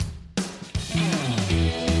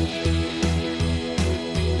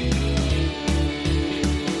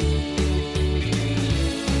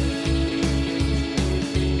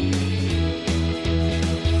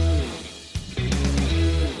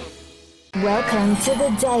Welcome to the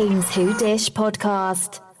Dames Who Dish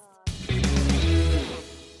podcast.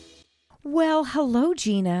 Well, hello,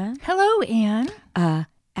 Gina. Hello, Anne.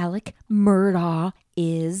 Alec Murdaugh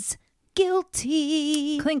is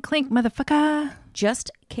guilty. Clink, clink, motherfucker. Just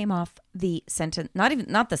came off the sentence,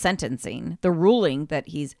 not the sentencing, the ruling that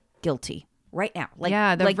he's guilty right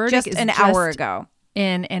now. The verdict just is an hour ago.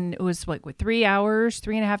 And it was like, 3 hours,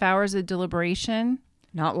 3.5 hours of deliberation?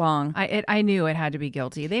 Not long. I knew it had to be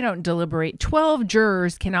guilty. They don't deliberate. 12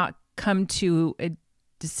 jurors cannot come to a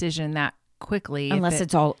decision that quickly. Unless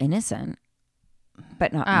it's all innocent.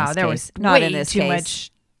 But not in this there case. was Not way in this too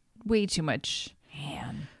case. way too much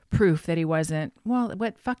Man. proof that he wasn't. Well,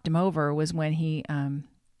 what fucked him over was when he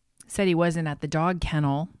said he wasn't at the dog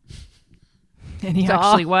kennel. And he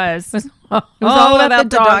actually was. It was all about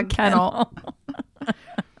the dog kennel.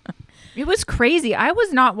 It was crazy. I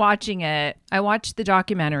was not watching it. I watched the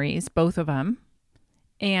documentaries, both of them.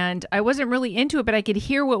 And I wasn't really into it, but I could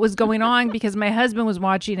hear what was going on because my husband was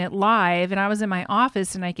watching it live and I was in my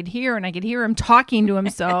office and I could hear him talking to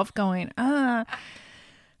himself going, oh,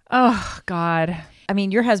 God. I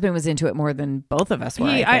mean, your husband was into it more than both of us were.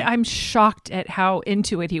 I'm shocked at how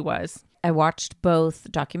into it he was. I watched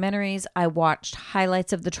both documentaries. I watched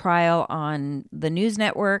highlights of the trial on the news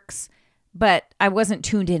networks, but I wasn't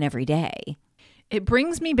tuned in every day. It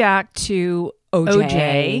brings me back to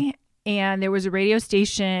OJ. And there was a radio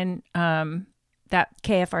station that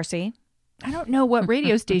KFRC. I don't know what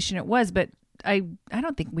radio station it was, but I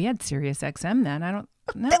don't think we had Sirius XM then. I don't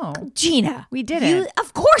know. Gina, we didn't.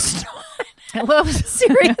 Of course not. I love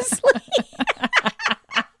seriously.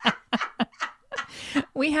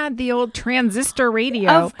 We had the old transistor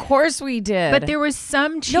radio. Of course we did. But there was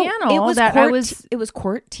some channel it was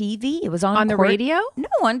Court TV. It was on the radio? No,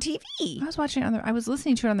 on TV. I was watching it I was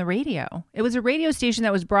listening to it on the radio. It was a radio station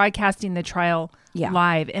that was broadcasting the trial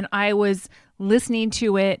live, and I was listening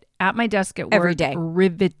to it at my desk at work every day,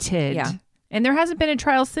 riveted. Yeah. And there hasn't been a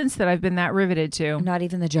trial since that I've been that riveted to. Not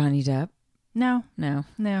even the Johnny Depp. No.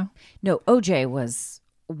 OJ was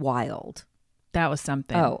wild. That was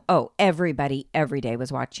something. Oh, everybody every day was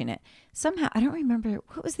watching it. Somehow, I don't remember,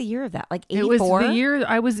 what was the year of that? Like 84? It was the year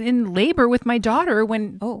I was in labor with my daughter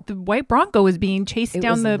when the white Bronco was being chased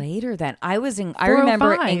down the... It was later then. I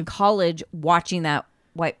remember in college watching that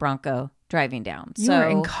white Bronco driving down. You were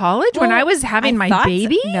in college when I was having my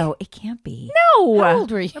baby? No, it can't be. No. How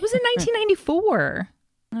old were you? It was in 1994.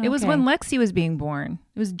 Okay. It was when Lexi was being born.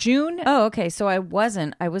 It was June. Oh, okay. So I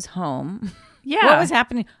wasn't. I was home. Yeah. What was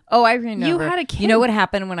happening? Oh, I remember. You had a kid. You know what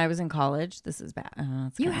happened when I was in college? This is bad.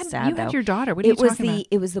 It's kind of sad, though. You had your daughter. What are you talking about?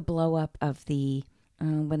 It was the blow up of the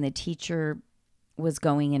when the teacher was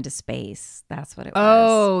going into space. That's what it was.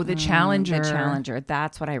 Oh, the Challenger. The Challenger.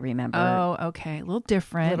 That's what I remember. Oh, okay. A little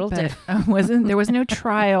different. There was no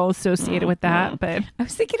trial associated with that, but I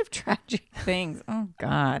was thinking of tragic things. Oh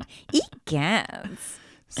God. Egans.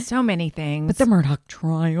 So many things. But the Murdaugh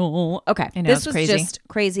trial. Okay. I know, this was crazy. Just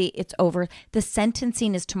crazy. It's over. The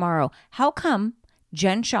sentencing is tomorrow. How come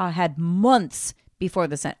Jen Shah had months before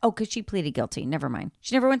the sentence? Oh, because she pleaded guilty. Never mind.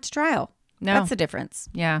 She never went to trial. No. That's the difference.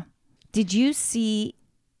 Yeah. Did you see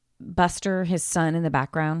Buster, his son, in the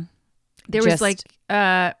background? There was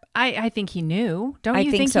I think he knew. Don't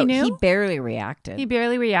you think so. He knew? He barely reacted.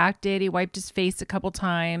 He wiped his face a couple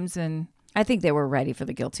times and... I think they were ready for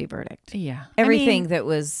the guilty verdict. Yeah. Everything that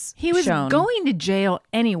was He was shown. going to jail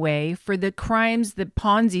anyway for the crimes, the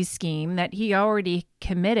Ponzi scheme that he already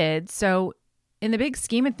committed. So in the big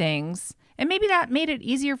scheme of things, and maybe that made it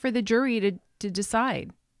easier for the jury to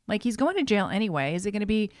decide. Like, he's going to jail anyway. Is it going to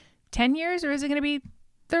be 10 years or is it going to be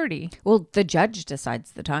 30? Well, the judge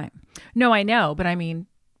decides the time. No, I know. But I mean,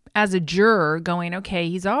 as a juror going, okay,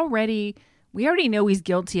 we already know he's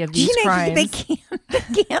guilty of these crimes. They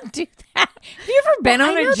can't do that. Have you ever been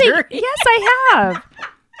on a jury? Yes, I have.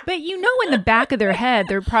 But you know, in the back of their head,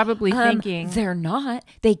 they're probably thinking... They're not.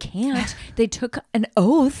 They can't. They took an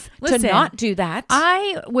oath to not do that.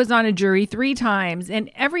 I was on a jury 3 times, and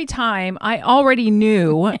every time I already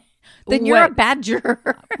knew... Then you're a bad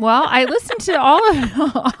juror. Well, I listened to all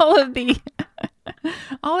of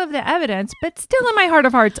the evidence, but still in my heart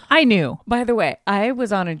of hearts, I knew. By the way, I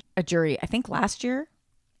was on a jury, I think last year,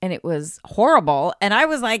 and it was horrible. And I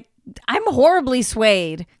was like, I'm horribly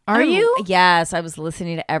swayed. Are you? Yes, I was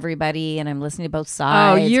listening to everybody and I'm listening to both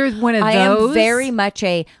sides. Oh, you're one of those? I am very much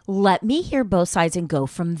let me hear both sides and go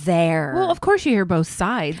from there. Well, of course you hear both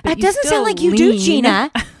sides. But that doesn't sound like you do,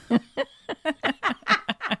 Gina.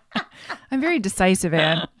 I'm very decisive,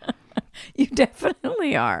 Anne. You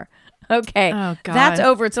definitely are. Okay. Oh, God. That's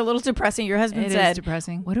over. It's a little depressing. Your husband said, is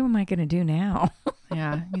depressing. What am I going to do now?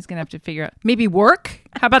 Yeah. He's going to have to figure out. Maybe work?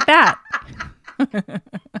 How about that?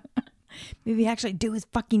 Maybe actually do his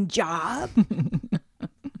fucking job.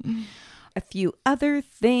 A few other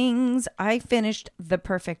things. I finished The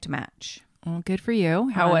Perfect Match. Well, good for you.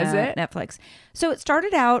 How was it? Netflix. So it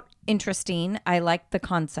started out interesting. I liked the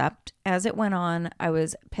concept. As it went on, I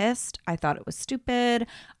was pissed. I thought it was stupid.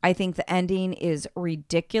 I think the ending is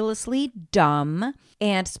ridiculously dumb.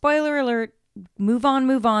 And spoiler alert, move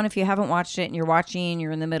on if you haven't watched it and you're watching,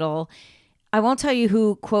 you're in the middle. I won't tell you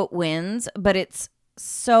who, quote, wins, but it's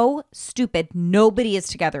so stupid. Nobody is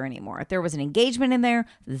together anymore. There was an engagement in there.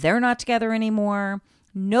 They're not together anymore.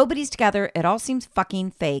 Nobody's together. It all seems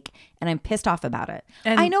fucking fake, and I'm pissed off about it.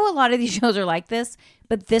 And I know a lot of these shows are like this,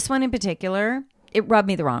 but this one in particular, it rubbed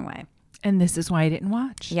me the wrong way. And this is why I didn't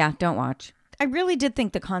watch. Yeah, don't watch. I really did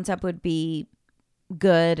think the concept would be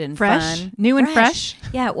good and fresh, fun. New and fresh.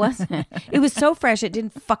 Yeah, it wasn't. It was so fresh, it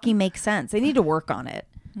didn't fucking make sense. They need to work on it.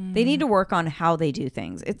 They need to work on how they do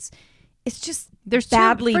things. It's just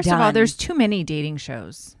badly done. First of all, there's too many dating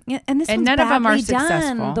shows. Yeah, and this one's none of them are badly done.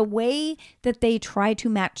 successful. The way that they try to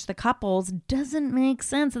match the couples doesn't make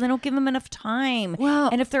sense, and they don't give them enough time. Well,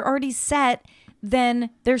 and if they're already set,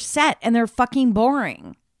 then they're set and they're fucking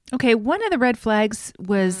boring. Okay, one of the red flags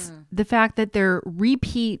was the fact that they're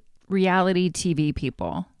repeat reality TV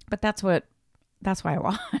people. But that's why I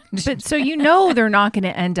watched. But so they're not going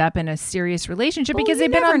to end up in a serious relationship because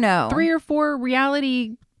they've been on 3 or 4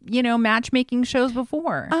 reality matchmaking shows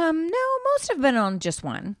before. No, most have been on just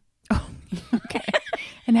one. Oh, okay.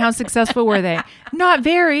 And how successful were they? Not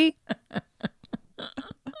very.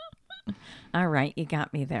 All right, you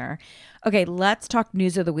got me there. Okay, let's talk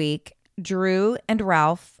news of the week. Drew and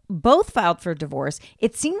Ralph both filed for divorce.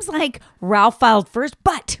 It seems like Ralph filed first,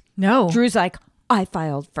 but no. Drew's like, I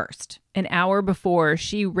filed first. An hour before,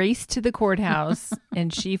 she raced to the courthouse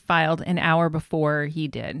and she filed an hour before he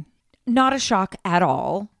did. Not a shock at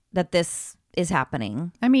all that this is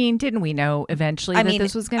happening. I mean, didn't we know eventually that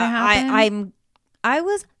this was going to happen? I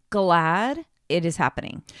was glad it is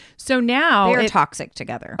happening. So now they're toxic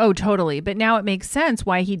together. Oh, totally. But now it makes sense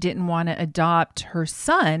why he didn't want to adopt her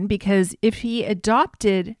son, because if he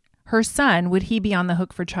adopted her son, would he be on the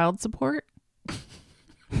hook for child support?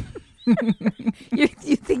 You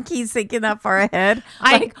think he's thinking that far ahead?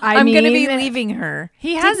 I'm going to be leaving her.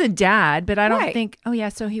 He has a dad, but I don't think. Oh yeah,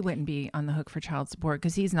 so he wouldn't be on the hook for child support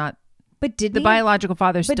because he's not. But did the biological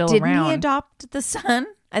father's still didn't around? He adopt the son?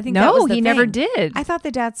 I think no, that was the he thing. never did. I thought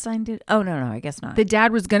the dad signed it. Oh no, I guess not. The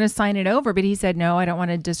dad was going to sign it over, but he said no. I don't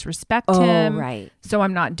want to disrespect him. Right. So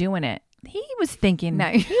I'm not doing it. He was thinking. No,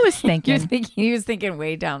 he was thinking. He was thinking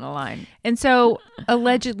way down the line. And so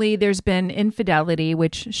allegedly, there's been infidelity,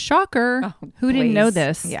 which shocker. Who didn't know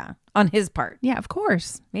this? Yeah, on his part. Yeah, of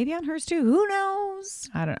course. Maybe on hers too. Who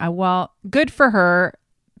knows? I don't know. Well, good for her.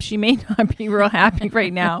 She may not be real happy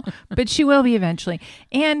right now, but she will be eventually.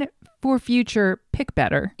 And for future, pick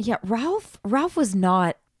better. Yeah, Ralph was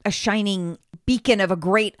not a shining beacon of a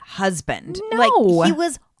great husband. No. Like, he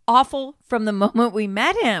was awful from the moment we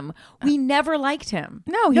met him. We never liked him.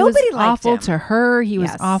 No, nobody was liked awful him. to her. He was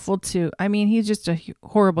awful to, I mean, he's just a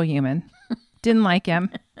horrible human. Didn't like him.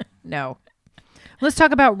 No. Let's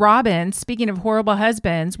talk about Robin. Speaking of horrible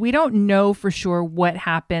husbands, we don't know for sure what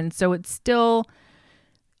happened. So it's still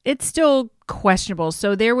questionable.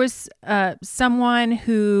 So there was someone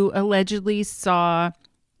who allegedly saw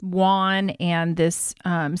Juan and this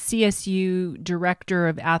CSU director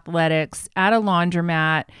of athletics at a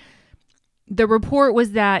laundromat. The report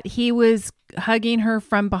was that he was hugging her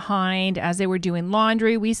from behind as they were doing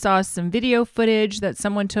laundry. We saw some video footage that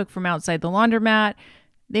someone took from outside the laundromat.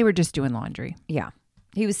 They were just doing laundry. Yeah.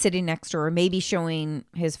 He was sitting next to her, maybe showing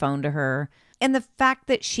his phone to her. And the fact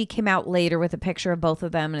that she came out later with a picture of both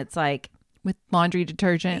of them, and it's like, with laundry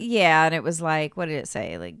detergent. Yeah. And it was like, what did it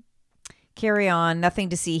say? Like, carry on, nothing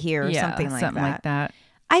to see here, or something like that.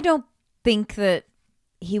 I don't think that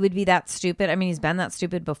he would be that stupid. I mean, he's been that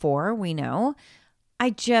stupid before, we know.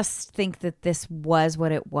 I just think that this was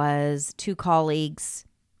what it was. 2 colleagues.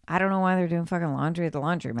 I don't know why they're doing fucking laundry at the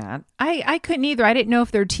laundromat. I couldn't either. I didn't know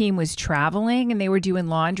if their team was traveling and they were doing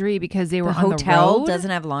laundry because they were on the road. The hotel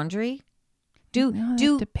doesn't have laundry? Do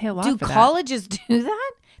colleges do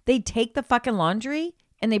that? They take the fucking laundry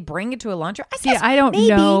and they bring it to a laundry? I don't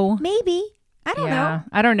know. Maybe. I don't know.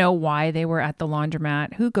 I don't know why they were at the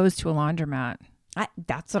laundromat. Who goes to a laundromat?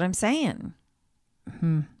 That's what I'm saying.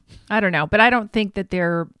 I don't know. But I don't think that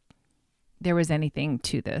there was anything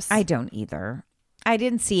to this. I don't either. I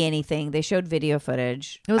didn't see anything. They showed video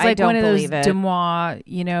footage. It was I like don't one of those believe it.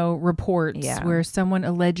 Deuxmoi, reports Yeah. where someone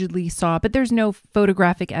allegedly saw, but there's no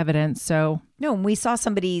photographic evidence. So No, we saw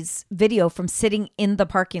somebody's video from sitting in the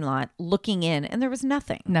parking lot looking in, and there was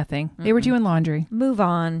nothing. nothing. They were doing laundry. Move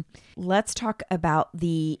on. Let's talk about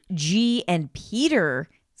the G and Peter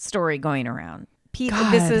story going around.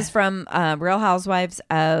 God. This is from Real Housewives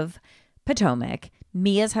of Potomac.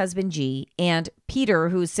 Mia's husband, G, and Peter,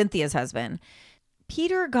 who's Cynthia's husband.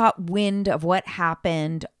 Peter got wind of what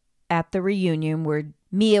happened at the reunion where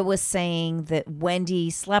Mia was saying that Wendy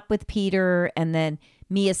slept with Peter, and then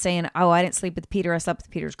Mia saying, "Oh, I didn't sleep with Peter. I slept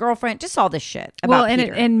with Peter's girlfriend." Just all this shit about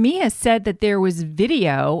Peter. And Mia said that there was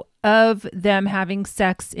video of them having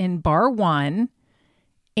sex in bar 1.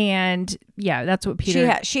 And yeah, that's what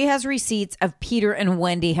Peter... She has receipts of Peter and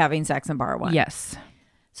Wendy having sex in bar 1. Yes.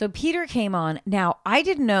 So Peter came on. Now, I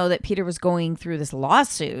didn't know that Peter was going through this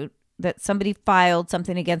lawsuit, that somebody filed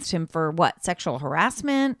something against him for what? Sexual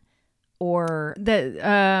harassment or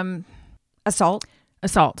assault?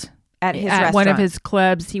 Assault. At his At one of restaurant. his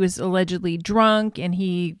clubs. He was allegedly drunk and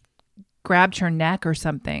he grabbed her neck or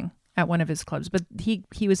something at one of his clubs. But he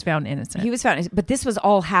was found innocent. He was found. But this was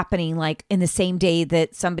all happening like in the same day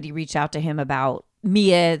that somebody reached out to him about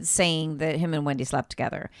Mia saying that him and Wendy slept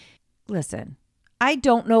together. Listen, I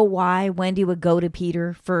don't know why Wendy would go to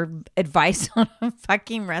Peter for advice on a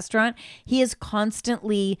fucking restaurant. He is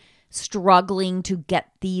constantly struggling to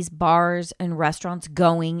get these bars and restaurants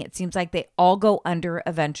going. It seems like they all go under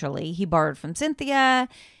eventually. He borrowed from Cynthia.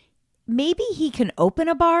 Maybe he can open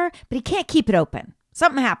a bar, but he can't keep it open.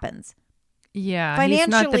 Something happens. Yeah, he's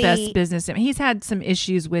not the Financially- best businessman. He's had some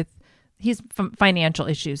issues with financial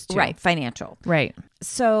issues too. Right, financial. Right.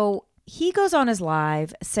 So he goes on his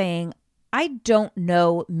live saying, I don't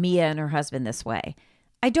know Mia and her husband this way.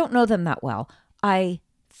 I don't know them that well. I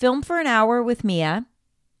filmed for an hour with Mia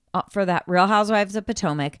for that Real Housewives of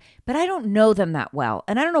Potomac, but I don't know them that well.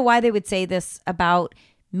 And I don't know why they would say this about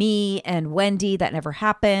me and Wendy. That never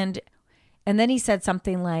happened. And then he said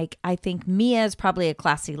something like, I think Mia is probably a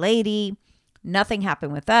classy lady. Nothing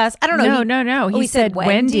happened with us. I don't know. No. He said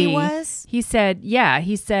Wendy Wendy was? He said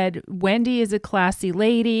Wendy is a classy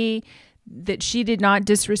lady, that she did not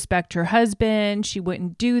disrespect her husband. She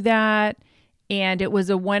wouldn't do that. And it was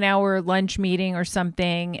a 1-hour lunch meeting or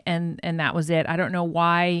something. And that was it. I don't know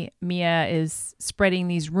why Mia is spreading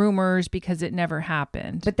these rumors because it never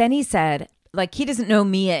happened. But then he said, like, he doesn't know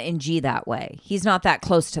Mia and G that way. He's not that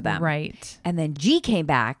close to them. Right. And then G came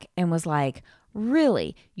back and was like,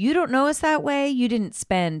 really? You don't know us that way? You didn't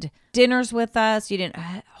spend dinners with us? You didn't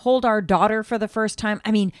hold our daughter for the first time?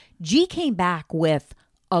 I mean, G came back with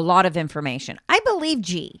a lot of information. I believe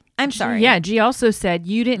G. I'm sorry. Yeah. G also said,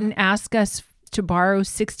 you didn't ask us to borrow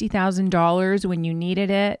 $60,000 when you needed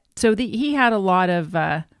it. So he had a lot of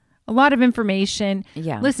information.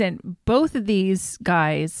 Yeah. Listen, both of these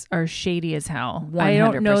guys are shady as hell. 100%. I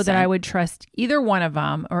don't know that I would trust either one of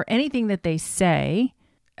them or anything that they say.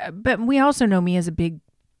 But we also know me as a big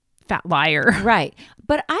fat liar. Right.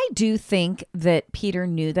 But I do think that Peter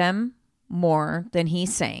knew them more than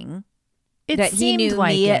he's saying. That he knew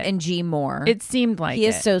like Mia it. and G more. It seemed like he it.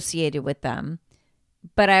 associated with them.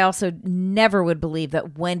 But I also never would believe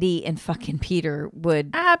that Wendy and fucking Peter would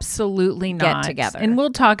absolutely not get together. And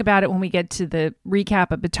we'll talk about it when we get to the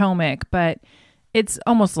recap of Potomac, but it's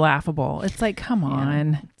almost laughable. It's like, come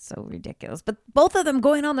on. It's so ridiculous. But both of them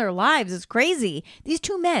going on their lives is crazy. These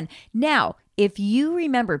two men. Now, if you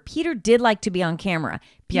remember, Peter did like to be on camera.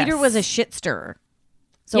 Peter Yes. was a shit stirrer.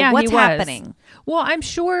 So Yeah, what's he was. happening? Well, I'm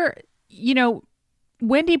sure,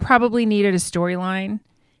 Wendy probably needed a storyline,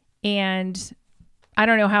 and I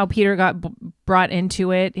don't know how Peter got brought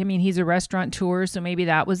into it. I mean, he's a restaurateur, so maybe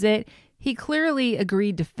that was it. He clearly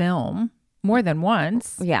agreed to film more than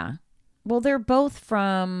once. Yeah. Well, they're both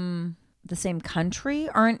from the same country,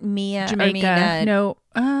 aren't Mia? Jamaica. No.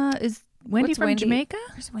 Is Wendy what's from Wendy? Jamaica?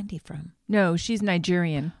 Where's Wendy from? No, she's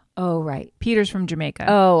Nigerian. Oh, right. Peter's from Jamaica.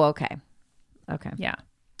 Oh, okay. Okay. Yeah.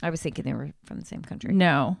 I was thinking they were from the same country.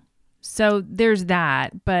 No. So there's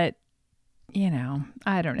that, but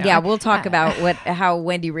I don't know. Yeah, we'll talk about how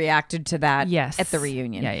Wendy reacted to that Yes. at the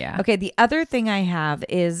reunion. Yeah. Okay, the other thing I have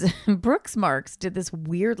is Brooks Marks did this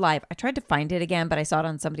weird live. I tried to find it again, but I saw it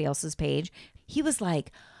on somebody else's page. He was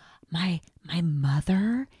like, my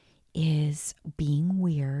mother is being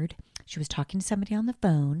weird. She was talking to somebody on the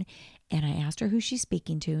phone, and I asked her who she's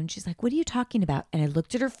speaking to, and she's like, what are you talking about? And I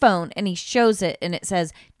looked at her phone, and he shows it, and it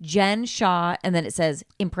says Jen Shaw, and then it says,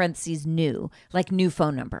 in parentheses, new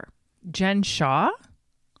phone number. Jen Shaw?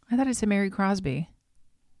 I thought it said Mary Crosby.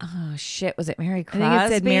 Oh, shit. Was it Mary Crosby? I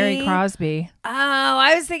think it said Mary Crosby. Oh,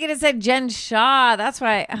 I was thinking it said Jen Shaw. That's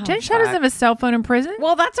why. Oh, Jen Shaw doesn't have a cell phone in prison?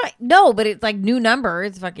 Well, that's why. No, but it's like new number.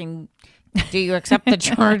 It's fucking. Do you accept the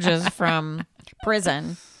charges from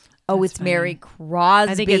prison? Oh, it's funny. Mary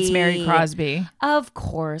Crosby. I think it's Mary Crosby. Of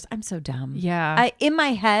course. I'm so dumb. Yeah. In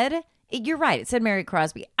my head, you're right. It said Mary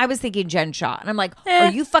Crosby. I was thinking Jen Shaw. And I'm like, are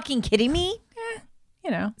you fucking kidding me?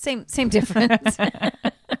 You know. Same difference.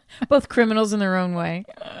 Both criminals in their own way.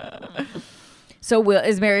 So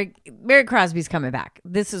is Mary Crosby's coming back?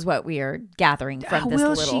 This is what we are gathering from this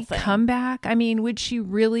little thing. Will she come back? I mean, would she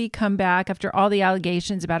really come back after all the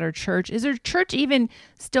allegations about her church? Is her church even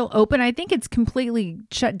still open? I think it's completely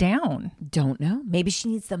shut down. Don't know. Maybe she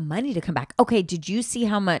needs the money to come back. Okay, did you see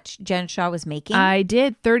how much Jen Shaw was making? I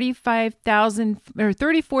did. $35,000 or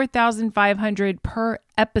 $34,500 per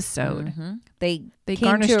episode. Mm-hmm. They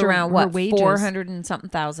came to around what, $400 and something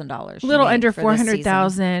thousand. A little under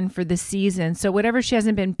 $400,000 for the season. So whatever she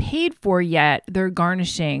hasn't been paid for yet, they're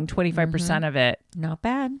garnishing 25% of it. Not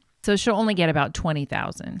bad. So she'll only get about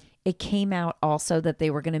 $20,000. It came out also that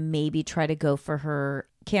they were going to maybe try to go for her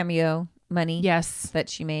cameo money. Yes, that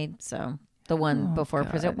she made. So the one before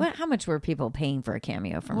prison. How much were people paying for a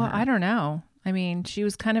cameo from her? Well, I don't know. I mean, she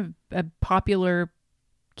was kind of a popular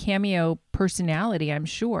cameo personality, I'm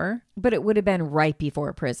sure. But it would have been right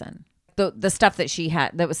before prison. The stuff that she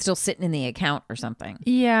had that was still sitting in the account or something.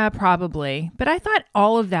 Yeah, probably. But I thought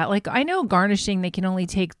all of that, like, I know garnishing, they can only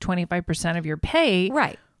take 25% of your pay.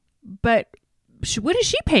 Right. But what is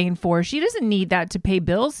she paying for? She doesn't need that to pay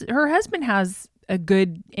bills. Her husband has a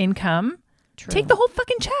good income. True. Take the whole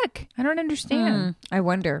fucking check. I don't understand. I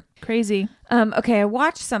wonder. Crazy. Okay, I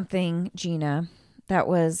watched something, Gina, that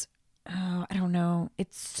was... Oh, I don't know.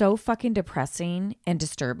 It's so fucking depressing and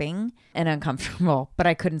disturbing and uncomfortable, but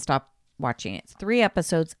I couldn't stop watching it. It's 3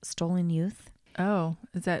 episodes, Stolen Youth. Oh,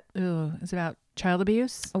 is it about child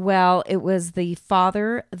abuse? Well, it was the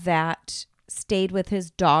father that stayed with his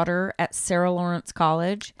daughter at Sarah Lawrence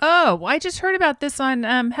College. Oh, I just heard about this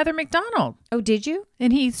on Heather McDonald. Oh, did you?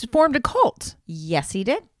 And he's formed a cult. Yes, he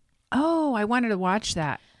did. Oh, I wanted to watch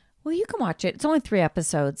that. Well, you can watch it. It's only 3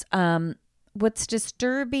 episodes. What's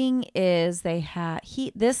disturbing is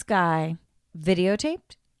this guy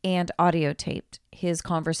videotaped and audio taped his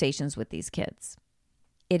conversations with these kids.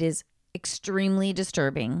 It is extremely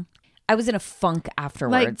disturbing. I was in a funk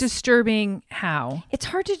afterwards. Like, disturbing how? It's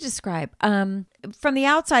hard to describe. From the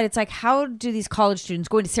outside, it's like, how do these college students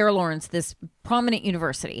going to Sarah Lawrence, this prominent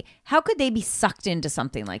university, how could they be sucked into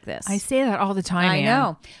something like this? I say that all the time, I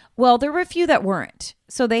know. Well, there were a few that weren't.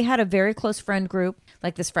 So they had a very close friend group,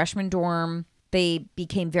 like this freshman dorm. They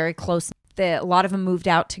became very close. A lot of them moved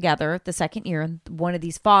out together the second year, and one of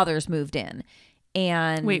these fathers moved in.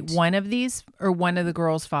 And wait, one of these or one of the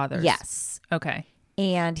girls' fathers? Yes. Okay.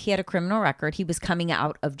 And he had a criminal record. He was coming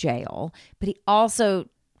out of jail, but he also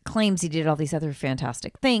claims he did all these other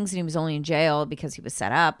fantastic things, and he was only in jail because he was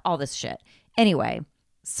set up, all this shit. Anyway,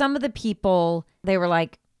 some of the people, they were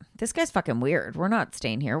like, this guy's fucking weird. We're not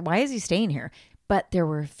staying here. Why is he staying here? But there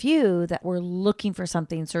were a few that were looking for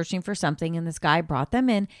something, searching for something, and this guy brought them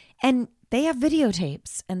in, and they have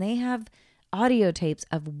videotapes and they have audio tapes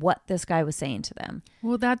of what this guy was saying to them.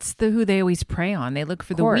 Well, that's who they always prey on. They look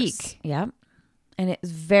for the weak. Yep. And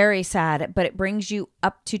it's very sad, but it brings you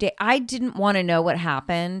up to date. I didn't want to know what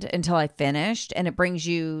happened until I finished, and it brings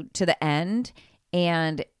you to the end.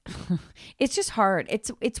 And it's just hard.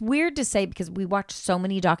 It's weird to say because we watch so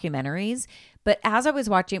many documentaries, but as I was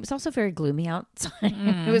watching, it was also very gloomy outside.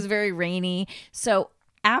 It was very rainy. So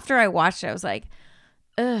after I watched it, I was like,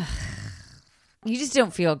 ugh. You just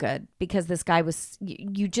don't feel good because this guy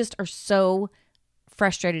you just are so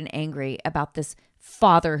frustrated and angry about this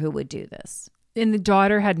father who would do this. And the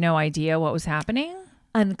daughter had no idea what was happening?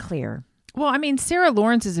 Unclear. Well, I mean, Sarah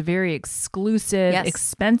Lawrence is a very exclusive,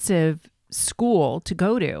 expensive school to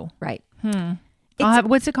go to. Right.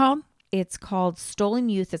 What's it called? It's called Stolen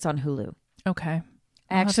Youth. It's on Hulu. Okay.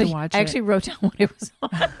 I actually wrote down what it was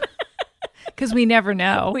on. Because we never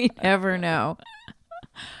know. We never know.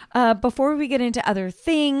 Before we get into other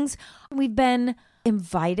things, we've been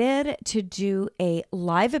invited to do a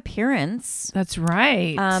live appearance. That's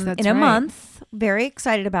right. In a month. Very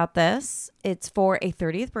excited about this. It's for a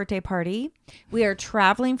 30th birthday party. We are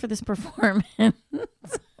traveling for this performance.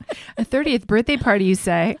 A 30th birthday party, you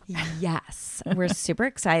say? Yes. We're super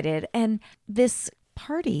excited. And this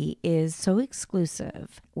party is so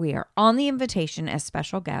exclusive. We are on the invitation as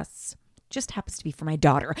special guests. Just happens to be for my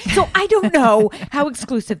daughter. So I don't know how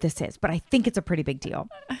exclusive this is, but I think it's a pretty big deal.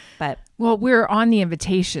 But well, we're on the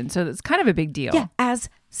invitation, so it's kind of a big deal. Yeah, as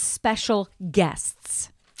special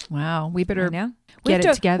guests. Wow. We better get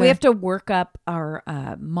it together. We have to work up our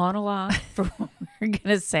monologue for what we're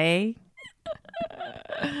going to say.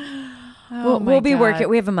 We'll be working.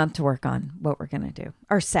 We have a month to work on what we're going to do.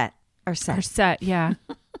 Our set. Yeah.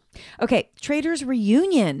 Okay. Traders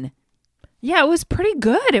reunion. Yeah, it was pretty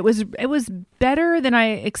good. It was better than I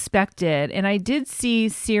expected. And I did see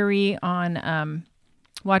Siri on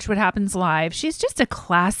Watch What Happens Live. She's just a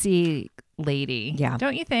classy lady. Yeah.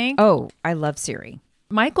 Don't you think? Oh, I love Siri.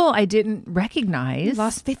 Michael, I didn't recognize. He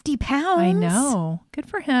lost 50 pounds. I know. Good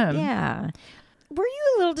for him. Yeah. Were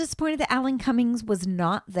you a little disappointed that Alan Cummings was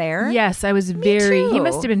not there? Yes, I was Me too. He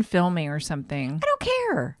must have been filming or something. I don't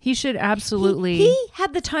care. He should absolutely. He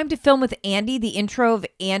had the time to film with Andy, the intro of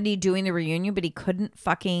Andy doing the reunion, but he couldn't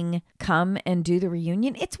fucking come and do the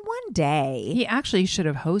reunion. It's one day. He actually should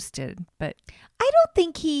have hosted, but I don't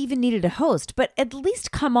think he even needed a host, but at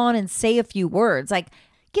least come on and say a few words. Like,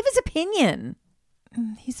 give his opinion.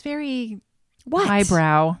 he's very What?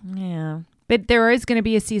 highbrow. Yeah. But there is going to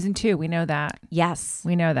be a season 2. We know that. Yes.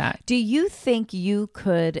 We know that. Do you think you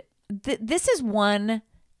could... this is one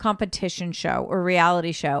competition show or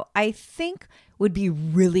reality show I think would be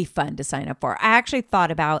really fun to sign up for. I actually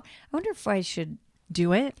thought about, I wonder if I should...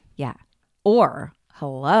 Do it? Yeah. Or,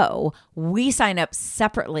 hello, we sign up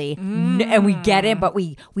separately and we get in, but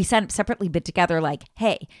we sign up separately, but together like,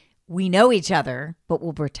 hey, we know each other, but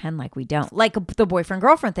we'll pretend like we don't. Like the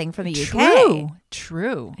boyfriend-girlfriend thing from the UK.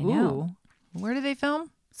 True. I know. Ooh. Where do they film?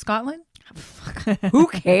 Scotland? Who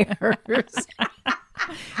cares?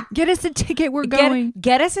 Get us a ticket. We're going.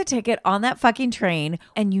 Get us a ticket on that fucking train.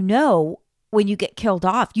 And you know, when you get killed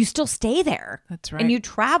off, you still stay there. That's right. And you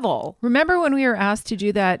travel. Remember when we were asked to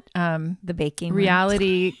do that The baking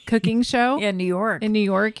reality cooking show? in New York. In New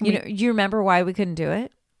York. Do you remember why we couldn't do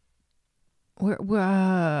it? It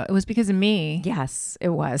was because of me. Yes, it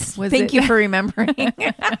was. Thank you for remembering.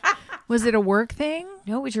 Was it a work thing?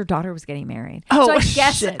 No, it was your daughter was getting married. Oh, so I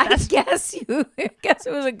shit. guess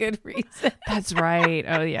it was a good reason. That's right.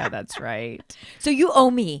 Oh, yeah, that's right. So you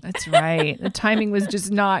owe me. That's right. The timing was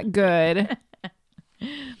just not good.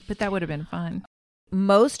 But that would have been fun.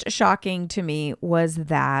 Most shocking to me was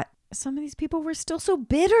that some of these people were still so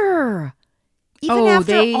bitter. Even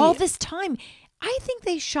after all this time. I think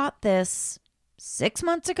they shot this 6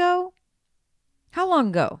 months ago. How long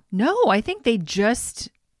ago? No, I think they just...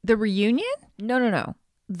 The reunion? No.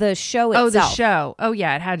 The show itself. Oh, the show. Oh,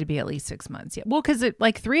 yeah. It had to be at least 6 months. Yeah. Well, because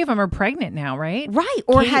 3 of them are pregnant now, right? Right.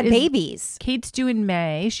 Or had babies. Kate's due in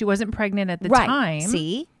May. She wasn't pregnant at the right. time.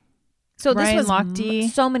 See? So Ryan this was Lochte.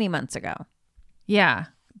 So many months ago. Yeah.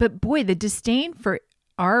 But boy, the disdain for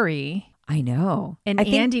Ari. I know. And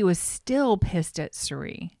Andy was still pissed at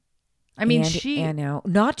Suri. I mean, I know.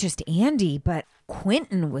 Not just Andy, but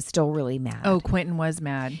Quentin was still really mad. Oh, Quentin was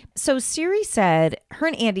mad. So Siri said her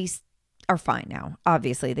and Andy are fine now.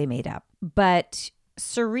 Obviously, they made up. But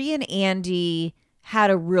Suri and Andy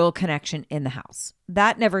had a real connection in the house.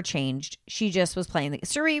 That never changed. She just was playing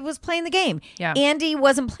Suri was playing the game. Yeah. Andy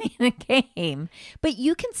wasn't playing the game. But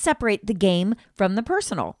you can separate the game from the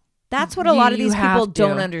personal. That's what a lot of these people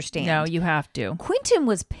don't understand. No, you have to. Quentin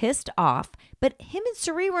was pissed off, but him and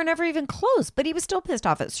Suri were never even close, but he was still pissed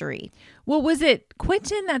off at Suri. Well, was it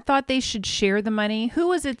Quentin that thought they should share the money? Who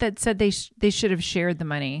was it that said they should have shared the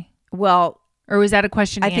money? Well, or was that a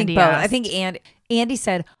question Andy think both. asked? I think Andy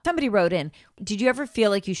said, somebody wrote in, did you ever feel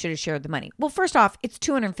like you should have shared the money? Well, first off, it's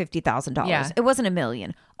 $250,000. Yeah. It wasn't $1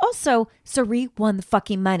 million. Also, Suri won the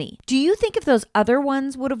fucking money. Do you think if those other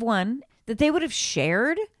ones would have won, that they would have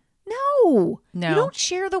shared? No. You don't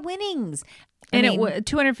share the winnings. And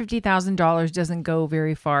 $250,000 doesn't go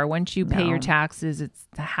very far. Once you pay your taxes, it's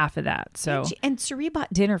half of that. So and Suri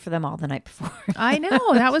bought dinner for them all the night before. I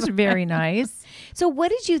know. That was very nice. So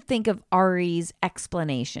what did you think of Ari's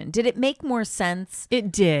explanation? Did it make more sense? It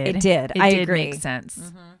did. It did. It I did agree. make sense.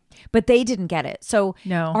 Mm-hmm. But they didn't get it. So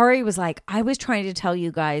no. Ari was like, I was trying to tell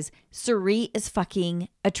you guys, Suri is fucking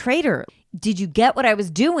a traitor. Did you get what I was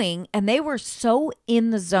doing? And they were so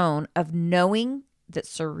in the zone of knowing that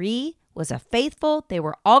Suri was a faithful. They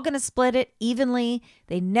were all going to split it evenly.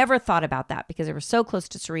 They never thought about that because they were so close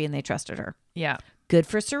to Suri and they trusted her. Yeah. Good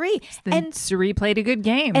for Suri. And Suri played a good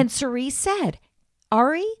game. And Suri said,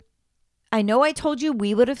 Ari, I know I told you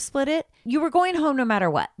we would have split it. You were going home no matter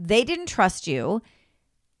what. They didn't trust you.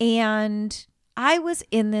 And I was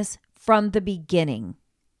in this from the beginning.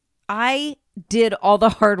 I did all the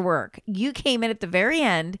hard work. You came in at the very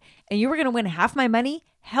end and you were going to win half my money?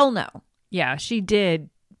 Hell no. Yeah, she did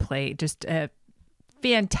play just a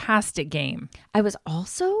fantastic game. I was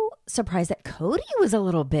also surprised that Cody was a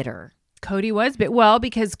little bitter. Cody was, but well,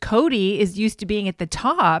 because Cody is used to being at the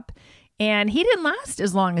top And he didn't last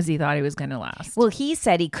as long as he thought he was going to last. Well, he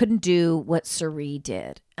said he couldn't do what Suri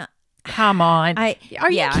did. Come on. Are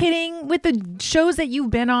you yeah. kidding? With the shows that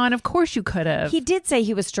you've been on, of course you could have. He did say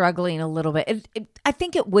he was struggling a little bit. I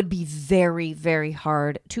think it would be very, very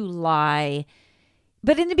hard to lie.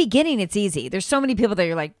 But in the beginning, it's easy. There's so many people that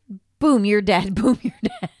you're like, boom, you're dead. Boom, you're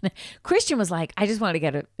dead. Christian was like, I just wanted to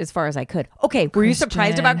get it as far as I could. Okay, were you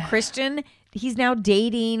surprised about Christian? He's now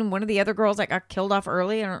dating one of the other girls that got killed off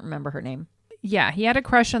early. I don't remember her name. Yeah, he had a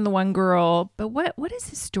crush on the one girl. But what is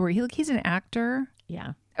his story? He's an actor.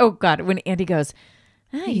 Yeah. Oh God, when Andy goes,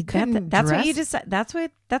 that's what you just that's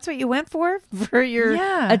what you went for your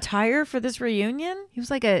attire for this reunion? He was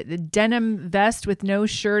like a denim vest with no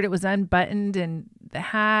shirt. It was unbuttoned and the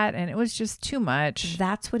hat, and it was just too much.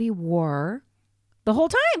 That's what he wore the whole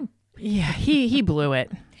time. Yeah, he blew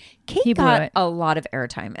it. Kate got a lot of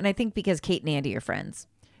airtime, and I think because Kate and Andy are friends.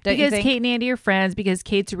 Because Kate and Andy are friends, because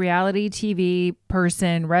Kate's a reality TV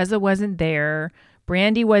person. Reza wasn't there.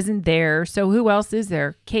 Brandy wasn't there. So who else is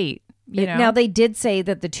there? Kate. You know? Now, they did say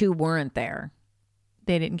that the two weren't there.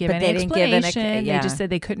 They didn't give any explanation. They just said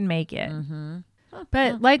they couldn't make it. Mm-hmm.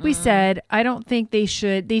 But like we said, I don't think they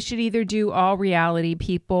should either do all reality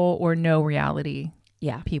people or no reality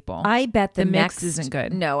people. I bet the mix isn't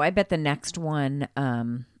good. No, I bet the next one,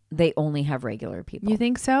 they only have regular people. You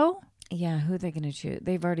think so? Yeah, who are they going to choose?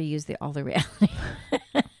 They've already used all the reality.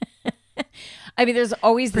 I mean, there's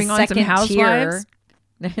always the second tier.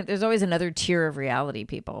 There's always another tier of reality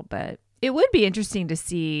people, but it would be interesting to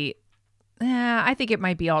see. I think it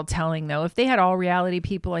might be all telling though. If they had all reality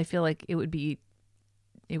people, I feel like it would be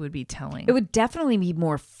telling. It would definitely be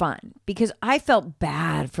more fun because I felt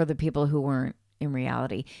bad for the people who weren't in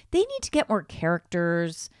reality. They need to get more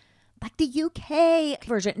characters, like the UK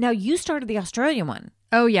version. Now you started the Australian one.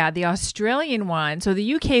 Oh, yeah, the Australian one. So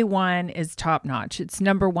the UK one is top notch. It's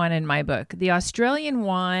number one in my book. The Australian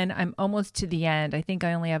one, I'm almost to the end. I think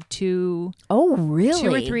I only have 2 or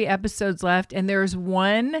 3 episodes left. And there's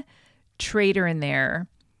one traitor in there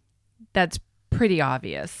that's pretty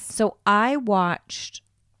obvious. So I watched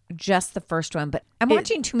just the first one, but I'm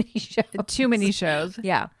watching too many shows. Too many shows.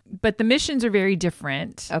 Yeah. But the missions are very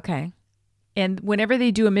different. Okay. And whenever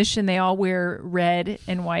they do a mission, they all wear red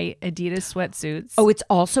and white Adidas sweatsuits. Oh, it's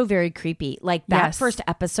also very creepy. Like that first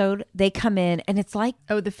episode, they come in and it's like...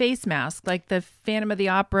 Oh, the face mask, like the Phantom of the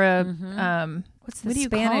Opera. Mm-hmm. What's the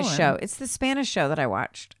Spanish show? It's the Spanish show that I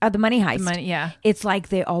watched. The Money Heist. Yeah. It's like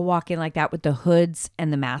they all walk in like that with the hoods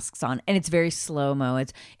and the masks on. And it's very slow-mo.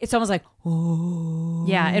 It's almost like... Oh.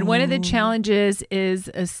 Yeah, and one of the challenges is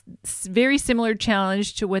a very similar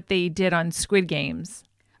challenge to what they did on Squid Games.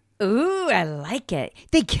 Ooh, I like it.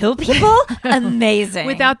 They kill people? Amazing.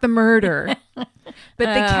 Without the murder. But the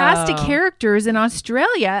cast of characters in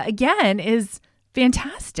Australia, again, is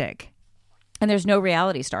fantastic. And there's no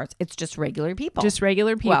reality stars. It's just regular people. Just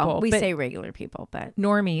regular people. Well, we say regular people, but...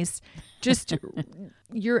 Normies. Just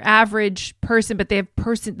your average person, but they have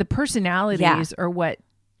the personalities are what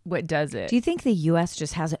does it. Do you think the U.S.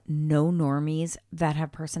 just has no normies that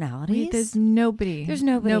have personalities? Wait, there's nobody. There's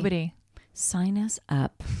nobody. Nobody. Sign us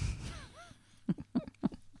up.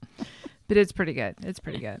 But it's pretty good. It's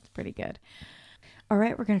pretty good. It's pretty good. All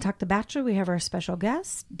right, we're going to talk The Bachelor. We have our special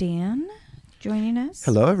guest, Dan, joining us.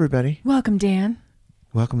 Hello, everybody. Welcome, Dan.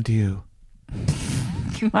 Welcome to you.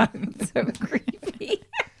 God, so creepy.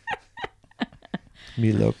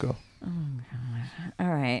 Me loco. Oh, God.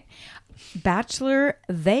 All right. Bachelor,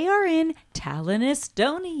 they are in Tallinn,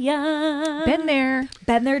 Estonia. Been there,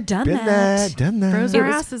 done that. Froze our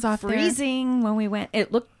asses off freezing when we went.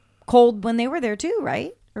 It looked cold when they were there too,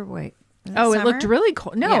 right? Or wait. Oh, it looked really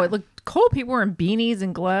cold. No, it looked cold. People were in beanies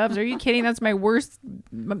and gloves. Are you kidding? That's my worst.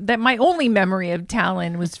 My only memory of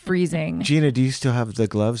Tallinn was freezing. Gina, do you still have the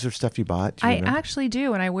gloves or stuff you bought? I actually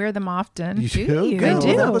do, and I wear them often. You do? Good. I do.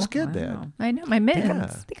 Well, that was good then. I know, my mittens. Yeah. I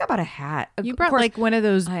think I bought a hat. You brought like one of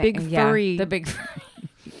those big furry. The big furry.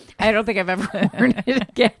 I don't think I've ever worn it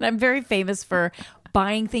again. I'm very famous for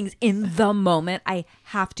buying things in the moment. I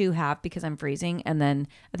have to have because I'm freezing. And then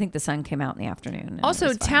I think the sun came out in the afternoon.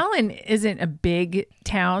 Also, Tallinn isn't a big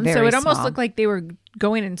town. Very so it almost small. looked like they were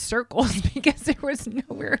going in circles because there was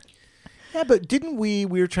nowhere. Yeah, but didn't we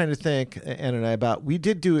were trying to think, Anna and I, about, we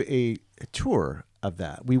did do a tour of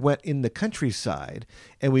that. We went in the countryside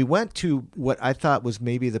and we went to what I thought was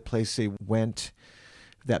maybe the place they went,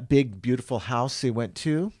 that big, beautiful house they went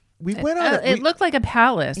to. We went on it looked like a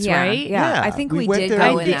palace, right? Yeah, I think we did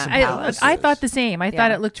go in that palace. I thought the same. I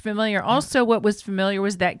thought it looked familiar. Also, what was familiar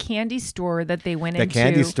was that candy store that they went into. The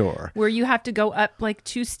candy store. Where you have to go up like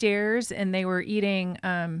 2 stairs and they were eating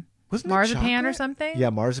Wasn't it marzipan or chocolate? something? Yeah,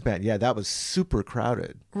 marzipan. Yeah, that was super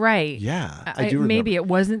crowded. Right. Yeah, I do remember. Maybe it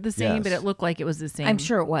wasn't the same, but Yes. it looked like it was the same. I'm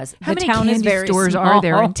sure it was. How the many town candy is very stores small. are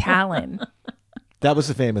there in Talon? That was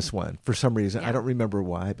a famous one for some reason. I don't remember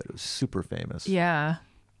why, but it was super famous. Yeah.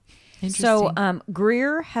 So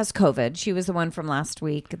Greer has COVID. She was the one from last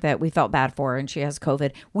week that we felt bad for, and she has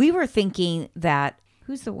COVID. We were thinking that,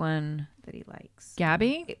 who's the one that he likes?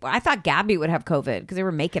 Gabby? I thought Gabby would have COVID because they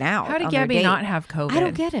were making out. How did on their Gabby date. not have COVID? I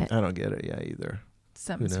don't get it. I don't get it, either.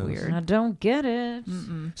 Something's Who knows? weird. I don't get it.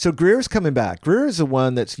 So Greer's coming back. Greer is the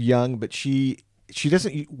one that's young, but she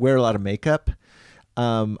doesn't wear a lot of makeup.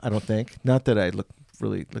 I don't think. Not that I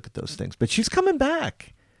really look at those things, but she's coming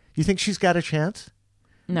back. You think she's got a chance?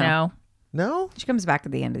 No. No? She comes back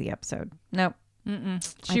at the end of the episode. Nope.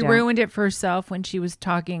 She don't. ruined it for herself when she was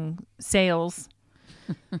talking sales.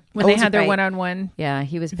 When Oh, they is had it their right? one-on-one. Yeah,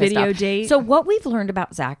 he was pissed Video off. date. So what we've learned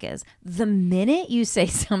about Zach is the minute you say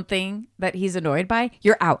something that he's annoyed by,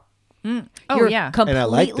 you're out. Oh, You're yeah. completely And I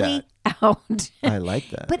like that. out. I like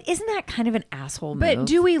that. But isn't that kind of an asshole But move?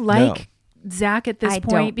 do we like Zach at this I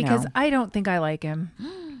point? don't Because know. I don't think I like him.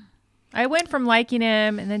 I went from liking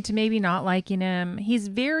him and then to maybe not liking him. He's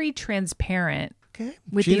very transparent. Okay.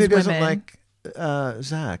 With Gina these doesn't women. like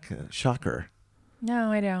Zach. Shocker.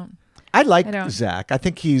 No, I don't. I like I don't. Zach. I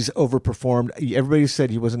think he's overperformed. Everybody said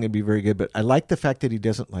he wasn't going to be very good, but I like the fact that he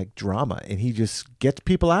doesn't like drama and he just gets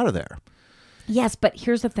people out of there. Yes, but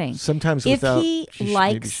here's the thing. Sometimes If without, he maybe you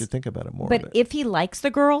likes- should think about it more. But if he likes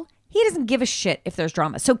the girl, he doesn't give a shit if there's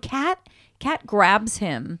drama. So Kat grabs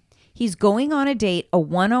him. He's going on a date, a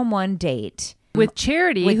one-on-one date. With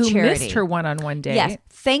Charity, With who Charity. missed her one-on-one date. Yes.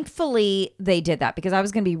 Thankfully, they did that because I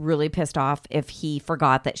was going to be really pissed off if he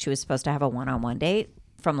forgot that she was supposed to have a one-on-one date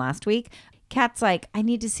from last week. Kat's like, I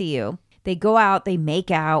need to see you. They go out, they make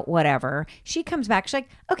out, whatever. She comes back. She's like,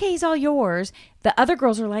 okay, he's all yours. The other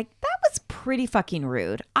girls are like, that was pretty fucking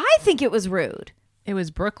rude. I think it was rude. It was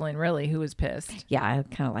Brooklyn, really, who was pissed. Yeah, I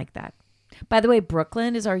kind of like that. By the way,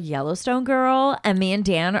 Brooklyn is our Yellowstone girl, and me and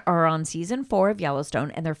Dan are on season 4 of Yellowstone,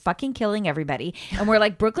 and they're fucking killing everybody. And we're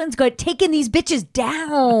like, Brooklyn's good, taking these bitches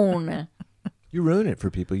down. you ruin it for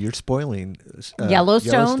people. You're spoiling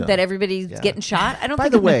Yellowstone, that everybody's Yeah. getting shot. I don't. By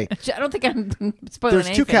think the I'm- way, I don't think I'm spoiling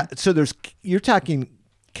There's two anything. So you're talking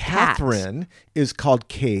Catherine is called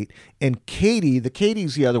Kate, and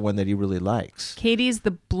Katie's the other one that he really likes. Katie's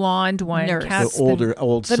the blonde one. Nurse. Kat's The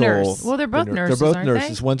old the soul. nurse. Well, they're both The nurses, They're both aren't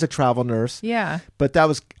nurses. they? One's a travel nurse. Yeah. But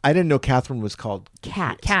I didn't know Catherine was called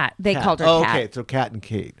Cat. Cat. They Kat. called her Oh, Cat. okay, so Kat and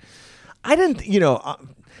Kate. I didn't,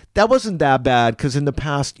 that wasn't that bad because in the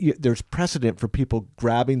past there's precedent for people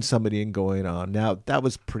grabbing somebody and going on. Now that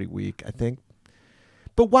was pretty weak, I think.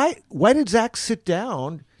 But why did Zach sit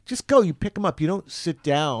down? Just go. You pick him up. You don't sit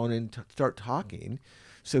down and start talking.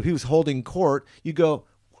 So he was holding court. You go,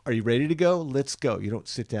 are you ready to go? Let's go. You don't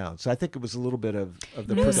sit down. So I think it was a little bit of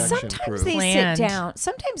the production crew. Sometimes they Planned. sit down.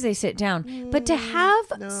 Sometimes they sit down. But to have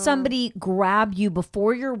somebody grab you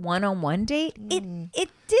before your one-on-one date, it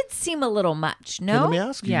did seem a little much. Okay, No. let me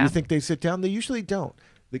ask you. Yeah. You think they sit down? They usually don't.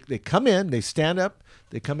 They come in, they stand up,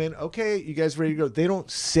 they come in. Okay, you guys ready to go? They don't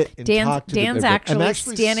sit and talk to Dan's the actually I'm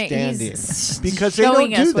actually standing. standing He's because they don't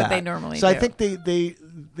showing do us that. what they normally so I do. think they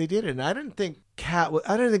did it. And I didn't think I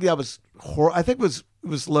didn't think that was horrible. I think it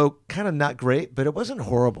was low, kind of not great, but it wasn't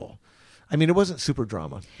horrible. I mean, it wasn't super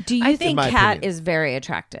drama. Do you in think my Kat opinion. is very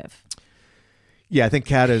attractive? Yeah, I think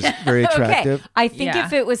Kat is very attractive. Okay. I think Yeah.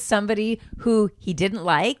 if it was somebody who he didn't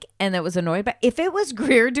like and that was annoyed by, if it was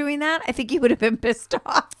Greer doing that, I think he would have been pissed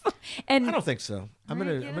off. And I don't think so. I'm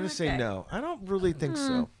gonna say okay. no. I don't really think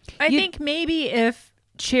so. I think maybe if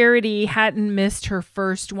Charity hadn't missed her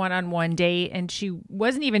first one-on-one date and she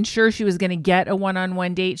wasn't even sure she was going to get a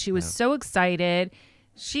one-on-one date, she was so excited.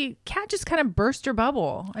 Kat just kind of burst her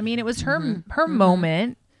bubble. I mean, it was her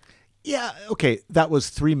moment. Yeah, okay, that was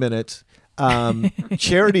 3 minutes.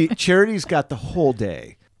 Charity's got the whole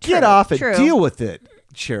day. Get off it. true. Deal with it,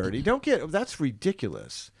 Charity. That's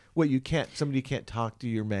ridiculous. What somebody can't talk to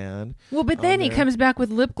your man. Well, but then he there. comes back with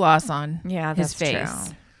lip gloss on Yeah, his that's face.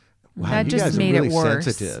 true. Wow, That you just guys made are it really worse.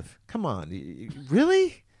 sensitive. Come on.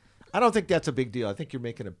 Really? I don't think that's a big deal. I think you're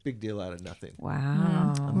making a big deal out of nothing.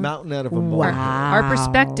 Wow. A mountain out of a molehill. Our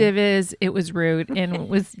perspective is it was rude and it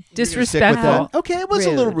was Stick with disrespectful. that? Okay, it was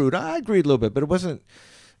a little Rude. rude. I agreed a little bit, but it wasn't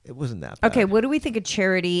that bad. Okay, what do we think of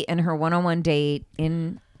Charity and her one-on-one date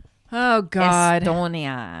in Oh, God.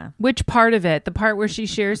 Estonia? Which part of it? The part where she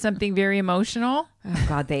shares something very emotional? Oh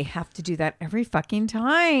God, they have to do that every fucking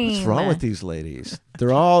time. What's wrong with these ladies? They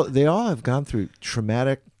all have gone through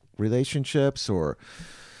traumatic relationships or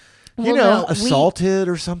Well, no, assaulted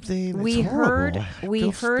or something. We It's horrible. heard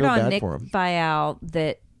I feel on bad Nick for 'em. Vial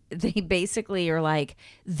that they basically are like,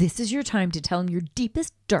 this is your time to tell him your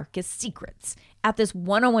deepest, darkest secrets at this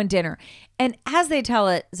one-on-one dinner. And as they tell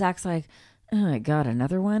it, Zach's like, oh my God,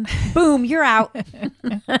 another one? Boom, you're out.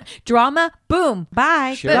 Drama, boom,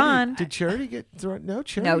 bye, gone. Did Charity get thrown? No,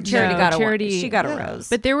 Charity. No, Charity got Charity- she got a yeah. rose.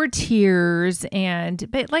 But there were tears,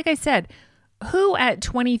 but like I said, who at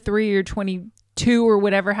 23 or 22 or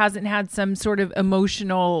whatever hasn't had some sort of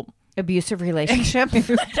emotional abusive relationship.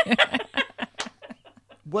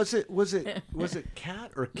 Was it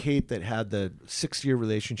Kat or Kate that had the 6-year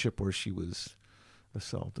relationship where she was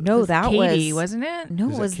assaulted? No, that Katie, was wasn't it? No,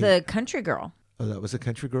 Was it that was Kate? the country girl. Oh, that was a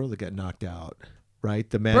country girl that got knocked out, right?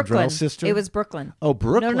 The Brooklyn. Mandrell sister. It was Brooklyn. Oh,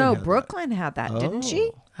 Brooklyn. No, had that. Brooklyn had that, didn't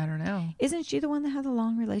she? Oh. I don't know. Isn't she the one that had the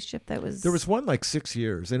long relationship that was? There was one like 6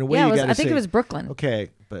 years. In a way, Yeah, you it was, gotta I think say, it was Brooklyn. Okay,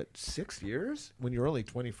 but 6 years when you're only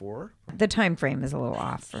 24. The time frame is a little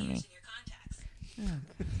off for me.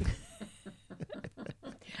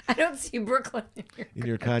 I don't see Brooklyn In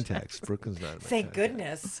your contacts, Brooklyn's not. In my Thank contacts.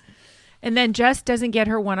 goodness. And then Jess doesn't get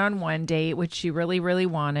her one-on-one date, which she really, really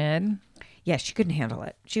wanted. Yeah, she couldn't handle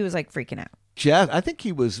it. She was like freaking out. Jeff, I think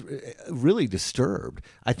he was really disturbed.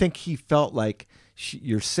 I think he felt like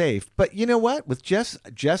you're safe. But you know what? With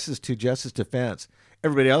Jess's defense,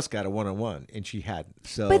 everybody else got a one-on-one, and she hadn't.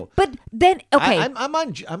 So, But then okay, I'm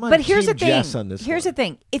on. but here's the Team thing. Jess on this. Here's one. the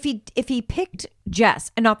thing. If he picked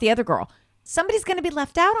Jess and not the other girl, somebody's going to be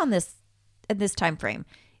left out on this in this time frame.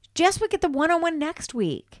 Jess would get the one-on-one next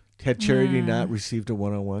week. Had Charity not received a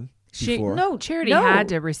one-on-one before? Charity No. had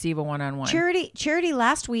to receive a one-on-one. Charity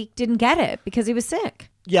last week didn't get it because he was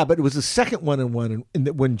sick. Yeah, but it was the second one-on-one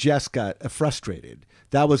when Jess got frustrated.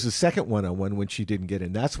 That was the second one-on-one when she didn't get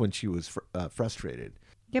in. That's when she was frustrated.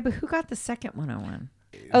 Yeah, but who got the second one-on-one?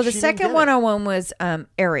 Oh, the She didn't second get it. one-on-one was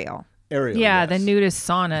Ariel. Ariel. Yeah, yes. the nudist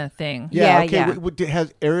sauna thing. Yeah, Yeah, okay. yeah.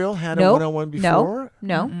 Has Ariel had a Nope. one-on-one before?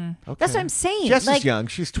 No. Okay. That's what I'm saying. Jess Like, is young.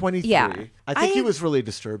 She's 23. Yeah. I think he I- was really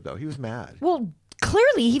disturbed, though. He was mad. Well,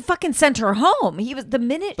 clearly he fucking sent her home. He was the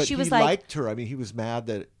minute But she was he like, liked her. I mean, he was mad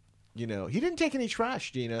that, he didn't take any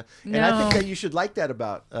trash, Gina. And I think No. that you should like that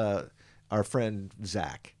about our friend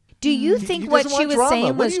Zach. do you He think doesn't what she want was drama. saying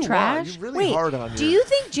What was do you want? trash? You're really Wait, hard on do your- you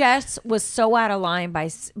think Jess was so out of line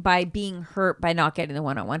by being hurt by not getting the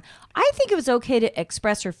one-on-one? I think it was okay to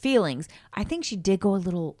express her feelings. I think she did go a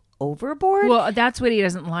little overboard. Well, that's what he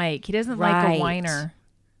doesn't like. He doesn't like Right. a whiner.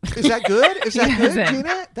 Is that good? Is that good, doesn't.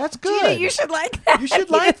 Gina? That's good. Gina, you should like that. You should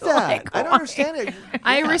He like doesn't that. like I don't wine. understand it.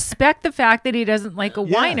 I Yeah. respect the fact that he doesn't like a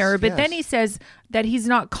Yes, whiner, but then yes. he says that he's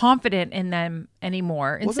not confident in them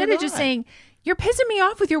anymore. Well, Instead they're of just not. saying, "You're pissing me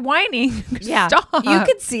off with your whining." Yeah. Stop. You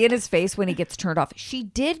could see in his face when he gets turned off. She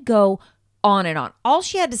did go on and on. All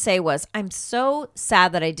she had to say was, I'm so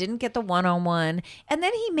sad that I didn't get the one-on-one. And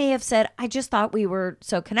then he may have said, I just thought we were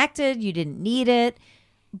so connected. You didn't need it.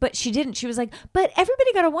 But she didn't. She was like, but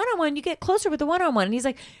everybody got a one-on-one. You get closer with the one-on-one. And he's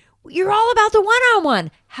like, you're all about the one-on-one.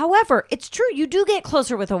 However, it's true. You do get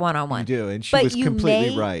closer with a one-on-one. You do, and she But was you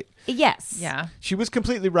completely may- right. Yes. Yeah. She was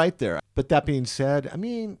completely right there. But that being said, I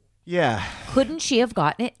mean, yeah. Couldn't she have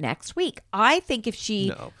gotten it next week? I think if she...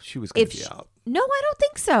 No, she was going if to be she- out. No, I don't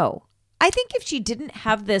think so. I think if she didn't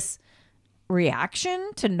have this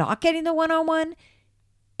reaction to not getting the one-on-one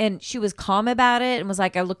and she was calm about it and was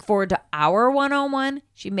like, I look forward to our one-on-one,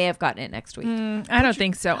 she may have gotten it next week. I don't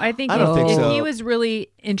think so. I think I don't if, think if so. he was really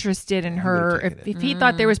interested in her, taken if he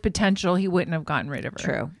thought there was potential, he wouldn't have gotten rid of her.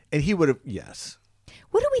 True. And he would have, yes.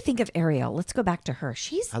 What do we think of Ariel? Let's go back to her.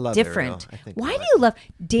 She's I love different. Ariel. I think Why I do like you love...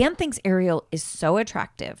 Dan thinks Ariel is so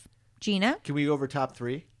attractive. Gina? Can we go over top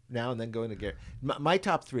three now and then go into Gary? My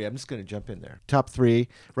top three, I'm just going to jump in there. Top three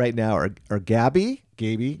right now are Gabby.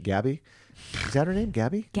 Is that her name?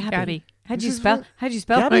 Gabby? Gabby. How'd you This is spell? what- How'd you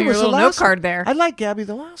spell it Gabby on your was the little note last card there? I like Gabby,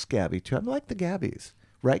 the last Gabby too. I like the Gabbies.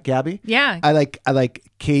 Right, Gabby? Yeah. I like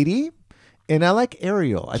Katie and I like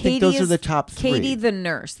Ariel. I think those are is the top three. Katie the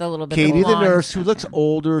nurse, the little bit Katie the blonde. nurse who looks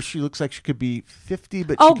older. She looks like she could be 50,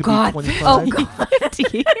 but Oh she could God! be 25. Oh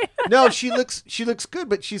God! No, she looks good,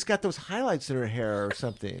 but she's got those highlights in her hair or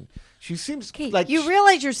something. She seems Okay, like you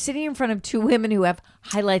realize you're sitting in front of two women who have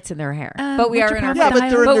highlights in their hair, but we what's are your in our problem Yeah, but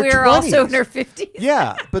they're in but their we are also 20s. in our 50s.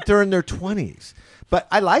 Yeah, but they're in their 20s. But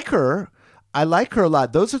I like her. I like her a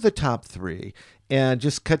lot. Those are the top three. And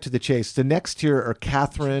just cut to the chase. The next tier are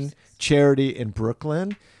Catherine, Charity, and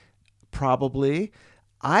Brooklyn. Probably.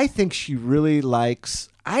 I think she really likes.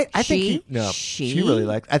 I think she really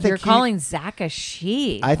likes. I think you're calling Zach a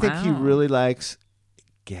she. I think he Wow. really likes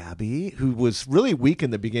Gabby, who was really weak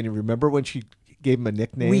in the beginning. Remember when she gave him a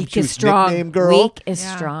nickname? Weak she is was strong. Nickname girl. Weak is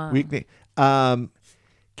Yeah. strong. Weak name.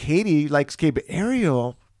 Katie likes Gabe.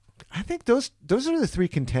 Ariel, I think those are the three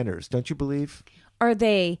contenders. Don't you believe? Are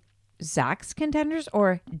they Zach's contenders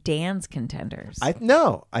or Dan's contenders?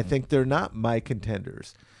 No, I think they're not my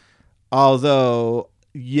contenders. Although,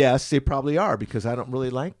 yes, they probably are because I don't really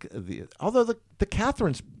like although the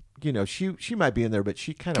Catherine's, she might be in there, but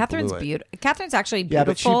she kind of Catherine's blew it. beautiful. Catherine's actually Yeah,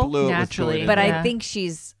 but beautiful. she blew it naturally. with Joy. But Yeah. I think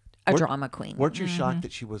she's a drama queen. Weren't you shocked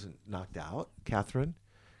that she wasn't knocked out, Catherine?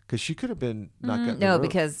 Because she could have been knocked out. No,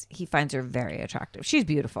 because he finds her very attractive. She's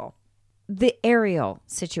beautiful. The Ariel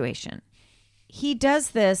situation. He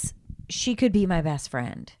does this. She could be my best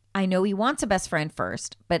friend. I know he wants a best friend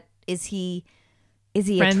first, but is he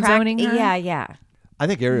Friend zoning her? Yeah. I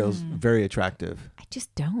think Ariel's very attractive. I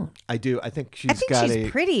just don't. I do. I think I think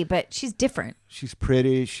she's pretty, but she's different. She's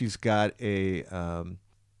pretty. She's got a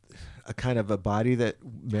kind of a body that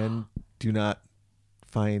men do not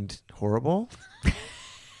find horrible.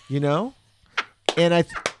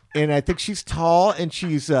 And I think she's tall and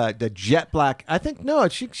she's the jet black. I think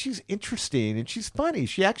she's interesting and she's funny.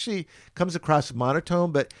 She actually comes across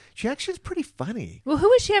monotone, but she actually is pretty funny. Well, who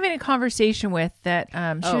was she having a conversation with that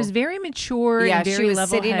she was very mature Yeah, and very she was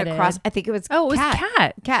sitting level-headed? across. I think it was. Oh, it was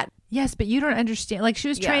Kat. Kat. Yes, but you don't understand. Like she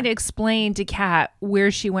was Yeah. trying to explain to Kat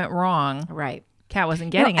where she went wrong. Right. Kat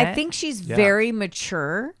wasn't getting it. I think she's very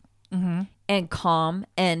mature and calm,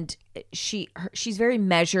 and she's very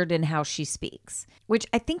measured in how she speaks, which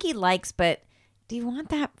I think he likes. But do you want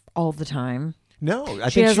that all the time? No, I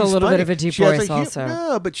She think has a she's little bit funny. of a deep She has voice also.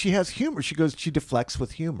 No, but she has humor. She deflects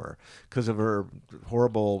with humor because of her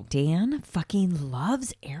horrible. Dan fucking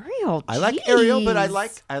loves Ariel. I like Ariel, but I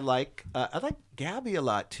Jeez. like Gabby a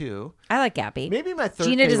lot too. I like Gabby. Maybe my third.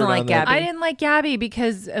 Gina doesn't favorite like on the- Gabby. I didn't like Gabby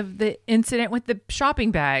because of the incident with the shopping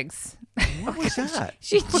bags. What was that?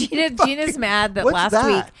 Gina's mad that What's last that?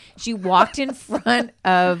 week she walked in front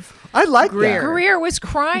of I like Greer. that. Greer was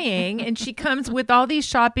crying and she comes with all these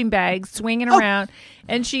shopping bags swinging around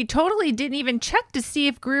and she totally didn't even check to see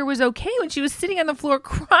if Greer was okay when she was sitting on the floor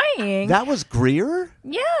crying. That was Greer.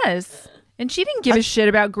 Yes. And she didn't give a shit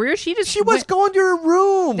about Greer. She just She was went- going to her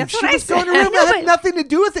room. That's she what I was going to said. her room. No, It had but- nothing to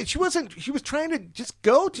do with it. She wasn't. She was trying to just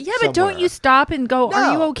go to. Yeah, but don't somewhere. you stop and go, No.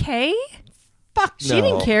 are you okay? Fuck She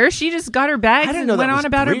didn't care. She just got her bags I didn't and know that went was on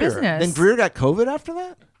about her Greer. business. Then Greer got COVID after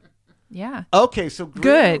that. Yeah. Okay, so Greer,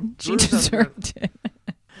 Good. She Greer's on- deserved it.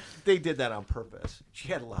 They did that on purpose. She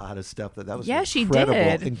had a lot of stuff that was Yeah, she incredible,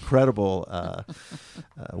 did. incredible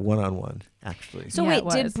one-on-one actually. So Yeah, wait, it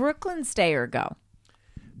was. did Brooklyn stay or go?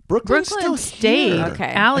 Brooklyn's Brooklyn still stayed. here.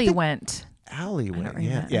 Okay. Allie I think- went. Allie went.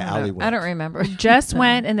 remember. Yeah, Allie went. I don't remember. Jess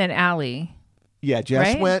went and then Allie. Yeah,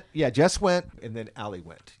 Jess Right? went. Yeah, Jess went, and then Allie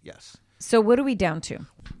went. Yes. So what are we down to?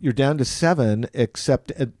 You're down to 7,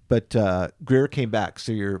 except but Greer came back,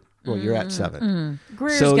 so you're at 7.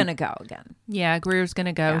 Greer's So- gonna go again. Yeah, Greer's going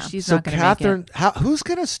to go. Yeah. She's So not going to Catherine, make it. who's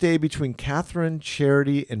going to stay between Catherine,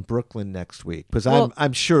 Charity, and Brooklyn next week? Because Well-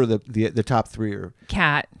 I'm sure the top 3 are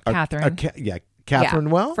Catherine. Catherine.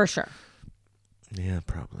 Yeah, Well, for sure. yeah,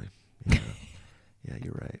 probably. Yeah, yeah,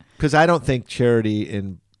 you're right. Because I don't think Charity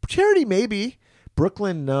maybe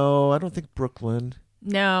Brooklyn. No, I don't think Brooklyn.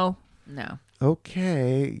 No. No.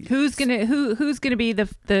 Okay, Who's gonna be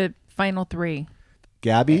the final 3?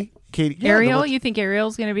 Gabby, Katie, yeah, Ariel? You think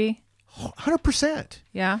Ariel's gonna be? 100%.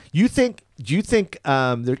 Yeah, Do you think he's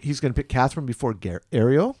going to pick Catherine before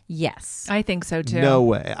Ariel? Yes. I think so too. No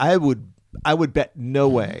way. I would bet no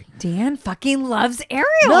way. Dan fucking loves Ariel.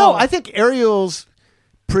 No, I think Ariel's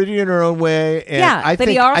pretty in her own way, and Yeah, I but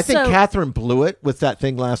think he I think also- Catherine blew it with that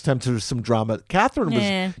thing last time. So there was some drama. Catherine was.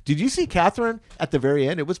 Nah. Did you see Catherine at the very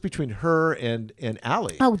end? It was between her and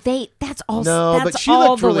Allie. Oh, that's all. no, that's but she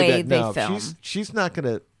all looked the really way good. they No, film. she's not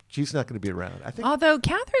gonna be around. I think. Although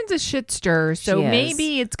Catherine's a shit stir, so She is.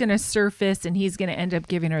 maybe it's gonna surface and he's gonna end up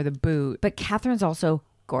giving her the boot. But Catherine's also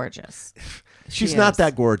gorgeous. She's She not is.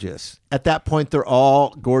 that gorgeous. At that point, they're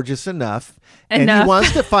all gorgeous enough. And he Enough.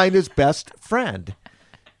 wants to find his best friend.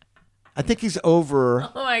 I think he's over.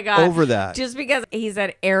 Oh my god. Over that. Just because he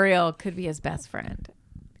said Ariel could be his best friend.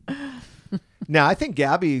 Now, I think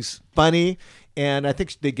Gabby's funny, and I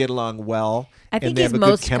think they get along well. I think and they he's have a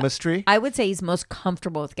most good chemistry. I would say he's most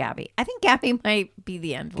comfortable with Gabby. I think Gabby might be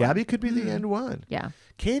the end one. Gabby could be the end one. Yeah.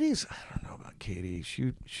 Katie's. I don't know about Katie.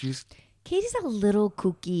 She's. Katie's a little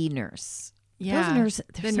kooky nurse. Yeah, Those nurses.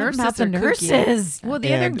 There's the something nurses about the are kooky. nurses. Well,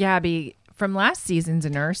 the other And- Gabby from last season's a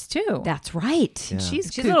nurse too. That's right. Yeah.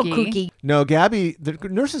 She's She's a little kooky. kooky. No, Gabby. The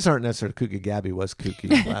nurses aren't necessarily kooky. Gabby was kooky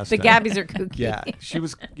last The time. Gabbies are kooky. Yeah, she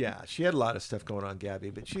was. Yeah, she had a lot of stuff going on, Gabby,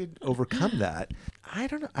 but she had overcome that. I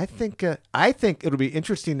don't know. I think it'll be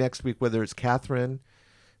interesting next week whether it's Catherine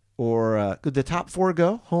or could the top 4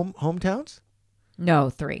 go hometowns. No,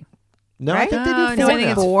 3. No, right? I think they do No, four I think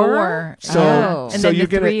now. it's four. So- and so then you're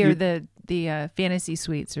the gonna- three are you- the fantasy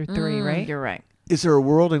suites are three, right? You're right. Is there a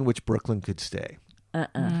world in which Brooklyn could stay? I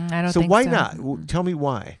don't So think why so. not? Tell me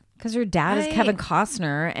why. Because her dad is I- Kevin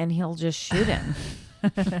Costner, and he'll just shoot him.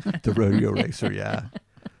 The rodeo racer, yeah.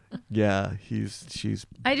 Yeah, she's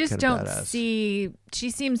I just kinda don't badass. see. She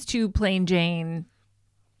seems too plain Jane.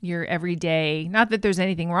 Your everyday. Not that there's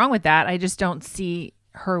anything wrong with that. I just don't see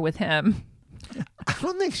her with him. I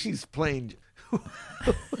don't think she's plain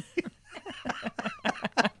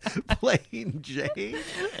plain Jane.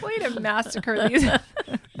 Way to massacre these.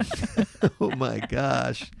 Oh my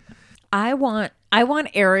gosh. I want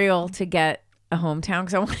Ariel to get a hometown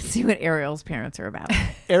because I want to see what Ariel's parents are about.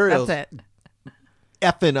 Ariel's That's it.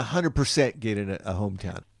 effing 100% getting a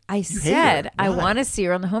hometown. I hate said her. I Why? want to see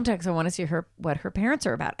her on the hometown because I want to see what her parents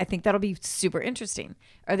are about. I think that'll be super interesting.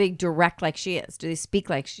 Are they direct like she is? Do they speak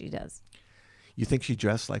like she does? You think she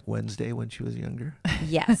dressed like Wednesday when she was younger?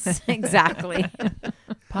 Yes, exactly.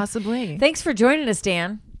 Possibly. Thanks for joining us,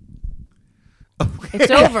 Dan. It's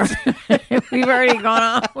over. We've already gone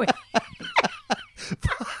on.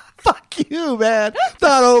 Fuck you, man. It's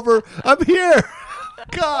not over. I'm here.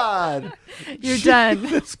 God. You're done.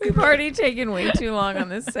 We've already taken way too long on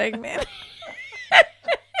this segment.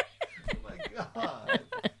 God.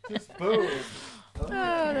 Just boom. Oh,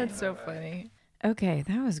 that's so funny. Okay,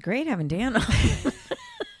 that was great having Dan on.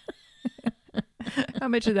 How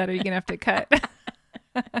much of that are you gonna have to cut?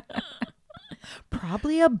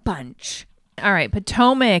 Probably a bunch. All right,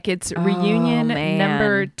 Potomac. It's reunion man.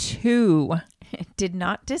 number 2. It did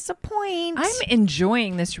not disappoint. I'm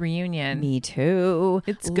enjoying this reunion. Me too.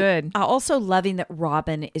 It's good. Also loving that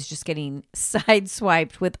Robin is just getting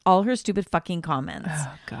sideswiped with all her stupid fucking comments.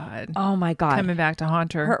 Oh God. Oh my God. Coming back to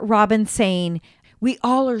haunt her. Robin saying, we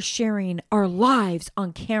all are sharing our lives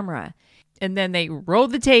on camera. And then they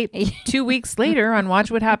rolled the tape 2 weeks later on Watch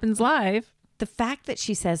What Happens Live. The fact that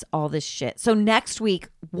she says all this shit. So next week,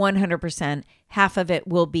 100%, half of it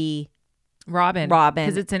will be, Robin. Robin.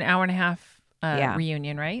 Because it's an hour and a half Yeah.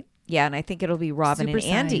 reunion, right? yeah, and I think it'll be Robin and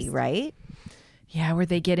Andy, Supersized. right? Yeah, where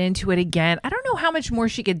they get into it again. I don't know how much more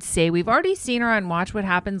she could say. We've already seen her on Watch What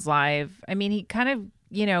Happens Live. I mean, he kind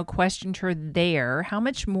of, questioned her there. How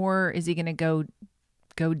much more is he going to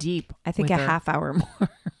go deep? I think with a her? half hour more.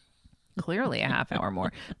 Clearly a half hour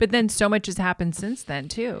more. But then so much has happened since then,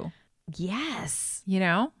 too. Yes.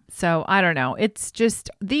 So I don't know. It's just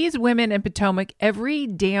these women in Potomac, every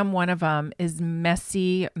damn one of them is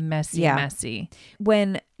messy. Yeah.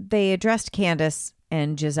 When they addressed Candace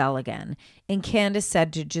and Giselle again, and Candace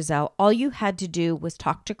said to Giselle, all you had to do was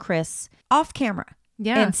talk to Chris off camera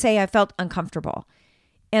and say, I felt uncomfortable.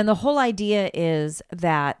 And the whole idea is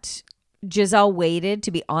that Giselle waited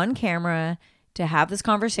to be on camera to have this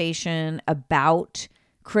conversation about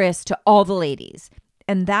Chris to all the ladies.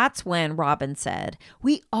 And that's when Robin said,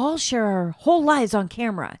 we all share our whole lives on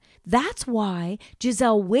camera. That's why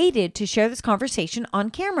Giselle waited to share this conversation on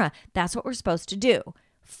camera. That's what we're supposed to do.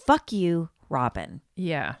 Fuck you, Robin.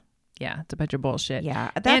 Yeah. It's a bunch of bullshit. Yeah,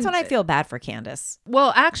 that's And- when I feel bad for Candace.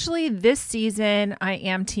 Well, actually, this season I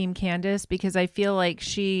am Team Candace because I feel like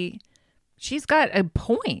she's got a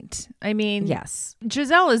point. I mean, Yes.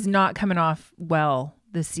 Giselle is not coming off well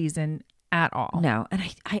this season at all. No, and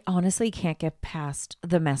I honestly can't get past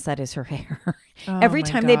the mess that is her hair. Oh Every my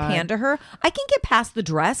time they God. pan to her, I can get past the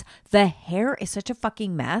dress. The hair is such a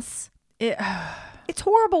fucking mess. It's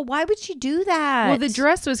horrible. Why would she do that? Well, the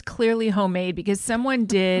dress was clearly homemade because someone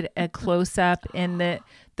did a close up and the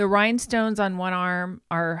rhinestones on one arm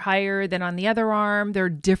are higher than on the other arm. They're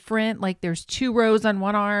different. Like there's 2 rows on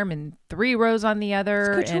one arm and 3 rows on the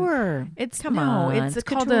other. It's couture. And it's Come on, It's it's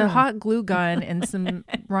called couture. a hot glue gun and some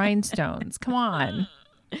rhinestones. Come on.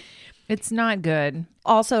 It's not good.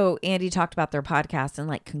 Also, Andy talked about their podcast and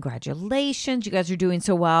like, congratulations, you guys are doing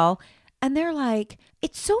so well. And they're like,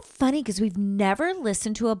 it's so funny because we've never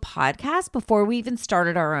listened to a podcast before we even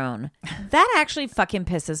started our own. That actually fucking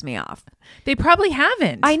pisses me off. They probably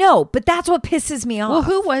haven't. I know, but that's what pisses me off. Well,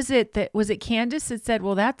 who was it was it Candace that said,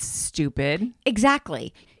 well, that's stupid.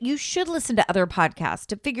 Exactly. You should listen to other podcasts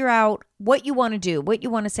to figure out what you want to do, what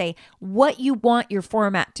you want to say, what you want your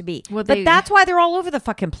format to be. Well, but that's why they're all over the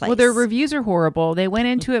fucking place. Well, their reviews are horrible. They went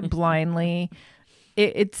into it blindly.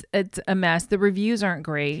 It's a mess. The reviews aren't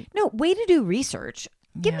great. No, way to do research.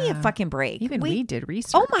 Give me a Yeah. fucking break. Even we did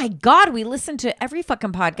research. Oh my God, we listen to every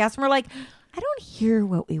fucking podcast and we're like, I don't hear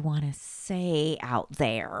what we want to say out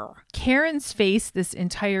there. Karen's face this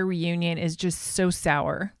entire reunion is just so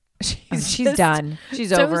sour. She's just done. She's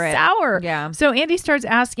so over it. sour. Yeah. So Andy starts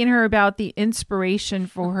asking her about the inspiration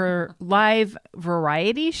for her live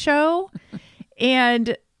variety show.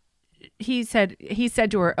 And he said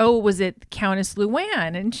to her, "Oh, was it Countess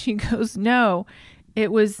Luann?" And she goes, "No,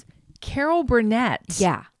 it was Carol Burnett."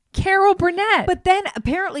 Yeah. Carol Burnett. But then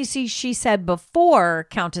apparently she said before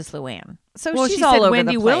Countess Luann. So Well, she's she all said over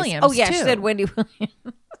Wendy the place. Williams, Oh yeah, she too. said Wendy Williams.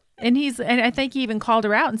 And I think he even called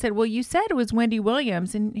her out and said, "Well, you said it was Wendy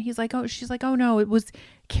Williams." And she's like, "Oh no, it was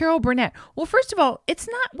Carol Burnett." Well, first of all, it's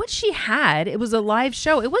not what she had. It was a live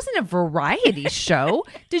show. It wasn't a variety show.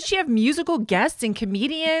 Did she have musical guests and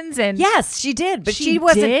comedians? And Yes, she did, but She she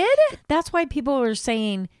wasn't. did? That's why people are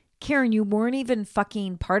saying, Karen, you weren't even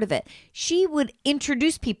fucking part of it. She would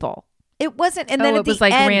introduce people. It wasn't, and then it at was the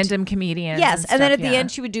like end, random comedians. Yes, and then stuff, at the yeah.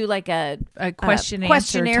 end, she would do like a question answer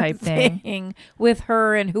questionnaire type thing. thing with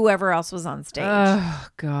her and whoever else was on stage. Oh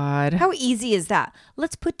God. How easy is that?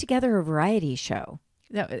 Let's put together a variety show.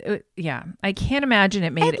 Yeah, I can't imagine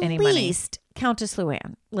it made At any money. least Countess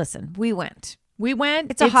Luann. Listen, we went. We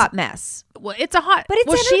went. It's a hot mess, Well, it's a hot. But it's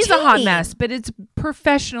well, she's a hot entertaining. mess, but it's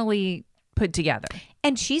professionally put together.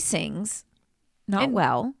 and she sings. Not And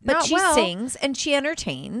well, but not she well. sings and she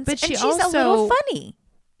entertains. But and she she's a little also- funny.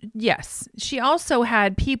 Yes. She also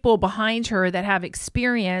had people behind her that have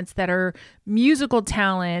experience, that are musical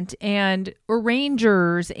talent and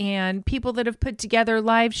arrangers and people that have put together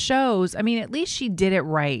live shows. I mean, at least she did it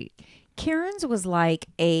right. Karen's was like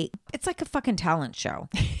it's like a fucking talent show.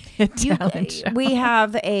 Talent show. We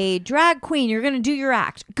have a drag queen. You're going to do your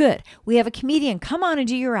act. Good. We have a comedian. Come on and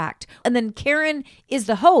do your act. And then Karen is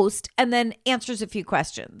the host and then answers a few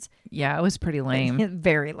questions. Yeah, it was pretty lame.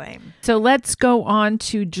 Very lame. So let's go on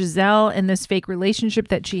to Giselle and this fake relationship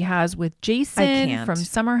that she has with Jason can't. from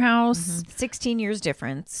Summer House. 16 years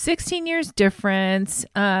difference. 16 years difference.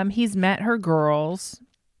 He's met her girls.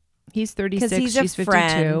 He's 36. 'Cause he's a she's 52.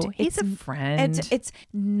 friend. He's a friend. It's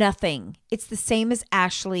nothing. It's the same as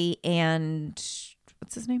Ashley and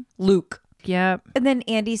what's his name? Luke. Yep. And then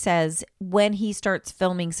Andy says, when he starts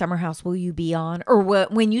filming Summer House, will you be on? Or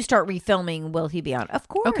when you start refilming, will he be on? Of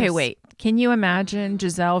course. Okay, wait. Can you imagine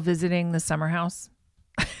Giselle visiting the Summer House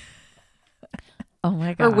Oh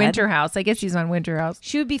my God. or Winter House? I guess she's on Winter House.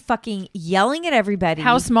 She would be fucking yelling at everybody.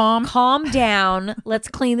 House mom. Calm down. Let's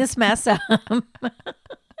clean this mess up.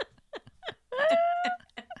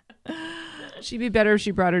 She'd be better if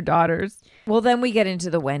she brought her daughters. Well, then we get into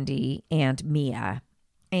the Wendy and Mia.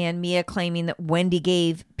 And Mia claiming that Wendy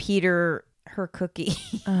gave Peter her cookie.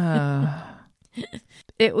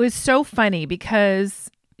 It was so funny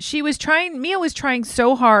because Mia was trying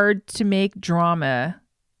so hard to make drama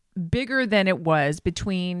bigger than it was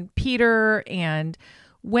between Peter and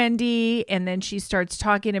Wendy. And then she starts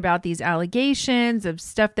talking about these allegations of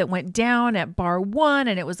stuff that went down at Bar 1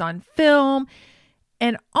 and it was on film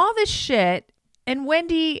and all this shit. And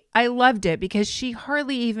Wendy, I loved it because she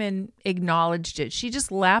hardly even acknowledged it. She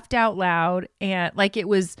just laughed out loud and like it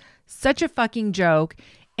was such a fucking joke.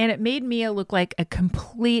 And it made Mia look like a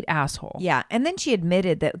complete asshole. Yeah. And then she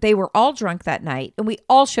admitted that they were all drunk that night and we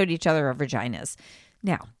all showed each other our vaginas.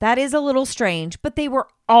 Now, that is a little strange, but they were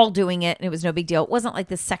all doing it and it was no big deal. It wasn't like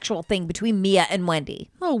this sexual thing between Mia and Wendy.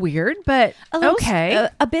 A little weird, but A little okay.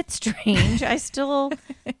 a bit strange. I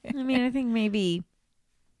think maybe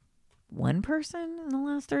one person in the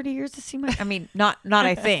last 30 years to see my, not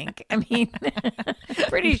I think.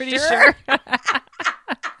 Pretty sure.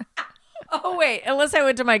 Oh, wait, unless I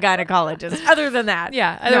went to my gynecologist. Other than that.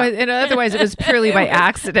 Yeah. Otherwise, it was purely by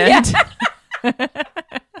accident.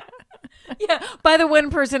 Yeah. By the one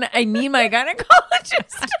person, I need my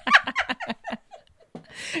gynecologist.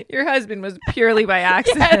 Your husband was purely by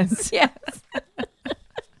accident. Yes.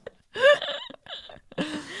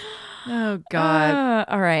 Oh, God.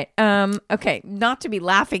 All right. Okay. Not to be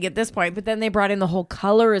laughing at this point, but then they brought in the whole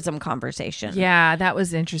colorism conversation. Yeah, that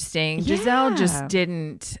was interesting. Giselle Yeah. just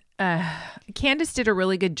didn't. Candace did a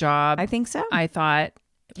really good job. I think so. I thought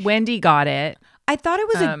Wendy got it. I thought it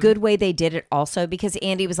was a good way they did it also because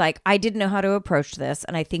Andy was like, I didn't know how to approach this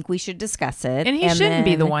and I think we should discuss it. And he shouldn't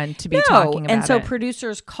be the one to be talking about And so it.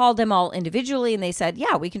 producers called them all individually and they said,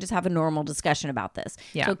 yeah, we can just have a normal discussion about this.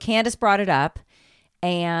 Yeah. So Candace brought it up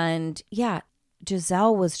and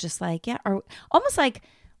Giselle was just like, almost like,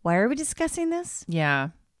 why are we discussing this? Yeah.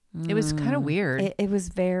 It was kind of weird. It was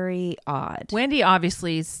very odd. Wendy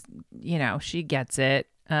obviously, she gets it.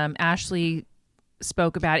 Ashley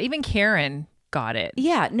spoke about it. Even Karen got it.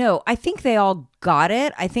 Yeah, no, I think they all got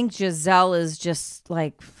it. I think Giselle is just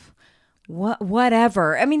like,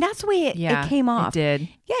 whatever. That's the way it came off. It did.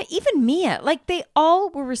 Yeah, even Mia. Like, they all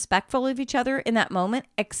were respectful of each other in that moment,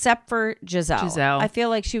 except for Giselle. I feel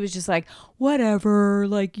like she was just like, whatever.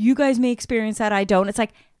 Like, you guys may experience that. I don't. It's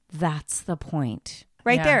like, that's the point.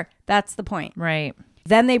 Right Yeah. there. That's the point. Right.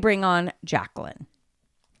 Then they bring on Jacqueline.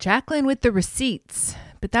 Jacqueline with the receipts.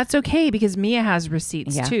 But that's okay because Mia has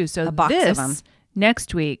receipts too. So a box of them.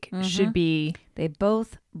 Next week should be... They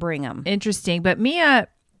both bring them. Interesting. But Mia,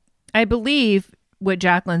 I believe what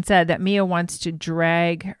Jacqueline said, that Mia wants to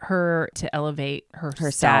drag her to elevate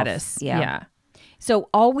her status. Yeah. So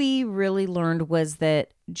all we really learned was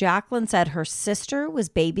that Jacqueline said her sister was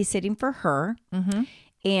babysitting for her. Mm-hmm.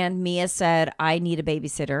 And Mia said, I need a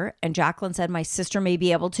babysitter. And Jacqueline said, my sister may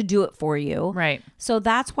be able to do it for you. Right. So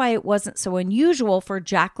that's why it wasn't so unusual for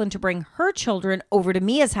Jacqueline to bring her children over to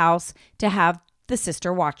Mia's house to have the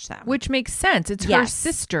sister watch them. Which makes sense. It's her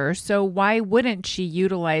sister. So why wouldn't she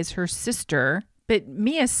utilize her sister? But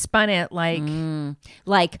Mia spun it like...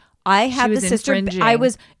 Like, I had the sister...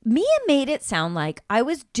 infringing. Mia made it sound like I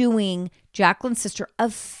was doing Jacqueline's sister a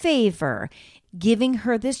favor, giving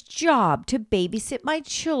her this job to babysit my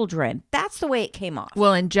children. That's the way it came off.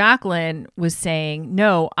 Well, and Jacqueline was saying,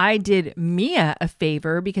 no, I did Mia a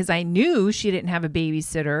favor because I knew she didn't have a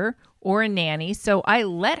babysitter or a nanny. So I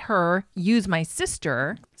let her use my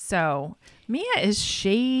sister. So Mia is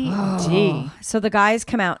shady. So the guys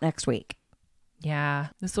come out next week. Yeah,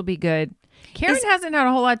 this will be good. Karen hasn't had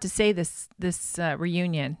a whole lot to say this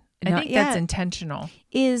reunion. I think that's intentional.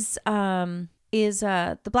 Is the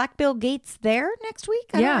Black Bill Gates there next week?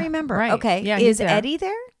 I don't remember. Right. Okay. Yeah, is Eddie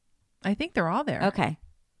there? I think they're all there. Okay.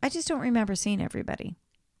 I just don't remember seeing everybody.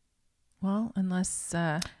 Well, unless...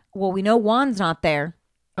 Well, we know Juan's not there.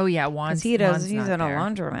 Oh, yeah, Juan's he's not in a there.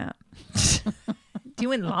 laundromat.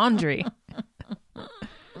 Doing laundry.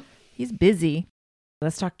 He's busy.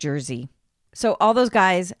 Let's talk Jersey. So all those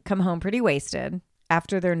guys come home pretty wasted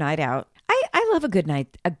after their night out. I love a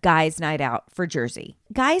guy's night out for Jersey.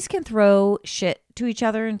 Guys can throw shit to each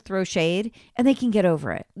other and throw shade, and they can get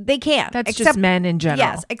over it. They can. That's just men in general.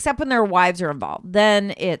 Yes, except when their wives are involved.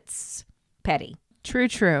 Then it's petty.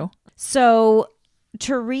 True. So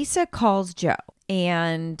Teresa calls Joe,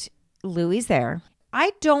 and Louie's there.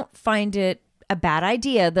 I don't find it a bad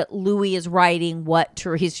idea that Louie is writing what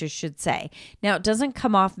Teresa should say. Now, it doesn't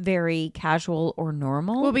come off very casual or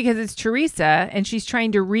normal. Well, because it's Teresa and she's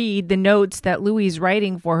trying to read the notes that Louie is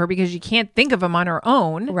writing for her because she can't think of them on her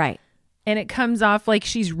own. Right. And it comes off like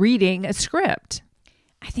she's reading a script.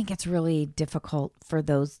 I think it's really difficult for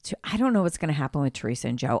those two. I don't know what's going to happen with Teresa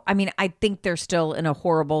and Joe. I mean, I think they're still in a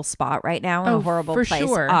horrible spot right now, in a horrible place,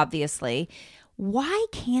 sure. Obviously. Why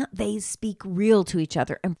can't they speak real to each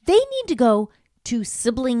other? And they need to go to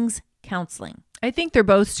siblings counseling. I think they're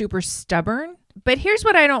both super stubborn. But here's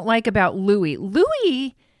what I don't like about Louie.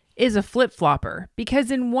 Louie is a flip-flopper because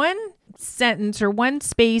in one sentence or one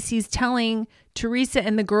space, he's telling Teresa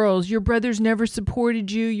and the girls, your brother's never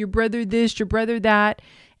supported you, your brother this, your brother that.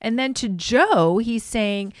 And then to Joe, he's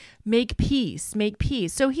saying, make peace, make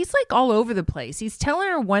peace. So he's like all over the place. He's telling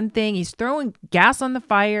her one thing, he's throwing gas on the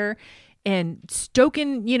fire and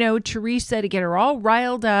stoking, Teresa to get her all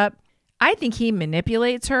riled up. I think he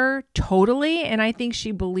manipulates her totally, and I think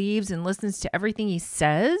she believes and listens to everything he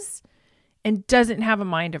says and doesn't have a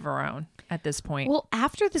mind of her own at this point. Well,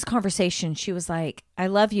 after this conversation, she was like, I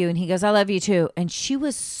love you. And he goes, I love you too. And she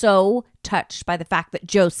was so touched by the fact that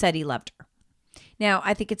Joe said he loved her. Now,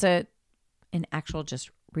 I think it's an actual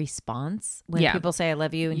just response when people say I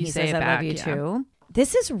love you and he says I love you too.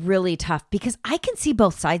 This is really tough because I can see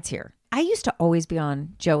both sides here. I used to always be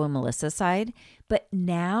on Joe and Melissa's side, but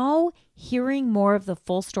now hearing more of the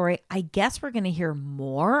full story, I guess we're going to hear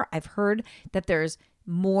more. I've heard that there's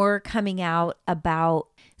more coming out about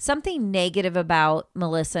something negative about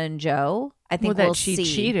Melissa and Joe. I think that she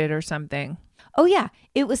cheated or something. Oh, yeah.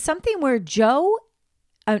 It was something where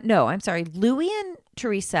Louie and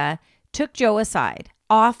Teresa took Joe aside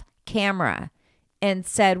off camera and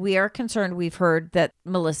said, we are concerned. We've heard that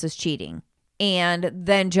Melissa's cheating. And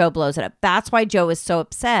then Joe blows it up. That's why Joe is so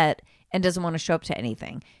upset and doesn't want to show up to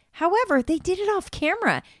anything. However, they did it off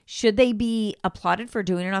camera. Should they be applauded for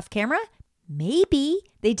doing it off camera? Maybe.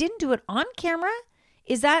 They didn't do it on camera.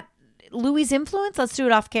 Is that Louie's influence? Let's do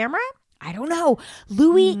it off camera? I don't know.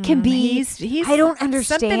 Louie can be... He's I don't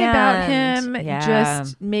understand. Something about him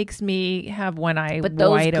just makes me have one eye but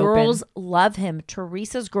those wide girls open. love him.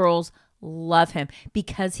 Teresa's girls love him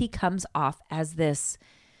because he comes off as this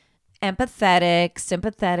empathetic,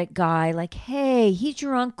 sympathetic guy. Like, hey, he's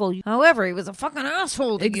your uncle. However, he was a fucking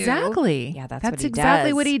asshole to Exactly. you. Yeah, that's what he exactly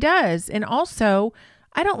does. what he does. And also,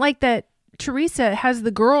 I don't like that Teresa has the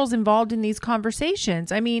girls involved in these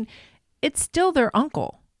conversations. I mean, it's still their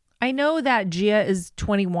uncle. I know that Gia is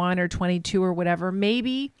 21 or 22 or whatever.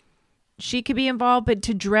 Maybe she could be involved, but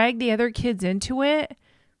to drag the other kids into it,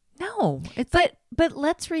 no. But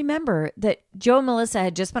let's remember that Joe and Melissa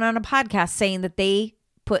had just been on a podcast saying that they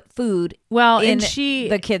put food Well, in and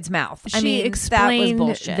the kid's mouth. She explained that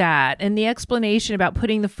was bullshit. that. And the explanation about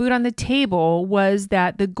putting the food on the table was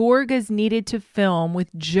that the Gorgas needed to film with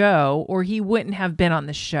Joe or he wouldn't have been on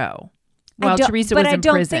the show. Well, Teresa was in prison.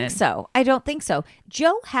 But I don't think so. I don't think so.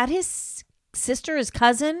 Joe had his sister, his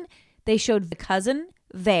cousin. They showed the cousin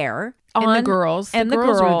there. And the girls. And the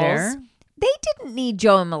girls were there. They didn't need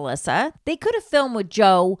Joe and Melissa. They could have filmed with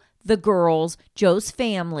Joe, the girls, Joe's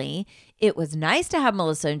family. It was nice to have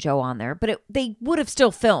Melissa and Joe on there, but they would have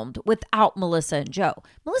still filmed without Melissa and Joe.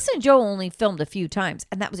 Melissa and Joe only filmed a few times,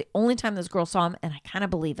 and that was the only time those girls saw him, and I kind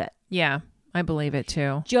of believe it. Yeah, I believe it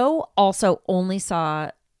too. Joe also only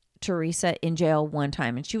saw Teresa in jail one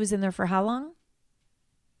time, and she was in there for how long?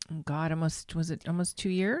 Oh God, was it almost 2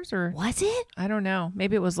 years or was it? I don't know.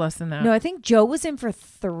 Maybe it was less than that. No, I think Joe was in for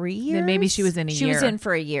 3 years. Then maybe she was in a year. She was in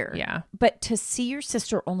for a year. Yeah. But to see your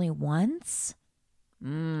sister only once?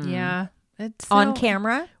 Yeah. It's on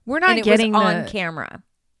camera? We're not getting on camera.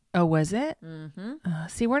 Oh, was it? Mm-hmm.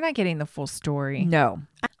 See, we're not getting the full story. No.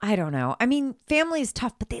 I don't know. I mean, family is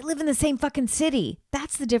tough, but they live in the same fucking city.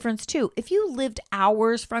 That's the difference too. If you lived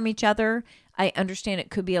hours from each other, I understand it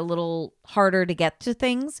could be a little harder to get to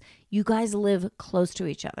things. You guys live close to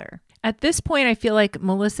each other. At this point, I feel like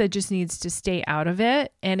Melissa just needs to stay out of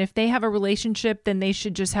it. And if they have a relationship, then they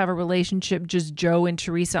should just have a relationship, just Joe and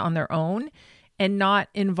Teresa on their own and not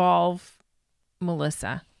involve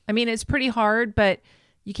Melissa. I mean, it's pretty hard, but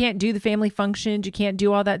you can't do the family functions. You can't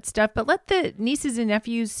do all that stuff, but let the nieces and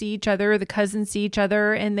nephews see each other, the cousins see each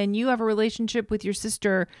other, and then you have a relationship with your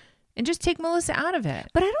sister and just take Melissa out of it.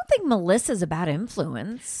 But I don't think Melissa's a bad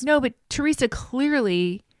influence. No, but Teresa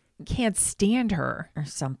clearly can't stand her. Or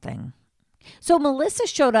something. So Melissa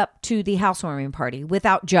showed up to the housewarming party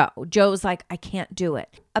without Joe. Joe's like, I can't do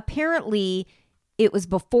it. Apparently, it was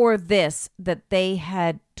before this that they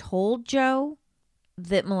had told Joe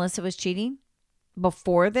that Melissa was cheating.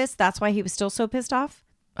 Before this, that's why he was still so pissed off.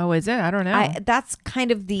 Oh, is it? I don't know. That's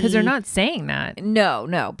kind of because they're not saying that.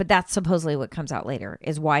 No, but that's supposedly what comes out later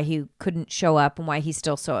is why he couldn't show up and why he's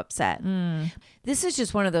still so upset. This is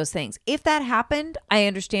just one of those things. If that happened, I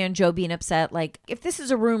understand Joe being upset. Like, if this is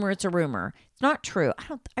a rumor, it's a rumor. It's not true.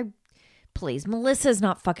 Please, Melissa's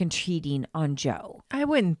not fucking cheating on Joe. I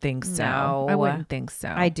wouldn't think so. No, I wouldn't think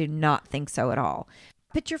so. I do not think so at all.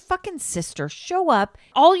 But your fucking sister, show up.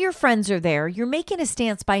 All your friends are there. You're making a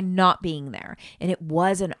stance by not being there. And it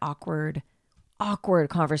was an awkward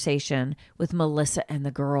conversation with Melissa and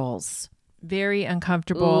the girls. Very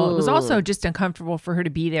uncomfortable. Ooh. It was also just uncomfortable for her to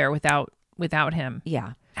be there without him.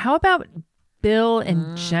 Yeah. How about Bill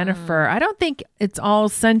and Jennifer? I don't think it's all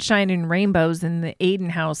sunshine and rainbows in the Aiden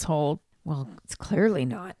household. Well, it's clearly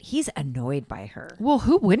not. He's annoyed by her. Well,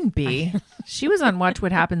 who wouldn't be? She was on Watch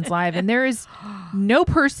What Happens Live, and there is no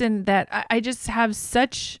person that I just have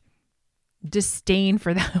such disdain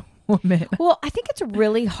for that woman. Well, I think it's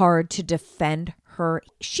really hard to defend her.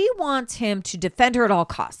 She wants him to defend her at all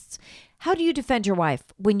costs. How do you defend your wife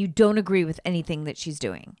when you don't agree with anything that she's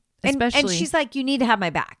doing? And she's like, you need to have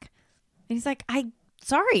my back. And he's like,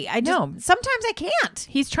 Sorry, sometimes I can't.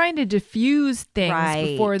 He's trying to diffuse things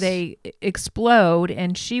before they explode,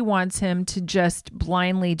 and she wants him to just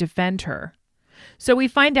blindly defend her. So we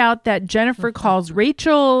find out that Jennifer calls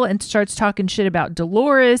Rachel and starts talking shit about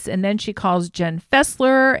Dolores, and then she calls Jen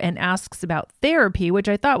Fessler and asks about therapy, which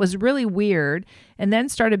I thought was really weird, and then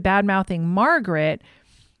started bad-mouthing Margaret.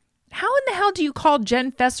 How in the hell do you call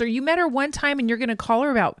Jen Fessler? You met her one time and you're going to call her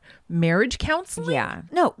about marriage counseling? Yeah.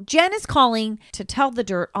 No, Jen is calling to tell the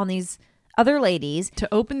dirt on these other ladies. To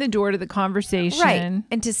open the door to the conversation. Right.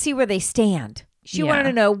 And to see where they stand. She wanted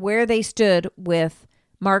to know where they stood with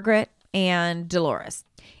Margaret and Dolores.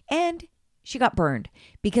 And she got burned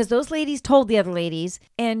because those ladies told the other ladies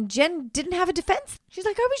and Jen didn't have a defense. She's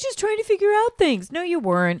like, I was just trying to figure out things. No, you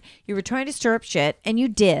weren't. You were trying to stir up shit and you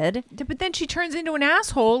did. But then she turns into an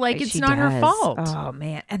asshole like it's not her fault. Oh,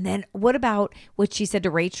 man. And then what about what she said to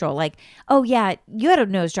Rachel? Like, oh, yeah, you had a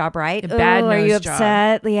nose job, right? A bad nose job. Are you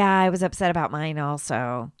upset? Yeah, I was upset about mine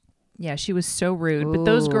also. Yeah, she was so rude. Ooh. But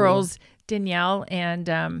those girls, Danielle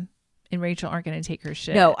and Rachel aren't going to take her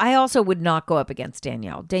shit. No, I also would not go up against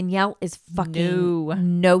Danielle. Danielle is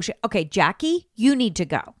fucking no shit. Okay, Jackie, you need to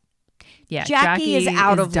go. Yeah, Jackie is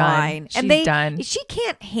out of line. She's done. She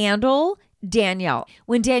can't handle Danielle.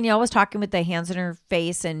 When Danielle was talking with the hands in her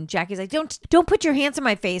face and Jackie's like, don't put your hands in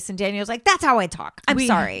my face. And Danielle's like, that's how I talk. I'm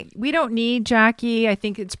sorry. We don't need Jackie. I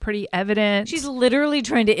think it's pretty evident. She's literally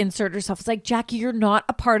trying to insert herself. It's like, Jackie, you're not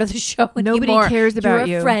a part of the show anymore. Nobody cares about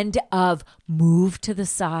you. You're a friend of move to the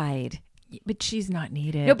side. But she's not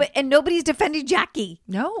needed. No, and nobody's defending Jackie.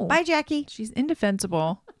 No. Bye, Jackie. She's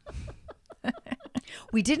indefensible.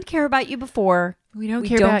 We didn't care about you before. We don't We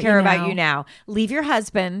care don't about care you about now. you now. Leave your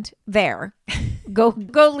husband there. Go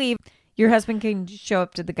leave. Your husband can show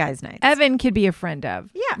up to the guys' nights. Evan could be a friend of.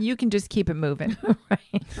 Yeah. You can just keep it moving.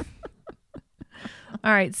 Right.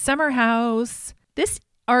 All right. Summer house. This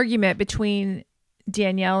argument between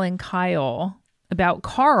Danielle and Kyle about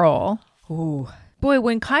Carl. Ooh. Boy,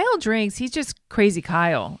 when Kyle drinks, he's just crazy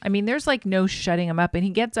Kyle. I mean, there's like no shutting him up, and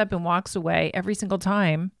he gets up and walks away every single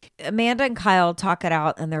time. Amanda and Kyle talk it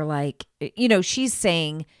out, and they're like, she's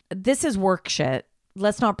saying, this is work shit.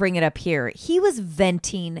 Let's not bring it up here. He was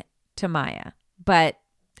venting to Maya, but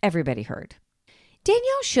everybody heard.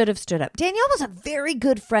 Danielle should have stood up. Danielle was a very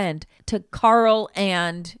good friend to Carl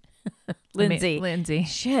and Lindsay. Lindsay.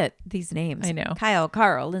 Shit, these names. I know. Kyle,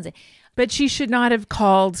 Carl, Lindsay. But she should not have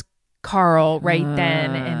called Carl right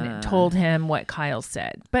then and told him what Kyle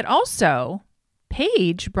said. But also,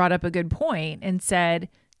 Paige brought up a good point and said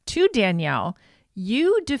to Danielle,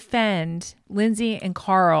 you defend Lindsay and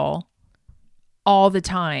Carl all the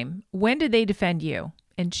time. When did they defend you?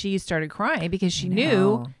 And she started crying because she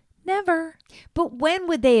knew never. But when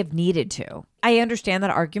would they have needed to? I understand that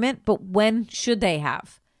argument, but when should they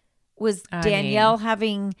have? Was Danielle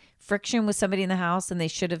having friction with somebody in the house and they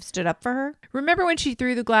should have stood up for her? Remember when she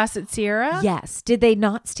threw the glass at Sierra? Yes. Did they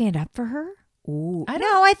not stand up for her? Ooh.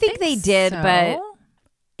 I think they did, so. but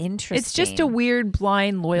interesting. It's just a weird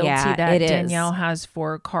blind loyalty that it is. Danielle has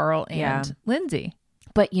for Carl and Lindsay.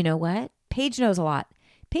 But you know what? Paige knows a lot.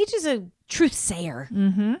 Paige is a truth sayer.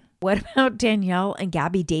 Mm-hmm. What about Danielle and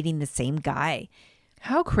Gabby dating the same guy?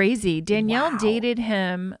 How crazy. Danielle dated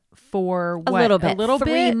him for what? A little bit.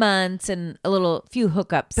 3 months and few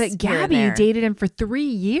hookups. But here and Gabby there. dated him for 3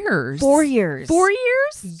 years. 4 years. 4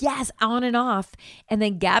 years? Yes, on and off. And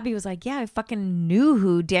then Gabby was like, yeah, I fucking knew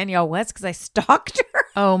who Danielle was because I stalked her.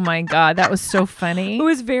 Oh my God. That was so funny. It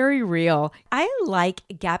was very real. I like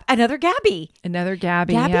another Gabby. Another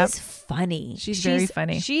Gabby. Gabby's funny. She's very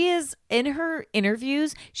funny. She is, in her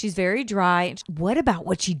interviews, she's very dry. What about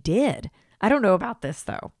what she did? I don't know about this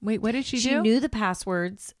though. Wait, what did she do? She knew the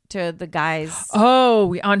passwords to the guy's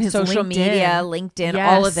on his social LinkedIn. media, LinkedIn,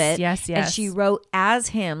 Yes, all of it. yes. And she wrote as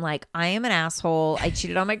him, like, I am an asshole. I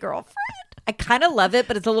cheated on my girlfriend. I kind of love it,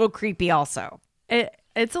 but it's a little creepy also.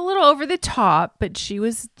 It's a little over the top, but she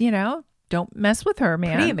was, don't mess with her,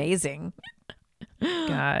 man. Pretty amazing.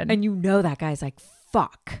 God. And that guy's like,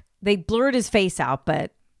 fuck. They blurred his face out,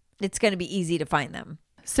 but it's going to be easy to find them.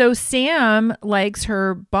 So Sam likes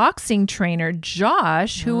her boxing trainer,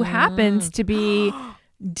 Josh, who happens to be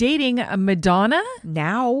dating a Madonna.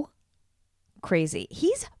 Now, crazy.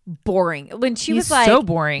 He's boring. When she He's was like, so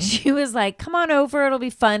boring. She was like, come on over. It'll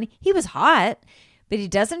be fun. He was hot, but he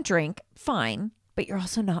doesn't drink. Fine. But you're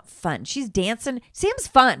also not fun. She's dancing. Sam's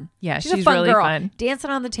fun. Yeah, she's a she's fun really girl. fun.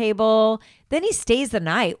 Dancing on the table. Then he stays the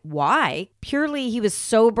night. Why? Purely he was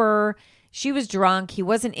sober. She was drunk. He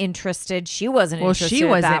wasn't interested. She wasn't interested. She at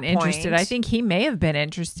wasn't that interested. point. I think he may have been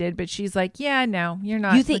interested, but she's like, yeah, no, you're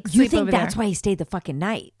not. You think Sleep over that's there. why he stayed the fucking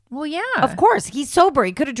night? Well, yeah. Of course. He's sober.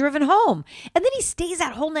 He could have driven home. And then he stays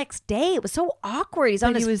that whole next day. It was so awkward. He's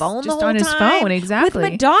on But he his was phone the just whole on his time. phone, exactly.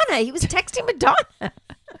 With Madonna. He was texting Madonna.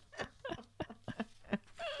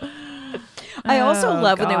 I also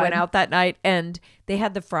love when they went out that night and they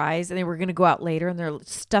had the fries and they were going to go out later and they're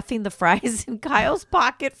stuffing the fries in Kyle's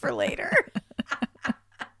pocket for later.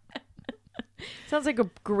 Sounds like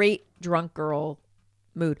a great drunk girl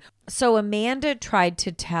mood. So Amanda tried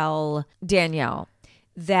to tell Danielle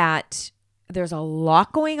that there's a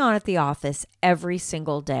lot going on at the office every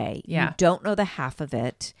single day. Yeah. You don't know the half of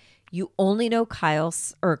it. You only know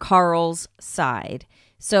Carl's side.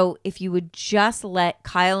 So if you would just let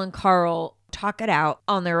Kyle and Carl talk it out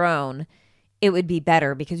on their own, it would be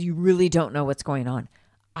better because you really don't know what's going on.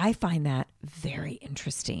 I find that very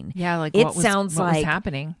interesting. Yeah, like it what was, sounds what like was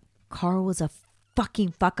happening. Carl was a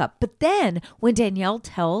fucking fuck up. But then when Danielle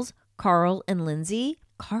tells Carl and Lindsay,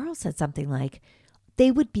 Carl said something like,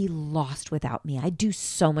 they would be lost without me. I do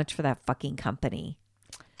so much for that fucking company.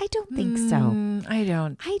 I don't think so. I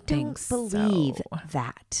don't believe so.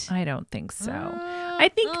 that. I don't think so. I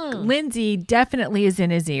think Lindsay definitely is in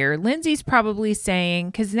his ear. Lindsay's probably saying,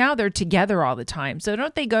 because now they're together all the time. So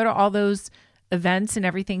don't they go to all those events and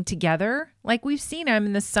everything together? Like we've seen them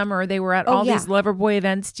in the summer. They were at all these Loverboy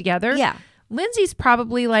events together. Yeah. Lindsay's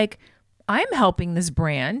probably like, I'm helping this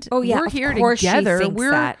brand. Oh, yeah. We're Of here course she together. thinks We're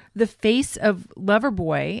that. the face of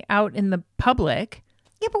Loverboy out in the public.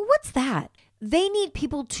 Yeah, but what's that? They need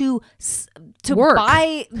people to Work.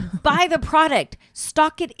 buy the product,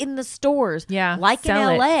 stock it in the stores. Yeah, like in sell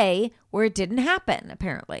it. LA where it didn't happen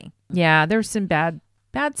apparently. Yeah, there's some bad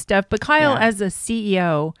stuff. But Kyle, as a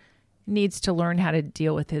CEO, needs to learn how to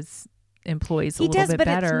deal with his employees a He little does, bit but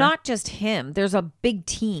better. it's not just him. There's a big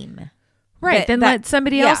team. Right. Then let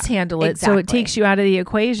somebody else handle it so it exactly. takes you out of the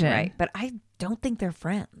equation. Right. But I don't think they're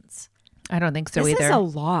friends. I don't think so This either. is a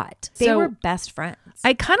lot. They So- were best friends.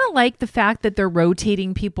 I kind of like the fact that they're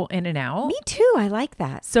rotating people in and out. Me too. I like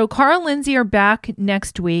that. So Carl and Lindsay are back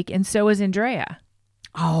next week, and so is Andrea.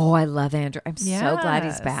 Oh, I love Andrew. I'm so glad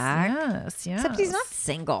he's back. Yes, yes. Except he's not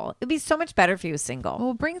single. It'd be so much better if he was single.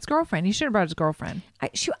 Well, bring his girlfriend. He should have brought his girlfriend. I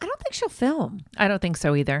don't think she'll film. I don't think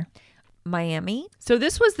so either. Miami? So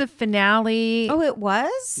this was the finale. Oh, it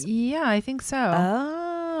was? Yeah, I think so.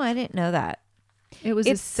 Oh, I didn't know that. It was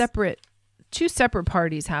two separate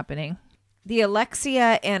parties happening. The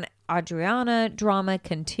Alexia and Adriana drama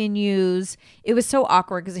continues. It was so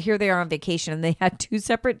awkward because here they are on vacation and they had two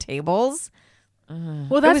separate tables.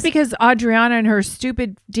 Well, that's because Adriana and her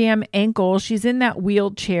stupid damn ankle, she's in that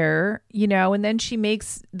wheelchair, and then she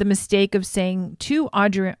makes the mistake of saying to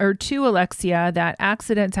Alexia that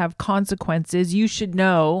accidents have consequences. You should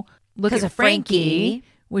know. Look 'Cause at of Frankie.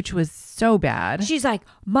 which was so bad. She's like,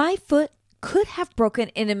 my foot could have broken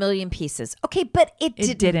in a million pieces. Okay, but it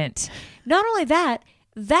didn't. Not only that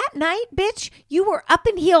night, bitch, you were up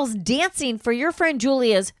in heels dancing for your friend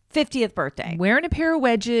Julia's 50th birthday. Wearing a pair of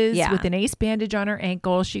wedges Yeah. with an ace bandage on her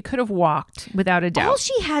ankle. She could have walked without a doubt. All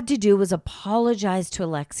she had to do was apologize to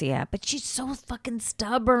Alexia, but she's so fucking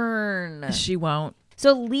stubborn. She won't.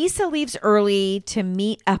 So Lisa leaves early to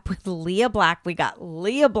meet up with Leah Black. We got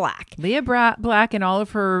Leah Black. Leah Black and all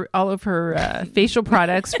of her facial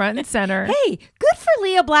products front and center. Hey, good for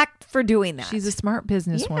Leah Black for doing that. She's a smart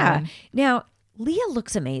businesswoman. Yeah. Now, Leah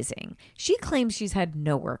looks amazing. She claims she's had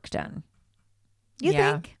no work done. You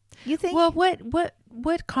think? You think? Well,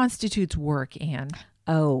 what constitutes work, Anne?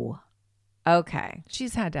 Oh, okay.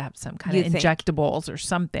 She's had to have some kind You of think? injectables or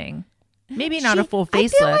something. Maybe not a full I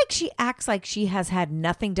facelift. feel like she acts like she has had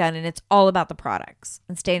nothing done and it's all about the products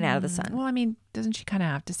and staying out of the sun. Well, I mean, doesn't she kind of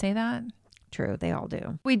have to say that? True, they all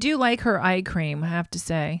do. We do like her eye cream, I have to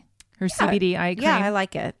say. Her CBD eye cream. Yeah, I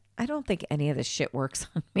like it. I don't think any of this shit works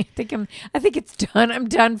on me. I think it's done. I'm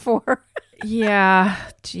done for. Yeah.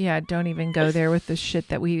 Don't even go there with the shit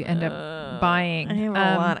that we end up buying. I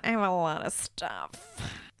have a lot of stuff.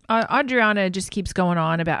 Adriana just keeps going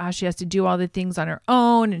on about how she has to do all the things on her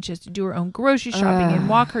own and she has to do her own grocery shopping and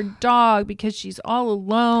walk her dog because she's all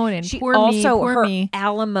alone and Her me.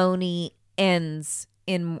 alimony ends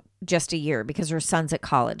in just a year because her son's at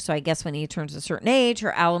college. So I guess when he turns a certain age,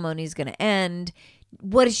 her alimony is going to end.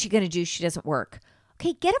 What is she going to do? She doesn't work.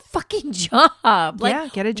 Okay, get a fucking job.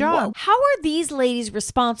 Get a job. How are these ladies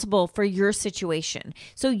responsible for your situation?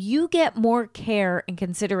 So you get more care and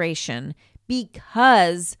consideration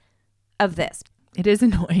because of this. It is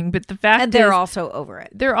annoying, but the fact And they're is, also over it.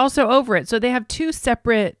 they're also over it. So they have two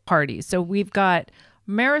separate parties. So we've got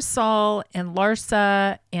Marisol and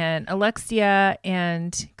Larsa and Alexia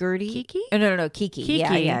and Gertie? Kiki? Oh, no, Kiki.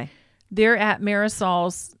 Kiki. Yeah. They're at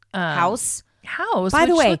Marisol's House. By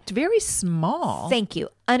the which way, looked very small. Thank you.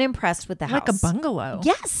 Unimpressed with the house. Like a bungalow.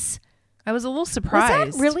 Yes. I was a little surprised.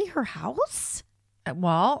 Was that really her house?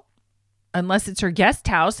 Well, unless it's her guest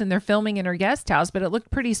house and they're filming in her guest house, but it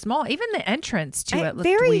looked pretty small. Even the entrance to it looked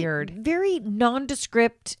weird. Very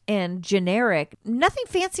nondescript and generic. Nothing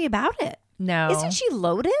fancy about it. No. Isn't she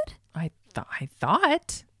loaded? I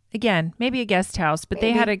thought. Again, maybe a guest house, but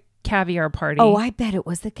they had a caviar party. Oh, I bet it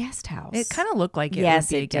was the guest house. It kind of looked like it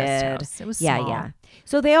Yes, would be a it guest did. house. It was small. Yeah.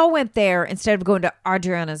 So they all went there instead of going to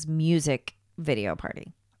Adriana's music video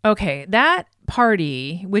party. Okay, that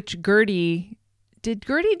party, which did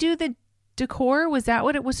Gertie do the decor? Was that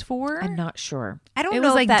what it was for? I'm not sure. I don't It know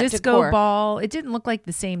was if like that disco decor. ball. It didn't look like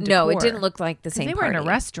the same decor. No, it didn't look like the 'Cause same They were party. in a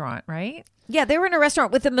restaurant, right? Yeah, they were in a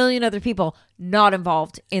restaurant with a million other people not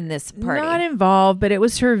involved in this party. Not involved, but it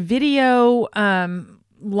was her video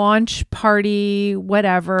launch party,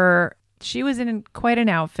 whatever. She was in quite an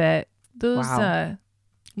outfit. Those Wow.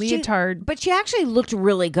 leotard. But she actually looked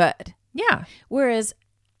really good. Yeah, Whereas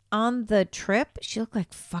on the trip, she looked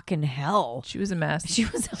like fucking hell. she was a mess. She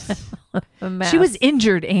was a mess. She was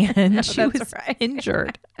injured, Anne. She That's was right.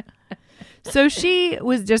 injured. So she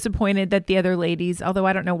was disappointed that the other ladies, although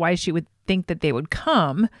I don't know why she would think that they would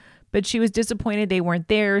come, but she was disappointed they weren't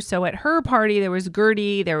there. So at her party, there was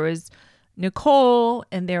Gertie, there was Nicole,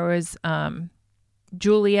 and there was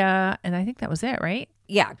Julia, and I think that was it, right?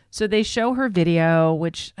 Yeah. So they show her video,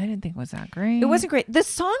 which I didn't think was that great. It wasn't great. The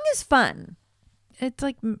song is fun. It's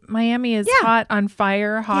like Miami is Yeah. hot on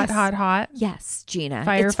fire, hot, Yes. hot, hot. Yes, Gina.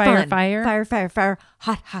 Fire, It's fire, fun. fire. Fire, fire, fire.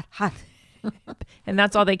 Hot, hot. And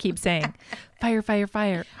that's all they keep saying. Fire, fire,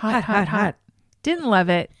 fire. Hot, hot, hot. Didn't love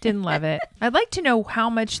it. Didn't love it. I'd like to know how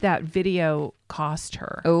much that video cost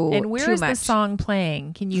her. Oh, and where too is the much. song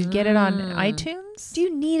playing? Can you get it on iTunes? Do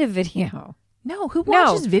you need a video? No. Who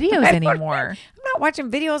watches videos I don't- anymore? I'm not watching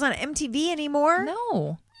videos on MTV anymore.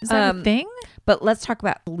 No. Is that a thing? But let's talk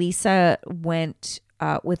about Lisa went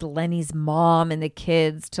with Lenny's mom and the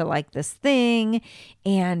kids to like this thing,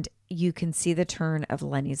 and you can see the turn of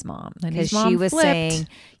Lenny's mom. Lenny's Because she mom was flipped.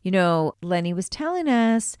 saying, Lenny was telling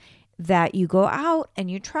us that you go out and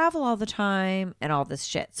you travel all the time and all this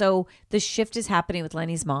shit. So the shift is happening with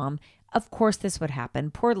Lenny's mom. Of course this would happen.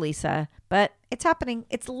 Poor Lisa, but it's happening.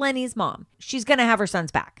 It's Lenny's mom. She's going to have her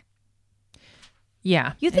sons back.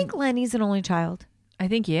 Yeah. You think Lenny's an only child? I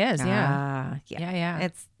think he is. Yeah. Yeah.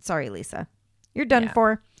 It's sorry, Lisa. You're done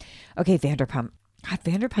for. Okay, Vanderpump. God,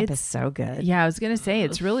 Vanderpump is so good. Yeah. I was going to say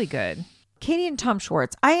it's really good. Katie and Tom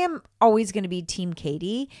Schwartz. I am always going to be Team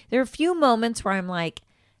Katie. There are a few moments where I'm like,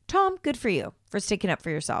 Tom, good for you for sticking up for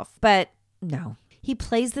yourself. But no, he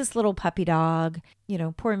plays this little puppy dog.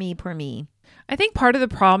 Poor me, poor me. I think part of the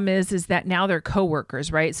problem is that now they're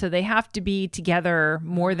coworkers, right? So they have to be together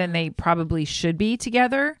more than they probably should be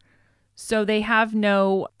together. So they have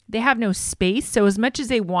no space. So as much as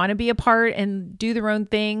they want to be apart and do their own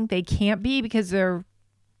thing, they can't be because they're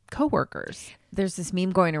coworkers. There's this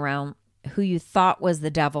meme going around. Who you thought was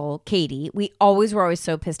the devil, Katie. We were always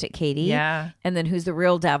so pissed at Katie. Yeah. And then who's the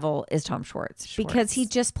real devil is Tom Schwartz. Because he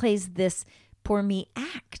just plays this poor me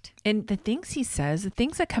act. And the things he says, the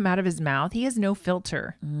things that come out of his mouth, he has no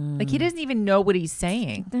filter. Like he doesn't even know what he's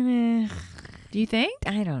saying. Do you think?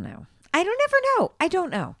 I don't know. I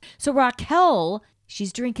don't know. So Raquel,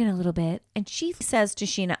 she's drinking a little bit and she says to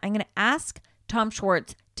Sheena, I'm going to ask Tom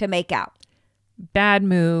Schwartz to make out. Bad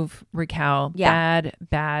move, Raquel. Yeah.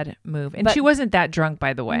 Bad move. And But- she wasn't that drunk,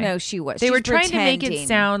 by the way. No, she was. They She's were trying to make pretending. it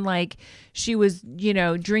sound like she was,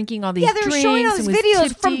 drinking all these Yeah, they were drinks showing all and these was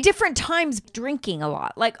videos from tipsy. different times drinking a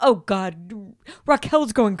lot. Like, oh God,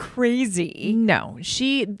 Raquel's going crazy. No,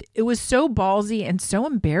 it was so ballsy and so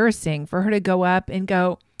embarrassing for her to go up and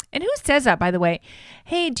go, and who says that, by the way?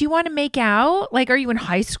 Hey, do you want to make out? Like, are you in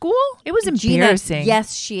high school? It was embarrassing. Gina,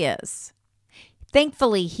 yes, she is.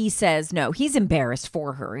 Thankfully, he says no. He's embarrassed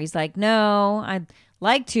for her. He's like, no, I'd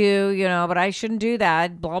like to, but I shouldn't do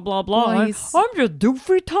that. Blah, blah, blah. Well, I'm just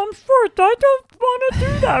doofy Tom Schwartz. I don't want to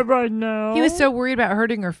do that right now. He was so worried about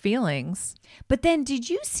hurting her feelings. But then did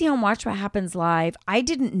you see on Watch What Happens Live? I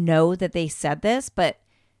didn't know that they said this, but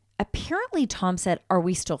apparently Tom said, are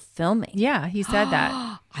we still filming? Yeah, he said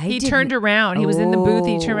that. He didn't- turned around. He was in the booth.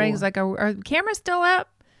 He turned around. He Oh. was like, are the cameras still up?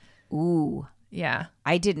 Ooh. Yeah.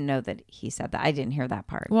 I didn't know that he said that. I didn't hear that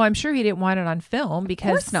part. Well, I'm sure he didn't want it on film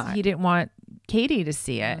because not. he didn't want Katie to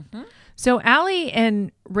see it. So Allie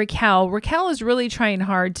and Raquel is really trying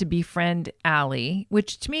hard to befriend Allie,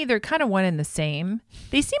 which to me, they're kind of one and the same.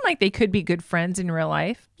 They seem like they could be good friends in real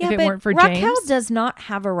life if it but weren't for Raquel James. does not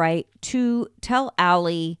have a right to tell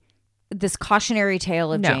Allie this cautionary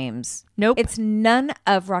tale of No. James. Nope. It's none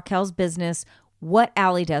of Raquel's business what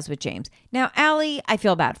Allie does with James. Now, Allie, I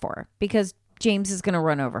feel bad for her because James is going to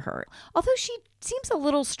run over her. Although she seems a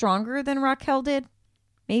little stronger than Raquel did.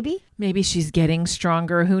 Maybe. Maybe she's getting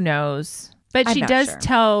stronger. Who knows? But I'm she not does sure.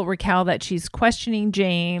 tell Raquel that she's questioning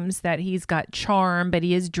James, that he's got charm, but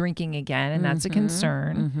he is drinking again. And that's a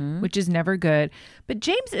concern, which is never good. But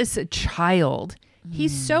James is a child.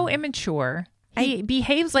 He's so immature. He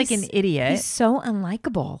behaves like an idiot. He's so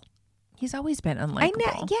unlikable. He's always been I unlikable.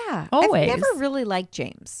 know. Yeah. Always. I've never really liked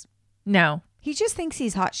James. No. He just thinks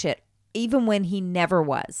he's hot shit, even when he never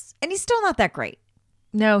was. And he's still not that great.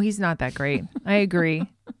 No, he's not that great. I agree.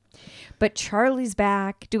 But Charlie's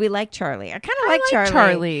back. Do we like Charlie? I kind of like Charlie.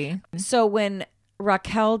 Charlie. So when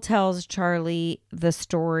Raquel tells Charlie the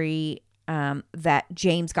story that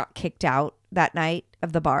James got kicked out that night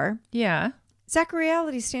of the bar, Yeah. Zach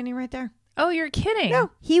Reality's standing right there. Oh, you're kidding.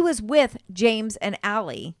 No, he was with James and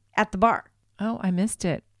Allie at the bar. Oh, I missed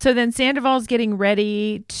it. So then Sandoval's getting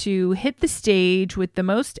ready to hit the stage with the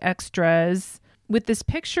most extras with this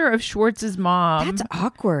picture of Schwartz's mom. That's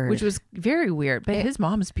awkward. Which was very weird, but his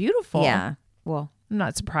mom's beautiful. Yeah. Well, I'm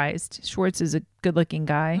not surprised. Schwartz is a good-looking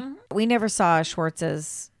guy. we never saw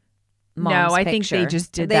Schwartz's mom's No, I think they picture.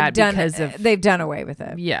 just did They've that done, because of- they've done away with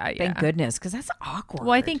it. Yeah, Thank goodness, because that's awkward.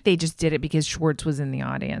 Well, I think they just did it because Schwartz was in the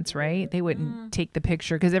audience, right? They wouldn't take the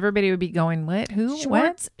picture because everybody would be going, what? Who?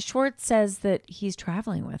 What? Schwartz says that he's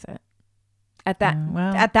traveling with it. at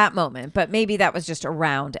that moment, but maybe that was just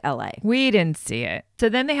around LA. We didn't see it. So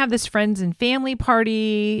then they have this friends and family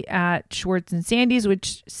party at Schwartz and Sandy's,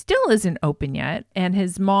 which still isn't open yet. And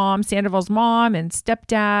his mom, Sandoval's mom and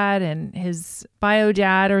stepdad and his bio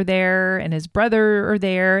dad are there and his brother are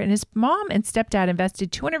there. And his mom and stepdad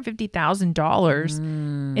invested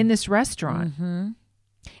 $250,000 in this restaurant. Mm-hmm.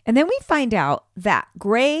 And then we find out that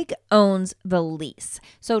Greg owns the lease.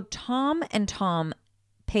 So Tom and Tom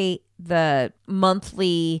pay the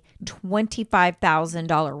monthly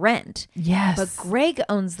 $25,000 rent. Yes. But Greg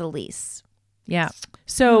owns the lease. Yeah.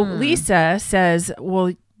 So Lisa says,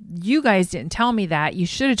 well, you guys didn't tell me that. You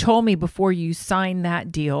should have told me before you signed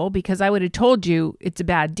that deal because I would have told you it's a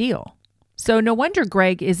bad deal. So no wonder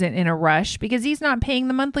Greg isn't in a rush because he's not paying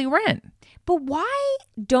the monthly rent. But why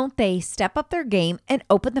don't they step up their game and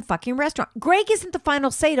open the fucking restaurant? Greg isn't the final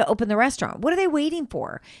say to open the restaurant. What are they waiting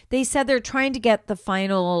for? They said they're trying to get the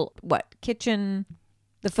final, kitchen,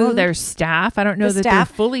 the food? Oh, their staff. I don't know that they're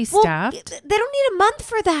fully staffed. They don't need a month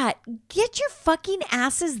for that. Get your fucking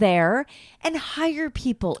asses there and hire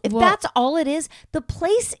people. If that's all it is, the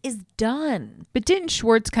place is done. But didn't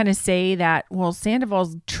Schwartz kind of say that,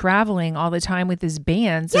 Sandoval's traveling all the time with his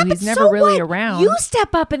band, so he's never really around. You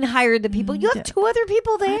step up and hire the people. You have 2 other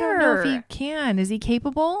people there. I don't know if he can. Is he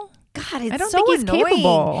capable? God, it's I don't so think he's annoying.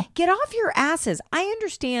 capable. Get off your asses. I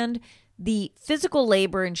understand the physical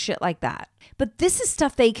labor and shit like that. But this is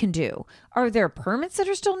stuff they can do. Are there permits that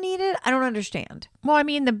are still needed? I don't understand. Well, I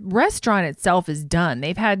mean, the restaurant itself is done.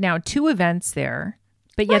 They've had now 2 events there,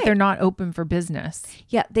 but yet they're not open for business.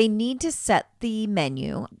 Yeah, they need to set the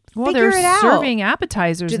menu. Well, Figure they're it out. serving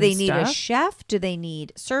appetizers. Do they and need stuff. a chef? Do they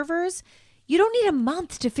need servers? You don't need a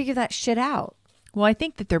month to figure that shit out. Well, I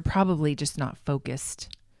think that they're probably just not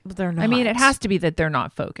focused. Well, they're not. I mean, it has to be that they're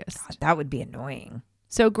not focused. God, that would be annoying.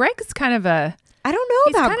 So Greg's kind of I don't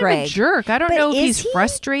know about Greg. He's kind of a jerk. I don't know if he's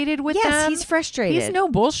frustrated with them. Yes, he's frustrated. He's no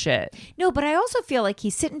bullshit. No, but I also feel like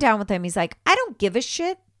he's sitting down with them. He's like, I don't give a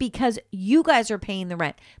shit because you guys are paying the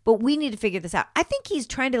rent, but we need to figure this out. I think he's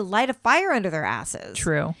trying to light a fire under their asses.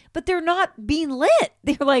 True. But they're not being lit.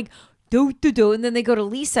 They're like, do. And then they go to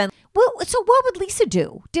Lisa. Well, so what would Lisa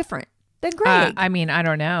do different than Greg? I mean, I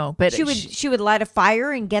don't know, but she would light a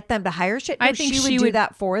fire and get them to hire shit. No, I think she would do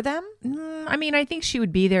that for them. I mean, I think she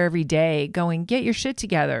would be there every day going, get your shit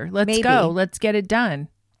together. Let's Maybe. go. Let's get it done.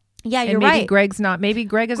 Yeah, you're and maybe right. Greg's not. Maybe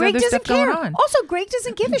Greg has other stuff going on. Also, Greg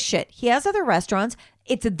doesn't give a shit. He has other restaurants.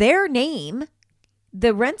 It's their name.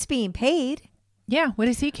 The rent's being paid. Yeah, what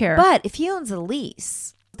does he care? But if he owns a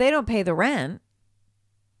lease, if they don't pay the rent,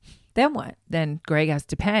 then what? Then Greg has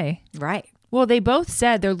to pay. Right. Well, they both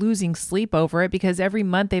said they're losing sleep over it because every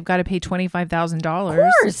month they've got to pay $25,000.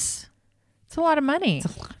 Of course. It's a lot of money.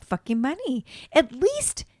 It's a lot of fucking money. At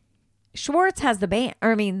least Schwartz has the band.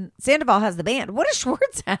 Sandoval has the band. What does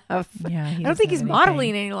Schwartz have? Yeah, I don't think he's modeling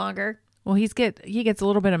any longer. Well, he gets a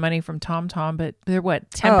little bit of money from Tom, but they're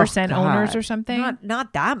 10% owners or something?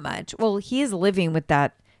 Not that much. Well, he is living with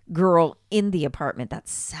that girl in the apartment, that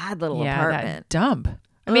sad little apartment. That dump.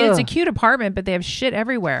 I mean, it's a cute apartment, but they have shit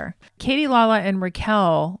everywhere. Katie, Lala, and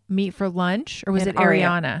Raquel meet for lunch, or was it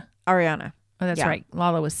Ariana? Ariana. Oh, that's right.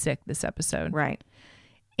 Lala was sick this episode. Right.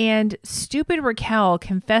 And stupid Raquel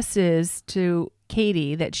confesses to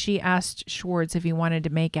Katie that she asked Schwartz if he wanted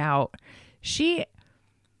to make out. She's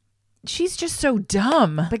just so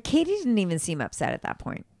dumb. But Katie didn't even seem upset at that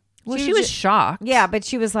point. Well, she was shocked. Yeah, but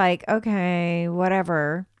she was like, okay,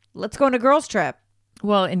 whatever. Let's go on a girls' trip.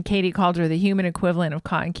 Well, and Katie called her the human equivalent of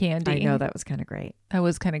cotton candy. I know, that was kind of great. That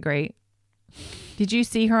was kind of great. Did you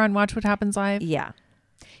see her on Watch What Happens Live? Yeah.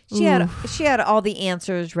 She had all the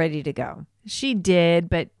answers ready to go. She did,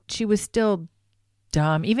 but she was still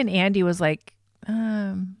dumb. Even Andy was like,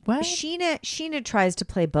 what? Sheena tries to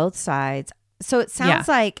play both sides. So it sounds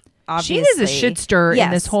like, obviously, Sheena's a shit stirrer in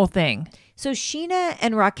this whole thing. So Sheena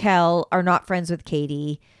and Raquel are not friends with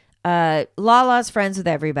Katie. Lala's friends with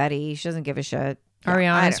everybody. She doesn't give a shit.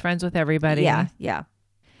 Ariana's friends with everybody. Yeah.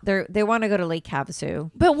 They want to go to Lake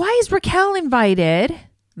Havasu. But why is Raquel invited?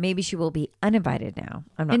 Maybe she will be uninvited now.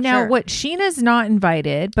 I'm not sure. And now what? Sheena's not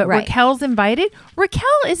invited, but Raquel's invited. Raquel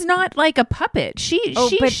is not like a puppet. She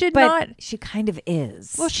should not. She kind of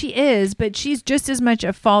is. Well, she is, but she's just as much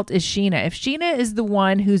at fault as Sheena. If Sheena is the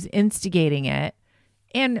one who's instigating it,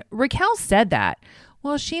 and Raquel said that.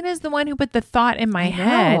 Well, Sheena's the one who put the thought in my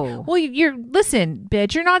head. Well, listen,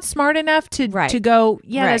 bitch, you're not smart enough to go,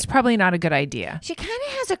 that's probably not a good idea. She kind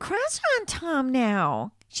of has a crush on Tom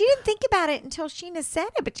now. She didn't think about it until Sheena said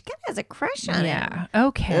it, but she kind of has a crush on him. Yeah.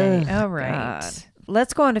 Okay. All right. God.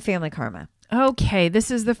 Let's go on to Family Karma. Okay,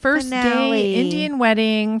 this is the first Finale. day Indian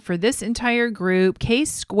wedding for this entire group.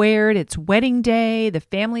 Case squared. It's wedding day. The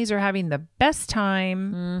families are having the best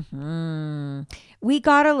time. Mm-hmm. We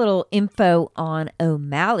got a little info on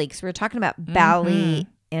O'Malley because we were talking about Bally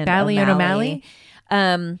and Bally and O'Malley.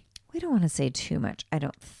 We don't want to say too much, I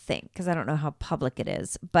don't think, because I don't know how public it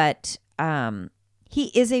is. But he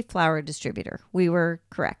is a flower distributor. We were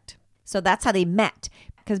correct. So that's how they met,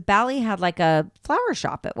 because Bally had like a flower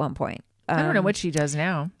shop at one point. I don't know what she does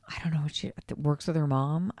now. I don't know what she works with her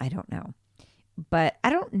mom. I don't know. But I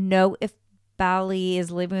don't know if Bally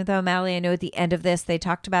is living with O'Malley. I know at the end of this, they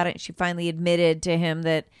talked about it. She finally admitted to him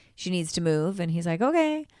that she needs to move. And he's like,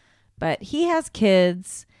 okay. But he has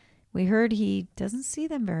kids. We heard he doesn't see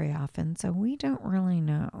them very often. So we don't really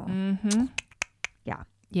know. Mm-hmm. Yeah.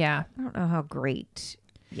 Yeah. I don't know how great.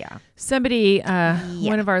 Yeah. Somebody,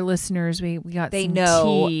 one of our listeners, we got They some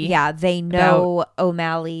know. tea. Yeah. They know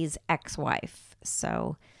O'Malley's ex-wife.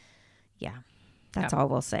 So yeah, that's all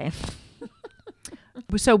we'll say.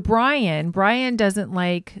 So Brian doesn't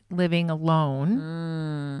like living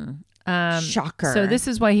alone. Shocker. So this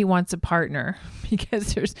is why he wants a partner,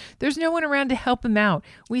 because there's no one around to help him out.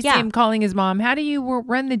 We see him calling his mom, "How do you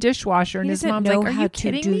run the dishwasher?" And He his doesn't mom's know like, "Are how you to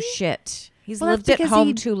kidding do me?" shit. He's Well, lived that's at because home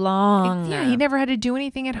he- too long. Yeah, he never had to do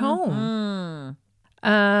anything at home.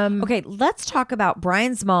 Okay, let's talk about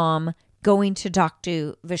Brian's mom going to talk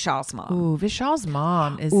to Vishal's mom. Ooh, Vishal's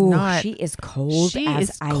mom is Ooh, not. she is cold She as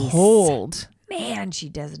is ice. cold. Man, she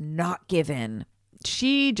does not give in.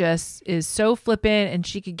 She just is so flippant, and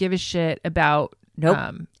she could give a shit about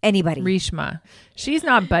Anybody. Rishma. She's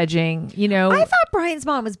not budging. You know, I thought Brian's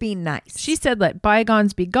mom was being nice. she said, "Let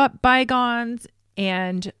bygones be bygones,"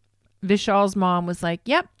 and Vishal's mom was like,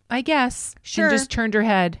 "Yep, I guess." Sure. And just turned her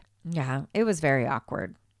head. Yeah, it was very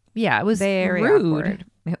awkward. Yeah, it was Very rude. awkward.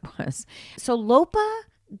 It was. So Lopa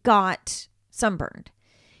got sunburned.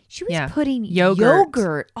 She was putting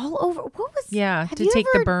yogurt all over. What was? Yeah, have to you take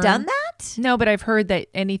ever the burn. done that? No, but I've heard that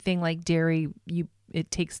anything like dairy,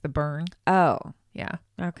 it takes the burn. Oh, Yeah,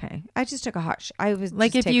 okay. I just took a hot. I was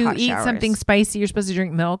like just if take you hot eat showers. something spicy, you're supposed to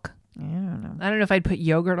drink milk. I don't know. I don't know if I'd put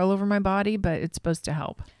yogurt all over my body, but it's supposed to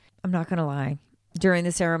help. I'm not gonna lie. During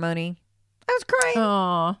the ceremony, I was crying.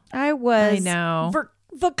 Oh, I was. I know.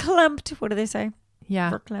 Verklempt. What do they say?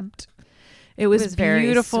 yeah. Verklempt. It was very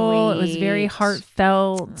beautiful. It was very sweet.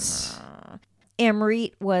 heartfelt.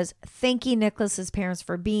 Amrit was thanking Nicholas's parents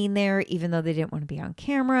for being there, even though they didn't want to be on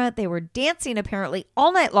camera. They were dancing apparently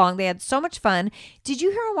all night long. They had so much fun. Did you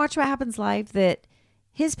hear on Watch What Happens Live that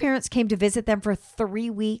his parents came to visit them for 3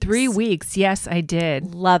 weeks? 3 weeks. Yes, I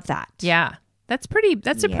did. Love that. Yeah. That's a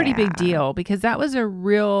pretty big deal, because that was a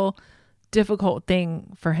real difficult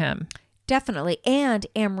thing for him. Definitely. And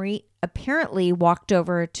Amrit apparently walked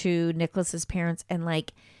over to Nicholas's parents and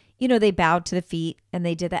they bowed to the feet and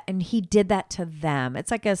they did that. And he did that to them. It's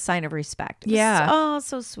like a sign of respect. It was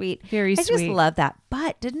so sweet. Very I sweet. just love that.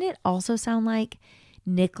 But didn't it also sound like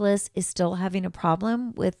Nicholas is still having a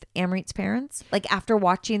problem with Amrit's parents? Like after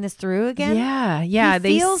watching this through again? Yeah. He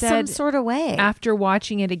They feels said some sort of way. after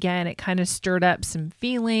watching it again, it kind of stirred up some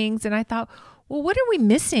feelings. And I thought, well, what are we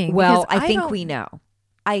missing? Well, Because I think don't- we know.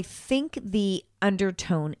 I think the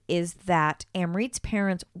undertone is that Amrit's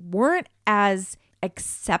parents weren't as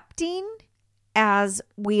accepting as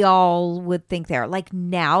we all would think they are. Like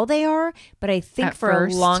now they are, but I think At for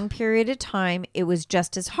first. a long period of time, it was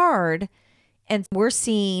just as hard. And we're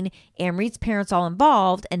seeing Amrit's parents all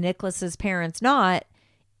involved and Nicholas's parents not.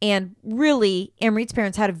 And really, Amrit's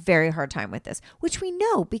parents had a very hard time with this, which we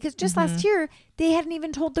know because just last year, they hadn't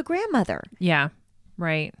even told the grandmother. Yeah.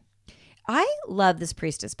 Right. I love this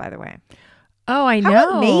priestess, by the way. Oh, I How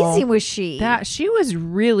know. amazing was she? That she was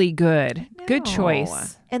really good. Good No.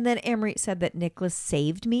 choice. And then Amrit said that Nicholas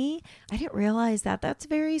saved me. I didn't realize that. That's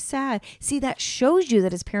very sad. See, that shows you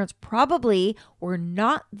that his parents probably were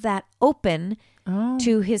not that open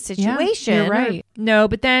to his situation. Yeah, you're right. No,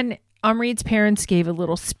 but then Amrit's parents gave a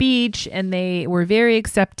little speech and they were very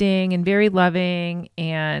accepting and very loving,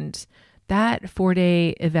 and that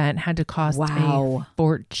 4-day event had to cost a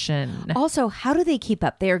fortune. Also, how do they keep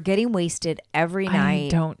up? They are getting wasted every night. I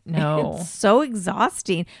don't know. It's so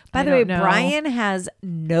exhausting. By I the way, don't know. Brian has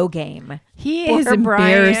no game. He Poor is Brian.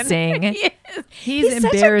 embarrassing. He's He's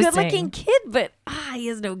such a embarrassing. good-looking kid, but he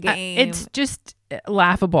has no game. It's just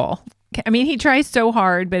laughable. I mean, he tries so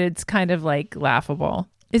hard, but it's kind of like laughable.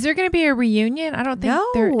 Is there going to be a reunion? I don't think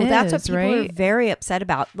there is, that's what people right? are very upset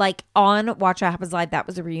about. Like on Watch What Happens Live, that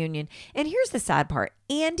was a reunion. And here's the sad part.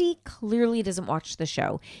 Andy clearly doesn't watch the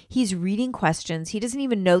show. He's reading questions. He doesn't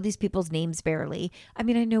even know these people's names barely. I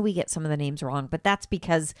mean, I know we get some of the names wrong, but that's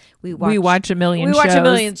because we watch a million shows. shows. We watch a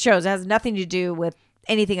million shows. It has nothing to do with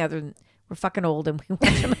anything other than we're fucking old and we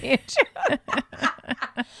watch a million shows.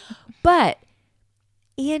 But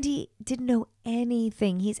Andy didn't know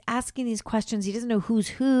anything. He's asking these questions. He doesn't know who's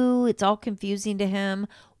who. It's all confusing to him.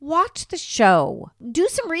 Watch the show. Do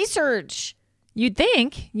some research. You'd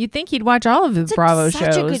think he'd watch all of the Bravo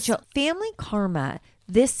Such shows. a good show. Family Karma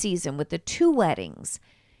this season with the 2 weddings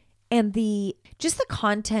and the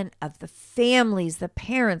content of the families, the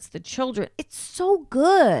parents, the children. It's so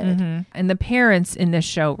good. Mm-hmm. And the parents in this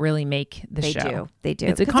show really make the show. They do.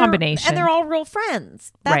 It's a 'Cause combination. they're all real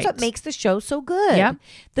friends. That's Right. what makes the show so good. Yep.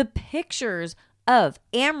 The pictures of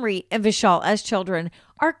Amrit and Vishal as children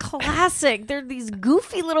are classic. They're these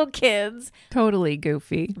goofy little kids. Totally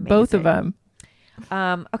goofy. Both of them.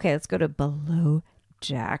 Okay, let's go to Below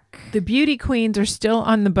Jack. The beauty queens are still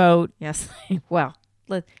on the boat. Yes. Well,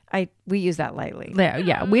 we use that lightly.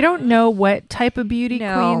 Yeah, we don't know what type of beauty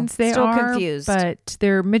No, queens they still are, confused. but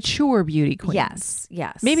they're mature beauty queens.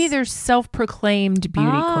 Yes. Maybe they're self-proclaimed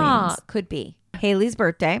beauty queens. Could be. Haley's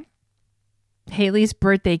birthday. Haley's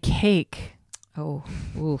birthday cake. Oh,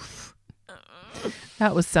 oof.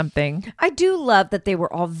 That was something. I do love that they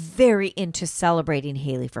were all very into celebrating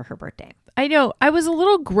Haley for her birthday. I know. I was a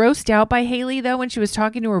little grossed out by Haley, though, when she was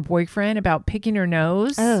talking to her boyfriend about picking her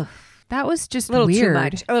nose. Ugh. That was just A little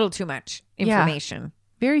weird. too much Yeah. information.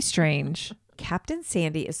 Very strange. Captain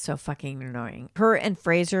Sandy is so fucking annoying. Her and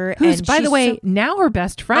Fraser. Who's, and by the she's way, so- now her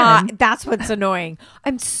best friend. That's what's annoying.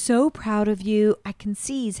 I'm so proud of you. I can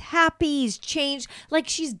see he's happy. He's changed. Like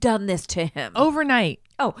she's done this to him. Overnight.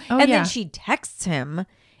 Oh, Oh, and yeah. then she texts him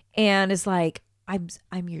and is like,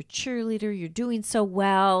 I'm your cheerleader. You're doing so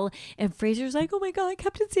well. And Fraser's like, oh my God,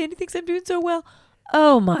 Captain Sandy thinks I'm doing so well.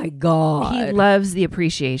 Oh my God. He loves the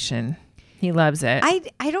appreciation. He loves it.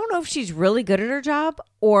 I don't know if she's really good at her job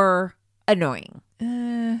or annoying.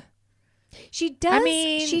 She does.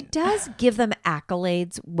 She does give them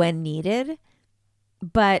accolades when needed,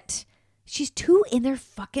 but she's too in their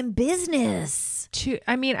fucking business.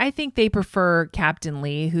 I think they prefer Captain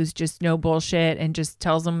Lee, who's just no bullshit and just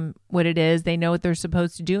tells them what it is. They know what they're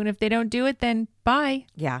supposed to do, and if they don't do it, then bye.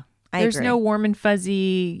 Yeah, There's no warm and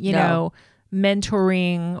fuzzy,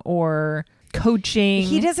 mentoring or coaching.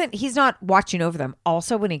 He's not watching over them.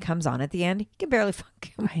 Also, when he comes on at the end, he can barely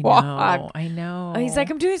fucking I walk. know. He's like,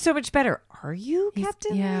 I'm doing so much better. Are you,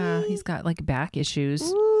 Captain Yeah, Lee? he's got like back issues.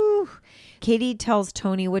 Ooh. Katie tells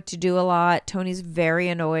Tony what to do a lot. Tony's very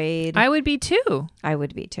annoyed. I would be too. I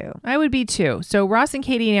would be too. So Ross and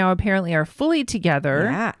Katie now apparently are fully together.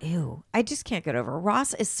 Yeah. Ew. I just can't get over.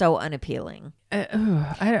 Ross is so unappealing.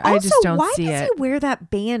 I just don't why see does it. he wear that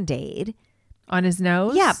Band-Aid? On his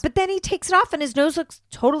nose? Yeah, but then he takes it off and his nose looks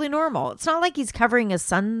totally normal. It's not like he's covering a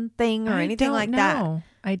sun thing or anything like that.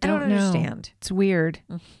 I don't know. understand. It's weird.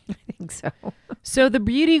 I think so. So the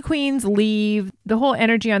beauty queens leave. The whole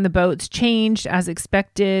energy on the boat's changed as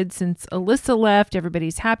expected. Since Alyssa left,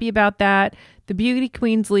 everybody's happy about that. The beauty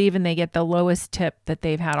queens leave and they get the lowest tip that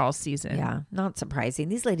they've had all season. Yeah, not surprising.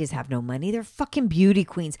 These ladies have no money. They're fucking beauty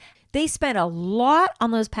queens. They spend a lot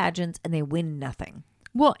on those pageants and they win nothing.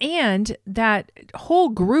 Well, and that whole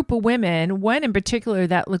group of women, one in particular,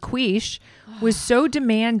 that LaQuiche, was so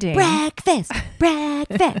demanding. Breakfast.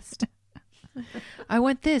 I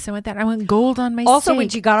want this. I want that. I want gold on my Also, steak. when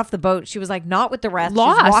she got off the boat, she was like not with the rest.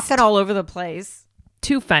 Lost. She's walking all over the place.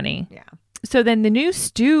 Too funny. Yeah. So then the new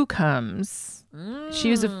stew comes. She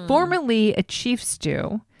was formerly a chief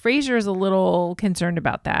stew. Fraser is a little concerned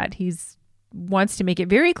about that. He's wants to make it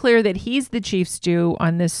very clear that he's the chief stew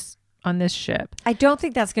on this ship. I don't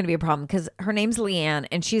think that's going to be a problem because her name's Leanne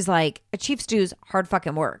and she's like, a chief stew's hard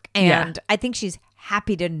fucking work. And I think she's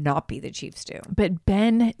happy to not be the chief stew. But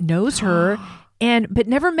Ben knows her but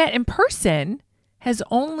never met in person, has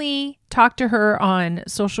only talked to her on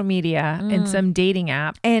social media and some dating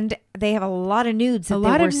app. And they have a lot of nudes that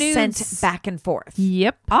were sent back and forth.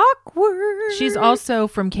 Yep. Awkward. She's also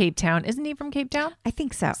from Cape Town. Isn't he from Cape Town? I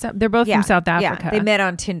think so. So they're both from South Africa. Yeah, they met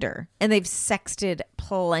on Tinder and they've sexted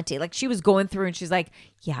plenty. Like she was going through and she's like,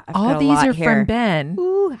 yeah, I've all got a these lot are here. from Ben.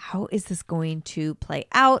 Ooh, how is this going to play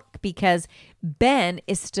out? Because Ben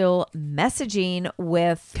is still messaging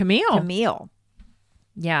with Camille.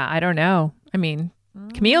 Yeah, I don't know. I mean,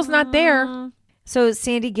 Camille's not there. So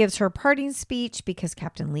Sandy gives her parting speech because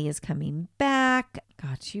Captain Lee is coming back.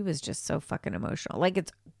 God, she was just so fucking emotional. Like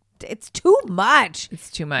it's too much.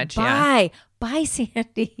 It's too much. Bye. bye,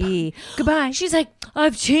 Sandy. Goodbye. She's like,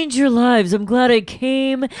 I've changed your lives. I'm glad I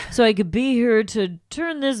came so I could be here to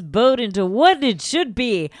turn this boat into what it should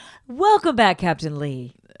be. Welcome back, Captain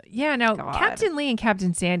Lee. Yeah, now God. Captain Lee and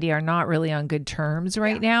Captain Sandy are not really on good terms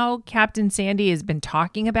right now. Captain Sandy has been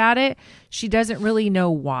talking about it. She doesn't really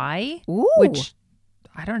know why, which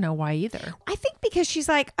I don't know why either. I think because she's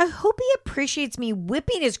like, I hope he appreciates me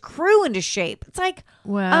whipping his crew into shape. It's like,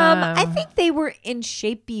 Well, I think they were in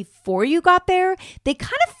shape before you got there. They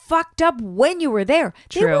kind of fucked up when you were there.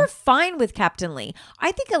 They True. were fine with Captain Lee.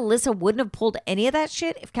 I think Alyssa wouldn't have pulled any of that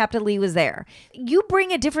shit if Captain Lee was there. You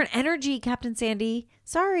bring a different energy, Captain Sandy.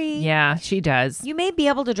 Sorry. Yeah, she does. You may be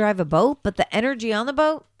able to drive a boat, but the energy on the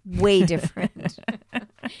boat, way different.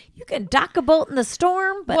 You can dock a boat in the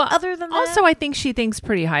storm, but other than that. Also, I think she thinks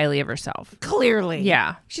pretty highly of herself. Clearly.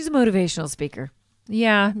 Yeah. She's a motivational speaker.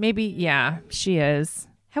 Yeah, maybe. Yeah, she is.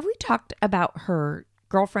 Have we talked about her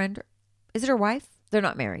girlfriend? Is it her wife? They're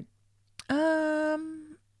not married.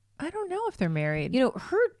 I don't know if they're married. You know,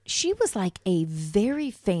 she was like a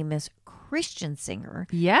very famous Christian singer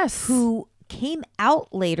Yes. who came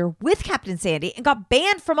out later with Captain Sandy and got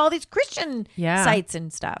banned from all these Christian sites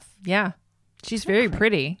and stuff. Yeah. She's very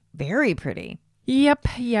pretty. Very pretty. Yep.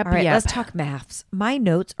 All right, let's talk maths. My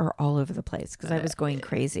notes are all over the place because I was going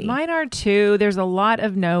crazy. Mine are too. There's a lot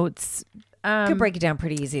of notes. Could break it down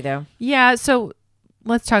pretty easy though. Yeah. So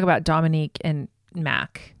let's talk about Dominique and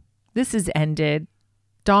Mac. This is ended.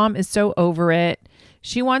 Dom is so over it.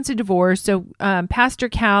 She wants a divorce. So Pastor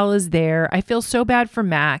Cal is there. I feel so bad for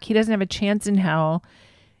Mac. He doesn't have a chance in hell.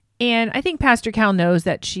 And I think Pastor Cal knows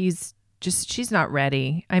that she's not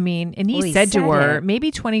ready. I mean, and he said to her,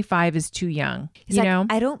 maybe 25 is too young. He's you like, know?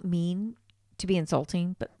 I don't mean to be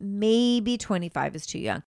insulting, but maybe 25 is too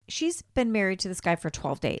young. She's been married to this guy for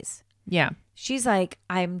 12 days. Yeah. She's like,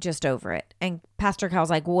 I'm just over it. And Pastor Cal's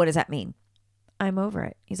like, well, what does that mean? I'm over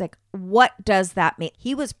it. He's like, what does that mean?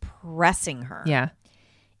 He was pressing her. Yeah.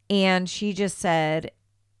 And she just said,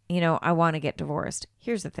 I want to get divorced.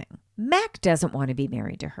 Here's the thing. Mac doesn't want to be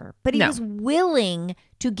married to her, but he was willing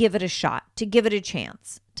to give it a shot, to give it a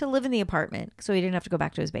chance, to live in the apartment so he didn't have to go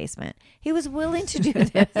back to his basement. He was willing to do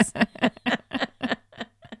this.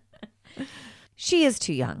 She is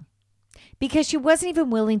too young because she wasn't even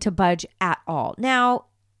willing to budge at all. Now,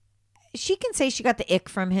 she can say she got the ick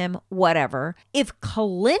from him, whatever. If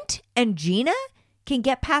Clint and Gina can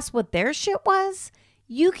get past what their shit was,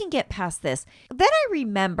 you can get past this. Then I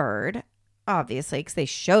remembered, obviously, because they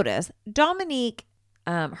showed us, Dominique,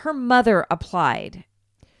 her mother applied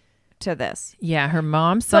to this. Yeah, her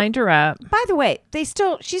mom signed her up. By the way,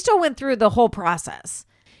 she still went through the whole process.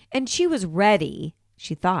 And she was ready,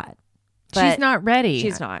 she thought. She's not ready.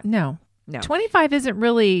 She's not. No. 25 isn't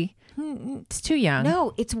really... It's too young.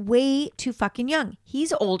 No, it's way too fucking young.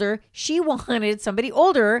 He's older. She wanted somebody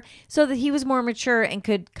older so that he was more mature and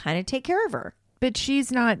could kind of take care of her. But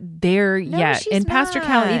she's not there yet. She's and Pastor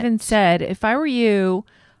Cal even said, if I were you,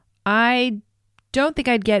 I don't think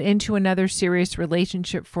I'd get into another serious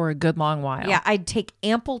relationship for a good long while. Yeah, I'd take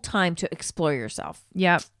ample time to explore yourself.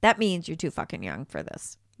 Yep. That means you're too fucking young for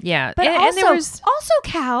this. Yeah. But and there was... also,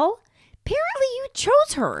 Cal, apparently you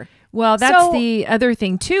chose her. Well, that's the other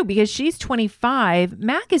thing, too, because she's 25.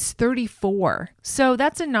 Mac is 34. So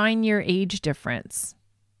that's a 9-year age difference.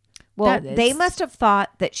 Well, they must have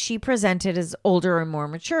thought that she presented as older and more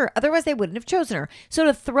mature. Otherwise, they wouldn't have chosen her. So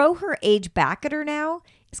to throw her age back at her now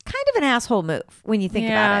is kind of an asshole move when you think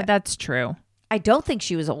about it. Yeah, that's true. I don't think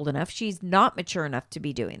she was old enough. She's not mature enough to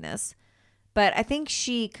be doing this. But I think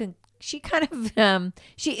she kind of,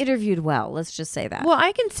 she interviewed well. Let's just say that. Well,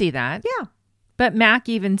 I can see that. Yeah. But Mac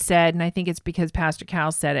even said, and I think it's because Pastor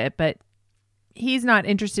Cal said it, but he's not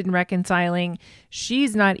interested in reconciling.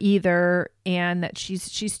 She's not either. And that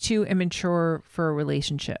she's too immature for a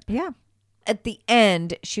relationship. Yeah. At the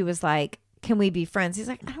end, she was like, can we be friends? He's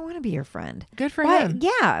like, I don't want to be your friend. Good for him.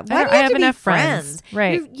 Yeah. Why do you I have have to be enough friends?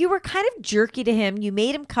 Right. You were kind of jerky to him. You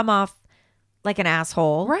made him come off like an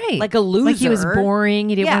asshole. Right. Like a loser. Like he was boring.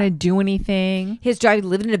 He didn't want to do anything. His job,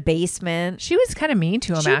 lived in a basement. She was kind of mean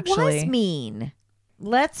to him, actually. She was mean.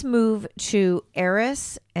 Let's move to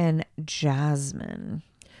Eris and Jasmine.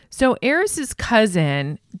 So Eris's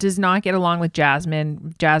cousin does not get along with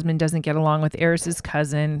Jasmine. Jasmine doesn't get along with Eris's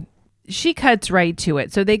cousin. She cuts right to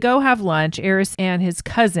it. So they go have lunch, Eris and his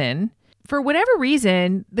cousin. For whatever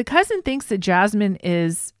reason, the cousin thinks that Jasmine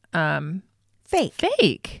is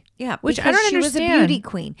fake. Yeah, which I don't understand. She was a beauty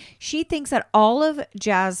queen. She thinks that all of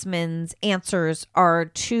Jasmine's answers are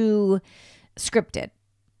too scripted.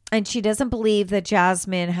 And she doesn't believe that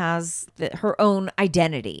Jasmine has her own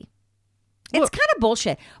identity. It's kind of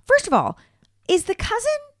bullshit. First of all, is the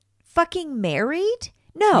cousin fucking married?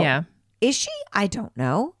 No. Yeah. Is she? I don't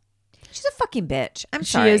know. She's a fucking bitch. I'm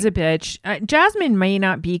sorry. She is a bitch. Jasmine may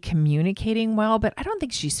not be communicating well, but I don't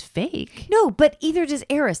think she's fake. No, but either does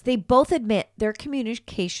Eris. They both admit their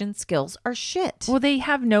communication skills are shit. Well, they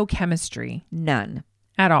have no chemistry None.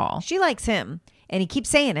 at all. She likes him, and he keeps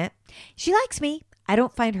saying it. She likes me. I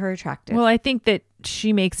don't find her attractive. Well, I think that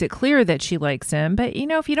she makes it clear that she likes him. But,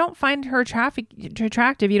 if you don't find her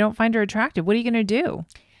attractive, you don't find her attractive. What are you going to do?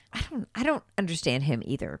 I don't understand him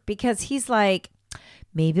either, because he's like,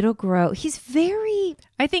 maybe it'll grow. He's very...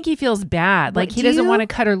 I think he feels bad. What, Like he doesn't want to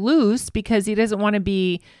cut her loose because he doesn't want to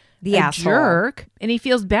be the asshole. jerk. And he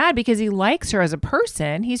feels bad because he likes her as a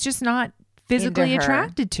person. He's just not physically Into her.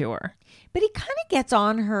 attracted to her. But he kind of gets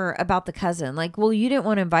on her about the cousin. Like, well, you didn't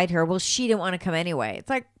want to invite her. Well, she didn't want to come anyway. It's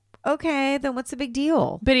like, okay, then what's the big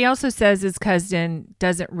deal? But he also says his cousin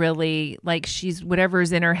doesn't really like, she's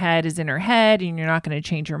whatever's in her head is in her head and you're not going to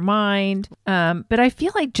change her mind. But I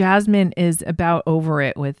feel like Jasmine is about over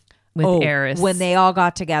it with Eris. When they all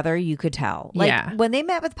got together, you could tell. Like, Yeah. when they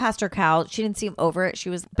met with Pastor Cal, she didn't seem over it. She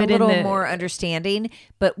was But a in little the- more understanding.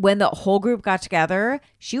 But when the whole group got together,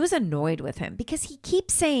 she was annoyed with him because he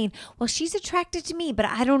keeps saying, well, she's attracted to me, but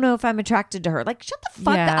I don't know if I'm attracted to her. Like, shut the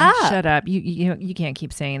fuck up. Shut up. You can't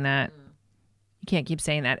keep saying that. You can't keep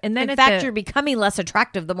saying that. And then In fact, you're becoming less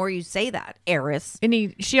attractive the more you say that, Eris. and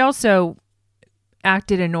she also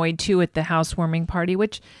acted annoyed too at the housewarming party,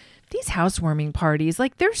 which these housewarming parties,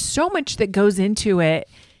 like there's so much that goes into it.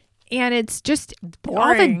 And it's just all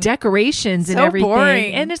the boring. decorations and So everything.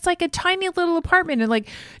 boring. And it's like a tiny little apartment. And like,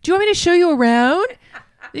 do you want me to show you around?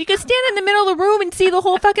 You can stand in the middle of the room and see the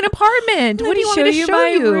whole fucking apartment. What do you want me to show my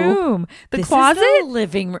you? room. The This closet? is the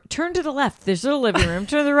living room. Turn to the left. There's the living room.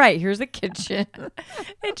 Turn to the right. Here's the kitchen.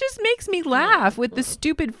 It just makes me laugh with the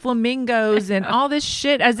stupid flamingos and all this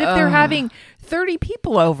shit as if they're having 30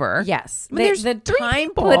 people over. Yes. I mean, there's the 3 time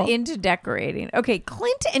people. put into decorating. Okay,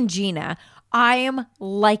 Clint and Gina, I am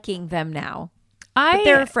liking them now. But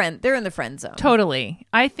they're a friend. They're in the friend zone. Totally.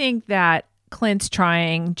 I think that Clint's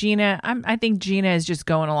trying. Gina, I think Gina is just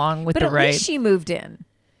going along with But the at right. least she moved in.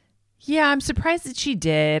 Yeah, I'm surprised that she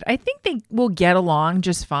did. I think they will get along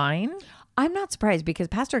just fine. I'm not surprised because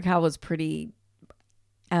Pastor Cal was pretty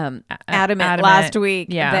adamant adamant. last week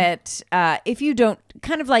Yeah. that if you don't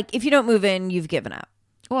move in, you've given up.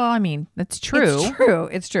 Well, I mean, that's true.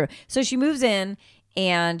 It's true. So she moves in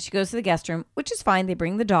and she goes to the guest room, which is fine. They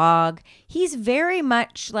bring the dog. He's very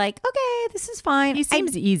much like, okay, this is fine. He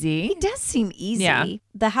seems easy. He does seem easy. Yeah.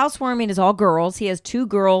 The housewarming is all girls. He has 2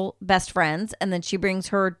 girl best friends, and then she brings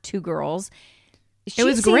her 2 girls. It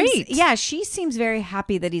was great. Yeah, she seems very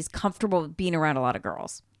happy that he's comfortable being around a lot of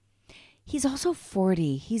girls. He's also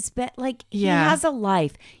 40. He Yeah. has a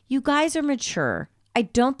life. You guys are mature. I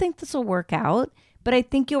don't think this will work out, but I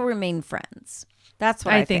think you'll remain friends. That's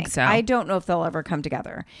what I think. so. I don't know if they'll ever come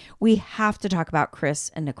together. We have to talk about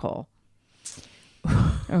Chris and Nicole.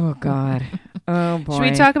 Oh, God. Oh, boy. Should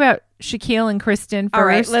we talk about Shaquille and Kristen first? All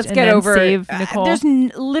right, let's and get then over save it. Nicole? There's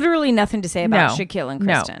literally nothing to say about Shaquille and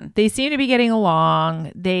Kristen. No, they seem to be getting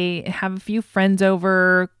along. They have a few friends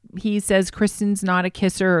over. He says Kristen's not a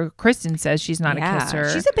kisser. Kristen says she's not a kisser.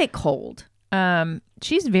 She's a bit cold.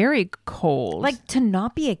 She's very cold. Like, to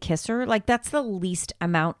not be a kisser, like, that's the least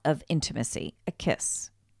amount of intimacy. A kiss.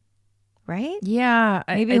 Right? yeah,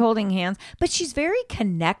 Maybe holding hands. But she's very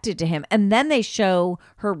connected to him. And then they show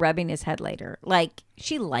her rubbing his head later. Like,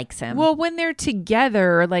 she likes him. Well, when they're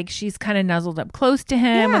together, like she's kind of nuzzled up close to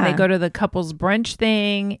him when Yeah. they go to the couples brunch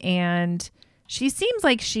thing, and she seems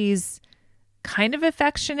like she's kind of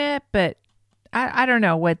affectionate, but I don't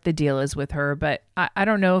know what the deal is with her. But I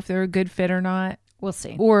don't know if they're a good fit or not, we'll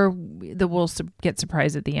see. or that we'll get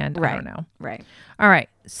surprised at the end. I Right. don't know. Right. All right,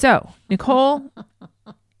 so Nicole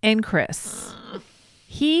and Chris,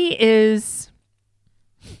 he is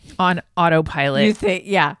on autopilot. You think?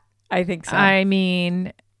 Yeah, I think so. I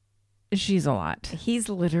mean, she's a lot. He's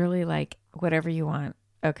literally like, whatever you want.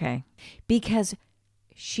 Okay. Because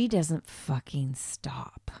she doesn't fucking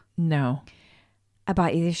stop. No. I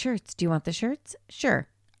bought you the shirts. Do you want the shirts? Sure.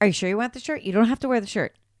 Are you sure you want the shirt? You don't have to wear the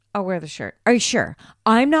shirt. I'll wear the shirt. Are you sure?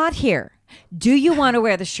 I'm not here. Do you want to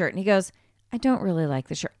wear the shirt? And he goes, I don't really like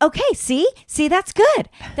the shirt. Okay, see, that's good.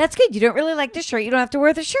 That's good. You don't really like the shirt. You don't have to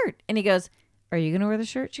wear the shirt. And he goes, are you going to wear the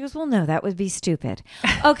shirt? She goes, well, no, that would be stupid.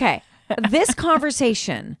 Okay, this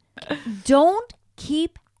conversation, don't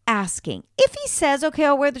keep asking. If he says, okay,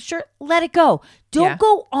 I'll wear the shirt, let it go. Don't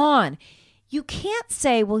go on. You can't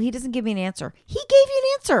say, well, he doesn't give me an answer. He gave you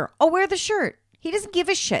an answer. I'll wear the shirt. He doesn't give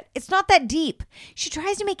a shit. It's not that deep. She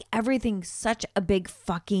tries to make everything such a big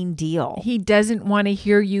fucking deal. He doesn't want to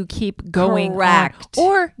hear you keep going. Correct.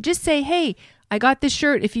 Or just say, hey, I got this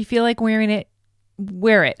shirt. If you feel like wearing it,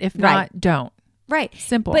 wear it. If not, don't. Right.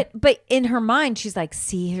 Simple. But in her mind, she's like,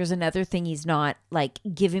 see, here's another thing he's not like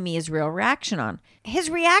giving me his real reaction on. His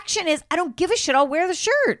reaction is, I don't give a shit. I'll wear the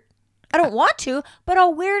shirt. I don't want to, but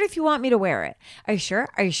I'll wear it if you want me to wear it. Are you sure?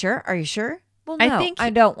 Are you sure? Are you sure? Well, no, I think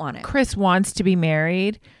I don't want it. Chris wants to be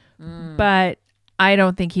married, but I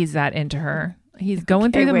don't think he's that into her. He's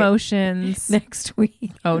going through the motions. Next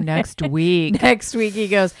week. Oh, next week. Next week he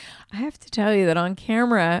goes, I have to tell you that on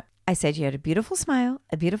camera, I said you had a beautiful smile,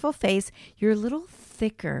 a beautiful face. You're a little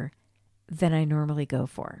thicker than I normally go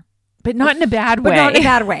for. But not in a bad way. But not in a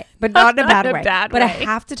bad way. But not in a bad way. But I way.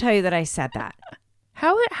 have to tell you that I said that.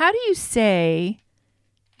 How do you say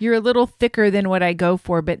you're a little thicker than what I go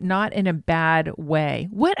for, but not in a bad way?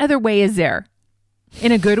 What other way is there?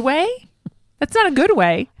 In a good way? That's not a good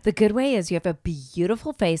way. The good way is you have a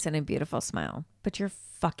beautiful face and a beautiful smile, but you're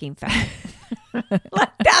fucking fat.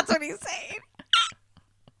 That's what he's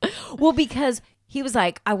saying. Well, because he was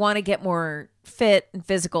like, I want to get more fit and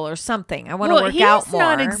physical or something. I want to work out more. He's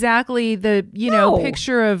not exactly the,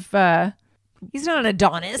 picture of... he's not an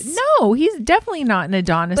Adonis. No, he's definitely not an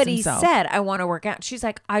Adonis but himself. He said, I want to work out. She's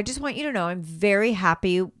like, I just want you to know I'm very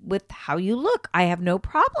happy with how you look. I have no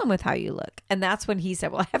problem with how you look. And that's when he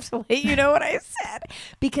said, well, I have to let you know what I said.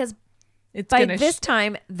 Because by this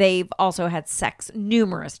time, they've also had sex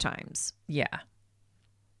numerous times. Yeah.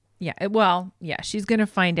 Yeah. Well, yeah, she's going to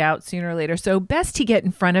find out sooner or later. So best to get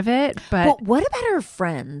in front of it. But what about her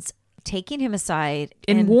friends taking him aside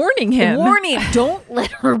and warning him? Don't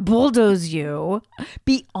let her bulldoze you.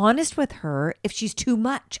 Be honest with her if she's too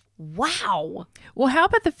much. Wow. Well, how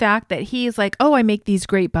about the fact that he's like, oh, I make these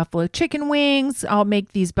great buffalo chicken wings. I'll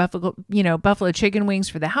make these buffalo chicken wings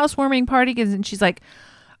for the housewarming party. And she's like,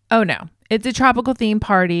 oh no, it's a tropical theme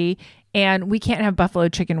party. And we can't have buffalo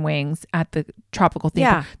chicken wings at the tropical theme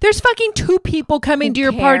party. There's fucking 2 people coming to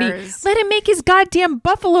your party. Let him make his goddamn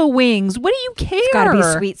buffalo wings. What do you care? It's got to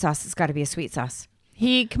be sweet sauce. It's got to be a sweet sauce.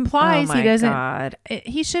 He complies. Oh my he doesn't. God.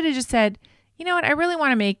 He should have just said, you know what? I really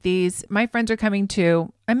want to make these. My friends are coming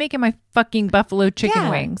too. I'm making my fucking buffalo chicken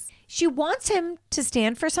wings. She wants him to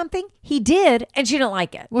stand for something. He did, and she didn't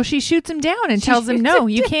like it. Well, she shoots him down and tells him, no,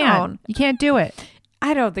 you can't. You can't do it.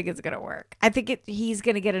 I don't think it's going to work. I think he's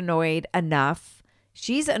going to get annoyed enough.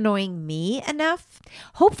 She's annoying me enough.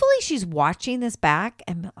 Hopefully she's watching this back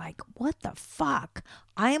and be like, what the fuck?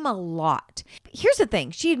 I am a lot. Here's the thing.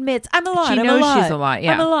 She admits, I'm a lot. She knows she's a lot.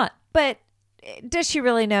 Yeah. I'm a lot. But does she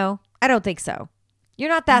really know? I don't think so. You're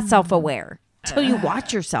not that self-aware until you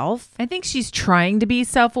watch yourself. I think she's trying to be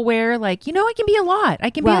self-aware. Like, I can be a lot. I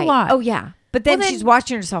can be a lot. Oh, yeah. But then she's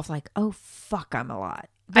watching herself like, oh, fuck, I'm a lot.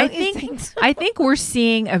 I think we're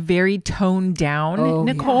seeing a very toned down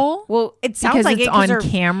Nicole. Yeah. Well, it sounds because like it's on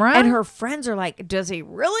camera, and her friends are like, "Does he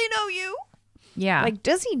really know you? Yeah, like,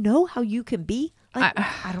 does he know how you can be? Like,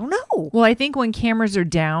 I don't know." Well, I think when cameras are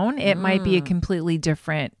down, it might be a completely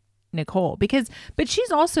different Nicole but she's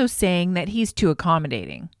also saying that he's too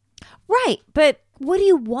accommodating, right? But what do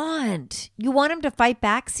you want? You want him to fight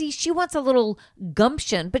back? See, she wants a little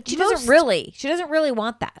gumption, but she doesn't really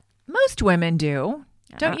want that. Most women do.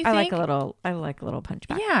 Don't you think? I like a little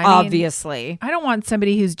punchback. Yeah, obviously. I don't want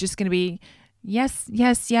somebody who's just going to be yes.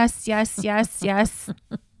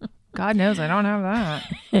 God knows I don't have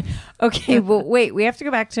that. Okay, well, wait. We have to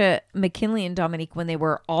go back to McKinley and Dominique when they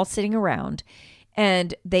were all sitting around,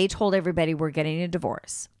 and they told everybody we're getting a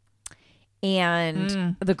divorce.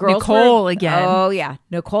 And the girls Nicole again. Oh, yeah.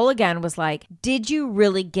 Nicole again was like, did you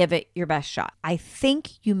really give it your best shot? I think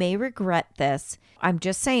you may regret this. I'm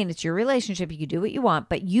just saying it's your relationship. You can do what you want,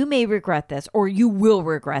 but you may regret this or you will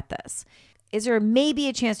regret this. Is there maybe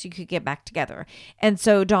a chance you could get back together? And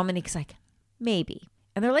so Dominique's like, maybe.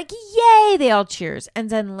 And they're like, yay. They all cheers. And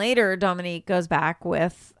then later Dominique goes back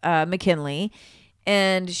with McKinley.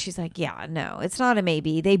 And she's like, yeah, no, it's not a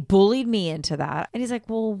maybe. They bullied me into that. And he's like,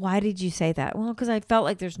 well, why did you say that? Well, because I felt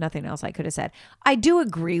like there's nothing else I could have said. I do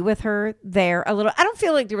agree with her there a little. I don't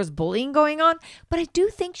feel like there was bullying going on, but I do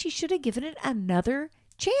think she should have given it another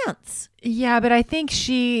chance. Yeah, but I think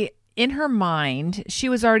she, in her mind, she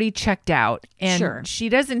was already checked out. And she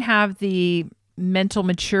doesn't have the mental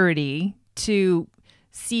maturity to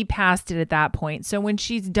see past it at that point. So when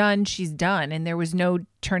she's done, and there was no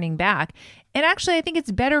turning back. And actually, I think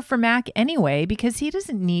it's better for Mac anyway, because he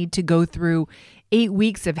doesn't need to go through 8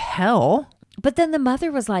 weeks of hell. But then the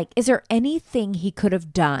mother was like, is there anything he could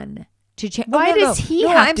have done to change. Why does he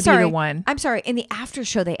have to be the one? I'm sorry. In the after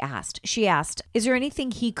show, she asked, is there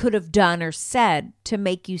anything he could have done or said to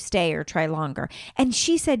make you stay or try longer? And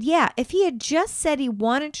she said, yeah, if he had just said he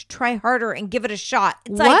wanted to try harder and give it a shot.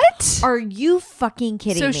 It's What? Like, are you fucking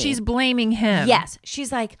kidding me? So she's blaming him. Yes.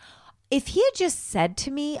 She's like, if he had just said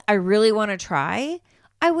to me, I really want to try,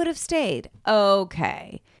 I would have stayed.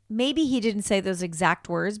 Okay. Maybe he didn't say those exact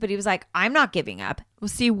words, but he was like, I'm not giving up. Well,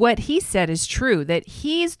 see, what he said is true, that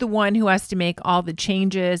he's the one who has to make all the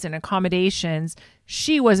changes and accommodations.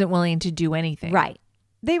 She wasn't willing to do anything. Right.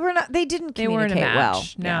 They didn't They weren't communicate a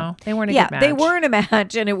match. well. No, they weren't a Yeah, good match. they weren't a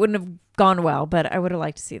match and it wouldn't have gone well, but I would have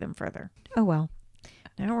liked to see them further. Oh, well.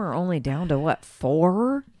 Now we're only down to what,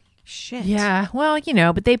 4? Shit. Yeah, well,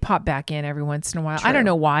 but they pop back in every once in a while. I True. don't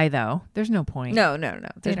know why, though. There's no point. No.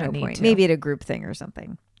 There's no don't need point. to. Maybe at a group thing or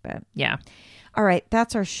something. But Yeah. all right,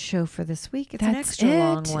 that's our show for this week. It's an That's extra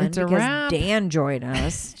long it. one It's a because wrap. Dan joined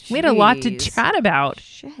us. We had a lot to Jeez. chat about.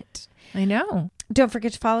 Shit. I know. Don't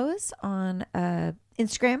forget to follow us on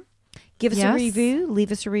Instagram. Give us a Yes. review.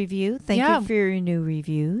 Leave us a review. Thank Yeah. you for your new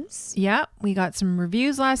reviews. Yeah, we got some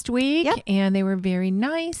reviews last week, Yep. and they were very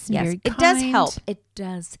nice and Yes, very it does kind. help. It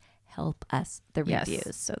does help us, the Yes.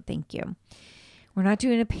 reviews. So thank you. We're not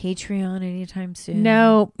doing a Patreon anytime soon.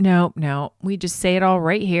 No. We just say it all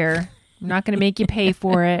right here. I'm not going to make you pay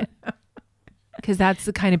for it because that's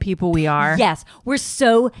the kind of people we are. Yes, we're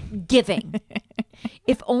so giving.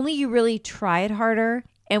 If only you really tried harder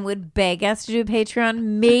and would beg us to do a Patreon,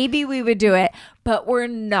 maybe we would do it, but we're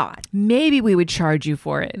not. Maybe we would charge you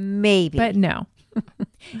for it, Maybe. but no.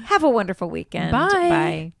 Have a wonderful weekend. Bye.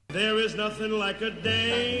 Bye. There is nothing like a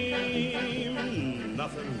dame,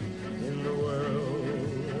 nothing in the world.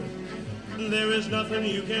 There is nothing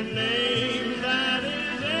you can name that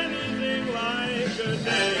is anything like a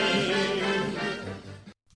dame.